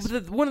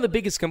flashbacks. One of the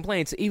biggest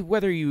complaints,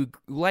 whether you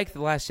like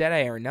The Last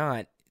Jedi or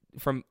not,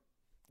 from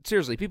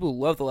seriously, people who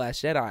love The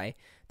Last Jedi,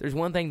 there's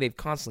one thing they've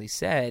constantly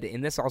said,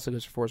 and this also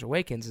goes for Force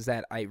Awakens, is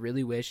that I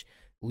really wish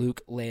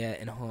Luke,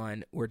 Leia, and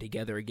Han were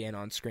together again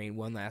on screen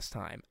one last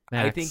time.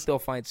 Max, I think they'll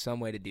find some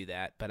way to do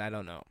that, but I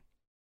don't know.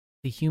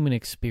 the human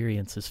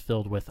experience is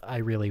filled with I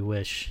really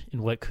wish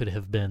and what could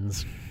have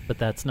beens, but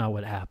that's not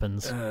what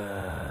happens.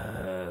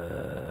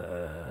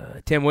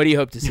 Tim, what do you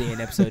hope to see in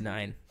Episode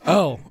 9?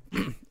 Oh,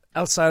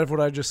 outside of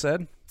what I just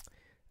said?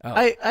 Oh.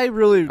 I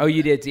really... Oh,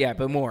 you did, yeah,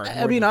 but more.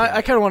 I mean,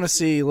 I kind of want to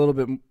see a little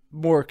bit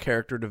more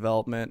character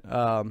development.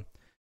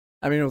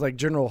 I mean, with like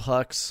General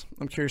Hux,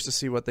 I'm curious to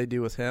see what they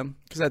do with him.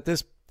 Because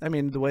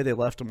the way they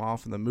left him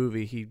off in the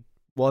movie, he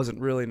wasn't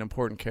really an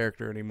important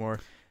character anymore.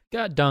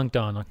 Got dunked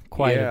on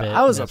quite a bit.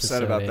 I was in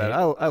upset episode about that.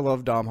 8. I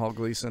love Domhnall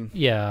Gleeson.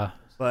 Yeah.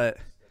 But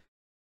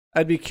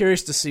I'd be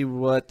curious to see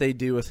what they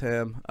do with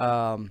him.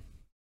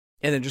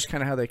 And then just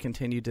kind of how they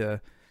continue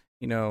to,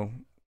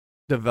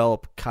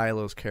 develop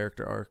Kylo's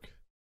character arc.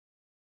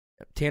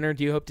 Tanner,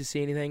 do you hope to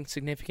see anything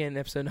significant in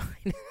Episode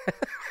 9?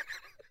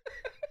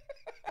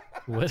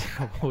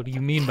 What do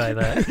you mean by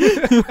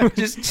that?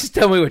 just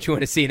tell me what you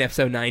want to see in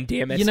Episode 9,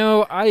 damn it.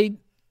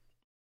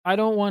 I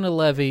don't want to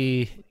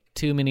levy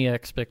too many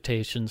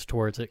expectations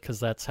towards it because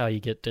that's how you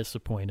get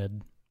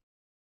disappointed.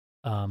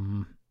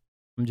 I'm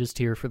just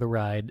here for the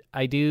ride.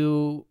 I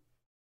do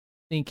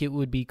think it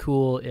would be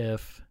cool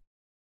if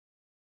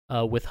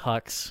with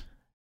Hux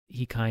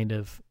he kind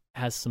of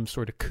has some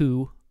sort of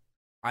coup.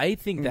 I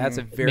think that's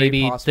a very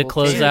maybe possible to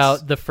close case.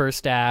 out the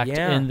first act,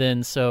 Yeah. and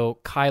then so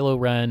Kylo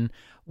Ren.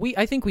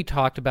 I think we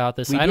talked about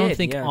this. We I don't did,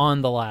 think yeah.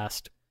 on the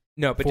last,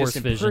 No, but Force just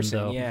in Vision, person,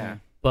 though. yeah.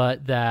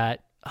 but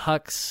that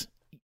Hux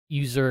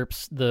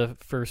usurps the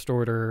First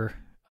Order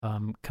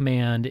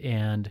command,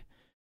 and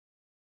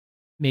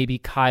maybe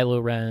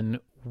Kylo Ren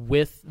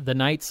with the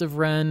Knights of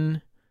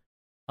Ren,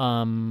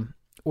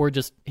 or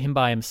just him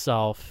by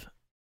himself.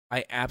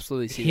 I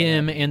absolutely see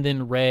Him that. and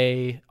then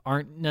Rey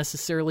aren't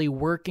necessarily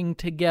working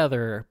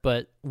together,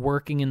 but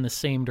working in the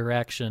same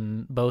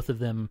direction. Both of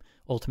them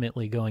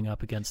ultimately going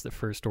up against the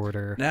First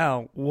Order.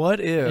 Now,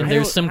 what if... And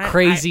there's some I-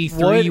 crazy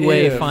what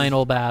three-way if-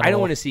 final battle. I don't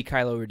want to see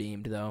Kylo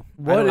redeemed, though.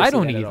 What I if-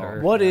 don't see that at either.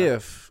 all. What No.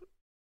 if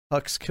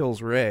Hux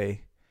kills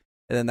Rey,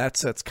 and then that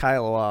sets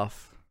Kylo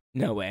off?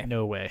 No way.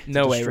 No way.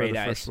 No way destroy Rey the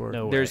dies. First Order?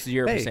 No way. There's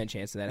 0% Hey,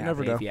 chance of that you never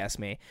happening, if know. you ask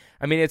me.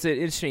 I mean, it's an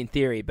interesting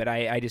theory, but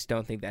I just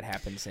don't think that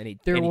happens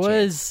There any was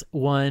chance.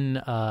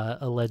 one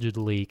alleged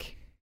leak,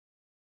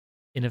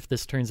 and if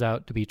this turns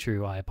out to be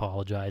true, I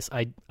apologize.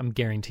 I'm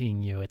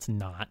guaranteeing you it's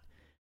not,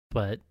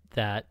 but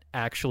that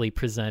actually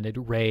presented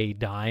Rey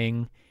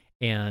dying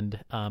and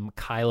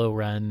Kylo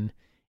Ren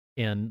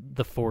and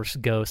the Force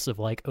ghosts of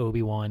like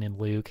Obi-Wan and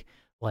Luke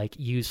like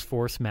use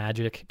Force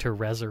magic to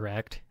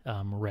resurrect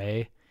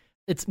Rey.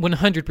 It's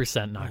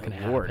 100% not going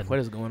to Lord, happen. what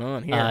is going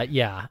on here?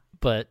 Yeah,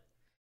 but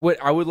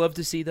What I would love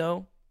to see,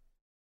 though,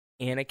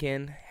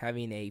 Anakin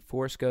having a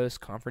Force Ghost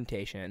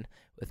confrontation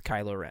with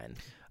Kylo Ren.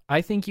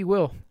 I think you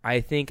will.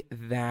 I think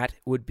that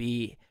would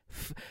be...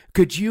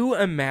 Could you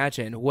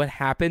imagine what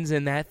happens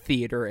in that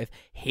theater if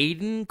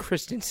Hayden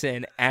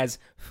Christensen as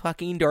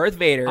fucking Darth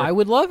Vader I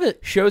would love it.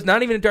 shows,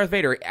 not even Darth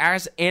Vader,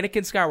 as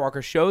Anakin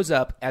Skywalker shows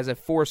up as a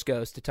Force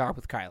Ghost to talk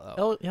with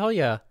Kylo? Hell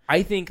yeah.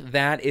 I think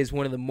that is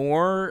one of the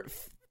more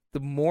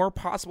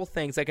possible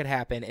things that could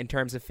happen in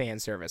terms of fan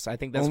service. I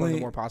think that's one of the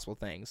Only- more possible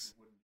things.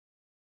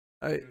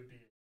 I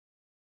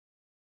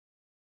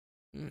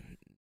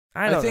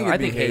I don't think know. I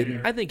it'd be think Hayden.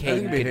 Hayden. I think I think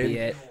Hayden it'd could be be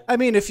it.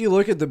 mean, if you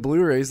look at the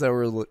Blu-rays that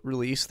were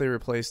released, they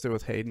replaced it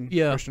with Hayden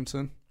Yeah.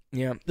 Christensen.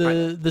 Yeah.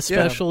 The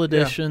special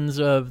editions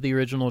of the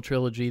original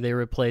trilogy, they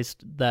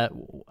replaced that.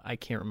 I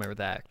can't remember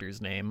the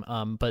actor's name,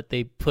 but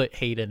they put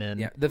Hayden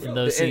in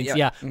those scenes.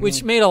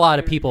 Which made a lot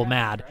of people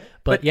mad.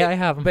 But I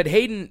have him. But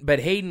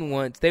Hayden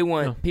wants.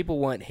 People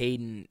want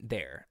Hayden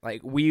there.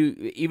 Like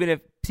even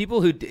if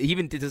people who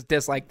even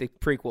dislike the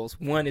prequels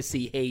want to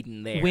see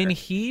Hayden there. When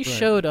he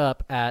showed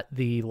up at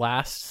the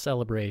last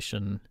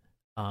celebration,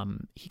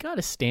 he got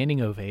a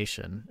standing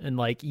ovation, and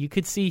like you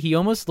could see, he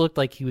almost looked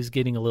like he was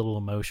getting a little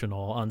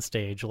emotional on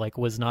stage. Like,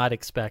 was not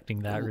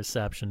expecting that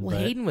reception. Well,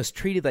 but Hayden was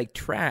treated like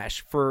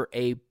trash for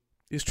a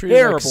He's treated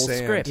terrible like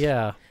sand. script.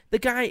 Yeah. The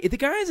guy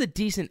is a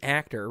decent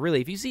actor,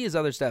 really. If you see his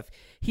other stuff,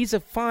 he's a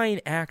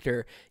fine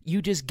actor.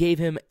 You just gave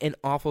him an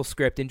awful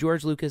script. And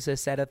George Lucas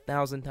has said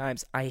 1,000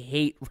 times, I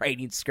hate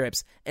writing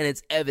scripts. And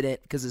it's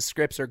evident because his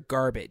scripts are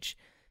garbage.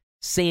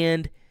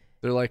 Sand.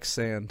 They're like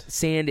sand.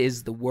 Sand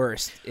is the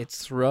worst.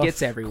 It's rough.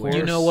 Gets everywhere.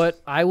 You know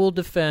what? I will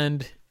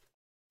defend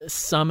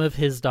some of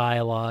his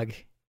dialogue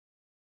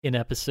in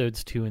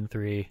episodes 2 and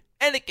 3.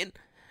 Anakin,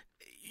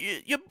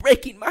 you're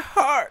breaking my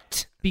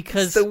heart.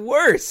 Because it's the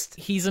worst.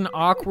 He's an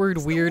awkward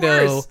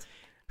weirdo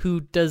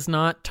who does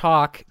not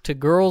talk to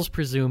girls,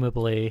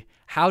 presumably.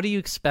 How do you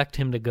expect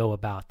him to go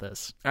about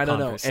this? I don't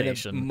know. In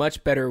a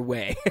much better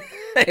way.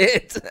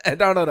 I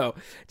don't know.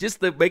 Just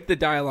to make the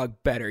dialogue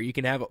better. You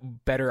can have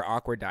better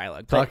awkward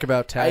dialogue. Talk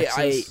about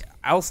taxes.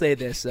 I'll say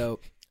this, though.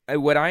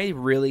 What I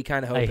really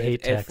kind of hope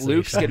if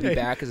Luke's going to be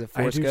back as a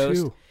Force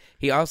Ghost,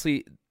 he's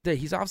obviously going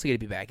to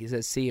be back. He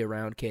says, see you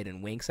around, kid,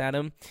 and winks at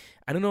him.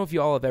 I don't know if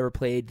you all have ever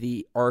played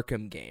the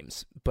Arkham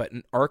games, but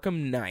in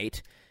Arkham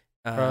Knight...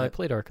 I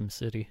played Arkham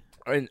City.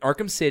 In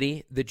Arkham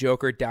City, the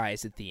Joker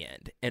dies at the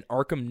end. In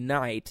Arkham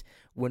Knight,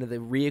 one of the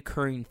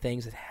reoccurring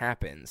things that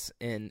happens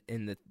in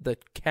the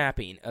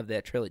capping of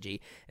that trilogy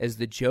is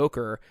the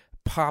Joker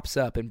pops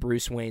up in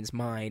Bruce Wayne's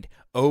mind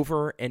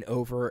over and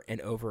over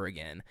and over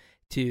again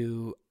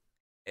to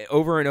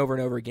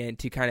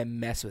kind of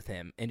mess with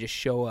him and just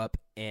show up,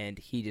 and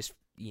he just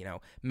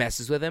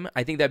messes with him.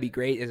 I think that'd be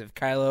great if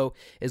Kylo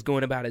is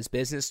going about his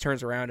business,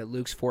 turns around, and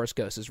Luke's Force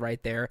Ghost is right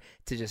there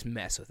to just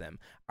mess with him.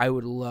 I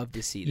would love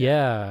to see that.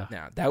 Yeah.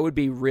 Now, that would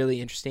be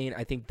really interesting.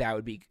 I think that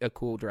would be a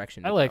cool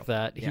direction to I like go.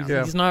 that.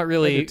 Yeah. He's not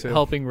really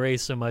helping Rey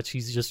so much.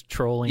 He's just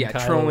trolling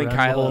Kylo. Trolling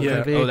Kylo.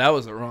 Yeah. Oh, that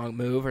was the wrong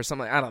move or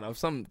something. I don't know.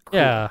 Some cool.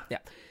 Yeah.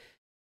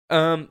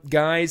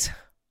 Guys,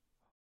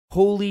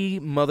 holy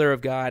mother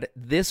of God,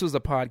 this was a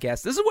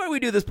podcast. This is why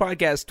we do this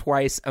podcast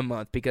twice a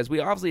month, because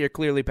we obviously are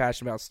clearly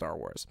passionate about Star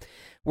Wars.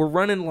 We're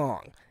running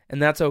long, and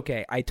that's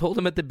okay. I told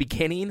him at the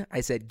beginning,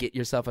 I said, get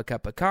yourself a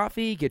cup of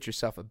coffee, get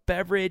yourself a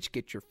beverage,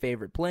 get your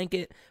favorite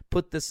blanket,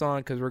 put this on,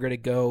 because we're going to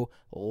go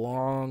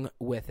long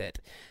with it.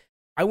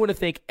 I want to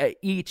thank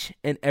each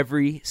and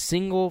every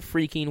single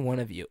freaking one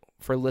of you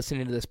for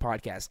listening to this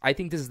podcast. I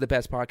think this is the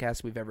best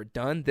podcast we've ever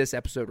done, this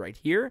episode right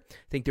here. I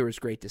think there was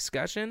great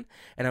discussion,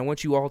 and I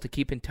want you all to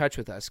keep in touch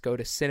with us. Go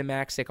to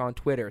Cinemaxtic on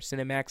Twitter,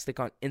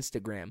 Cinemaxtic on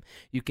Instagram.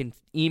 You can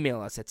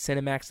email us at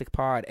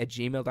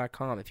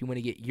cinemaxticpod@gmail.com if you want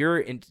to get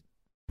your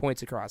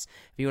points across.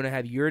 If you want to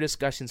have your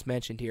discussions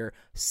mentioned here,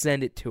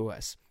 send it to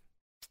us.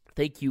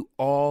 Thank you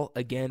all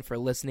again for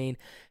listening.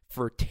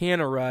 For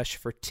Tanner Rush,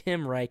 for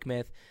Tim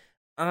Reichmuth,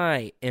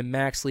 I am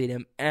Max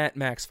Leadham at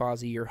Max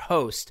Fozzie, your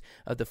host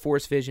of the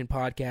Force Vision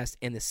podcast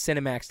and the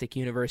Cinemaxtic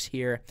universe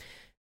here.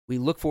 We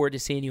look forward to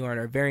seeing you on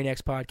our very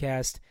next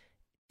podcast.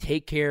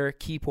 Take care.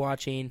 Keep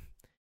watching.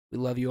 We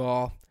love you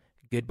all.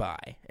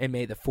 Goodbye. And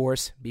may the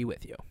Force be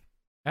with you.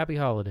 Happy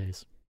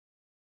holidays.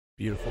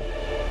 Beautiful.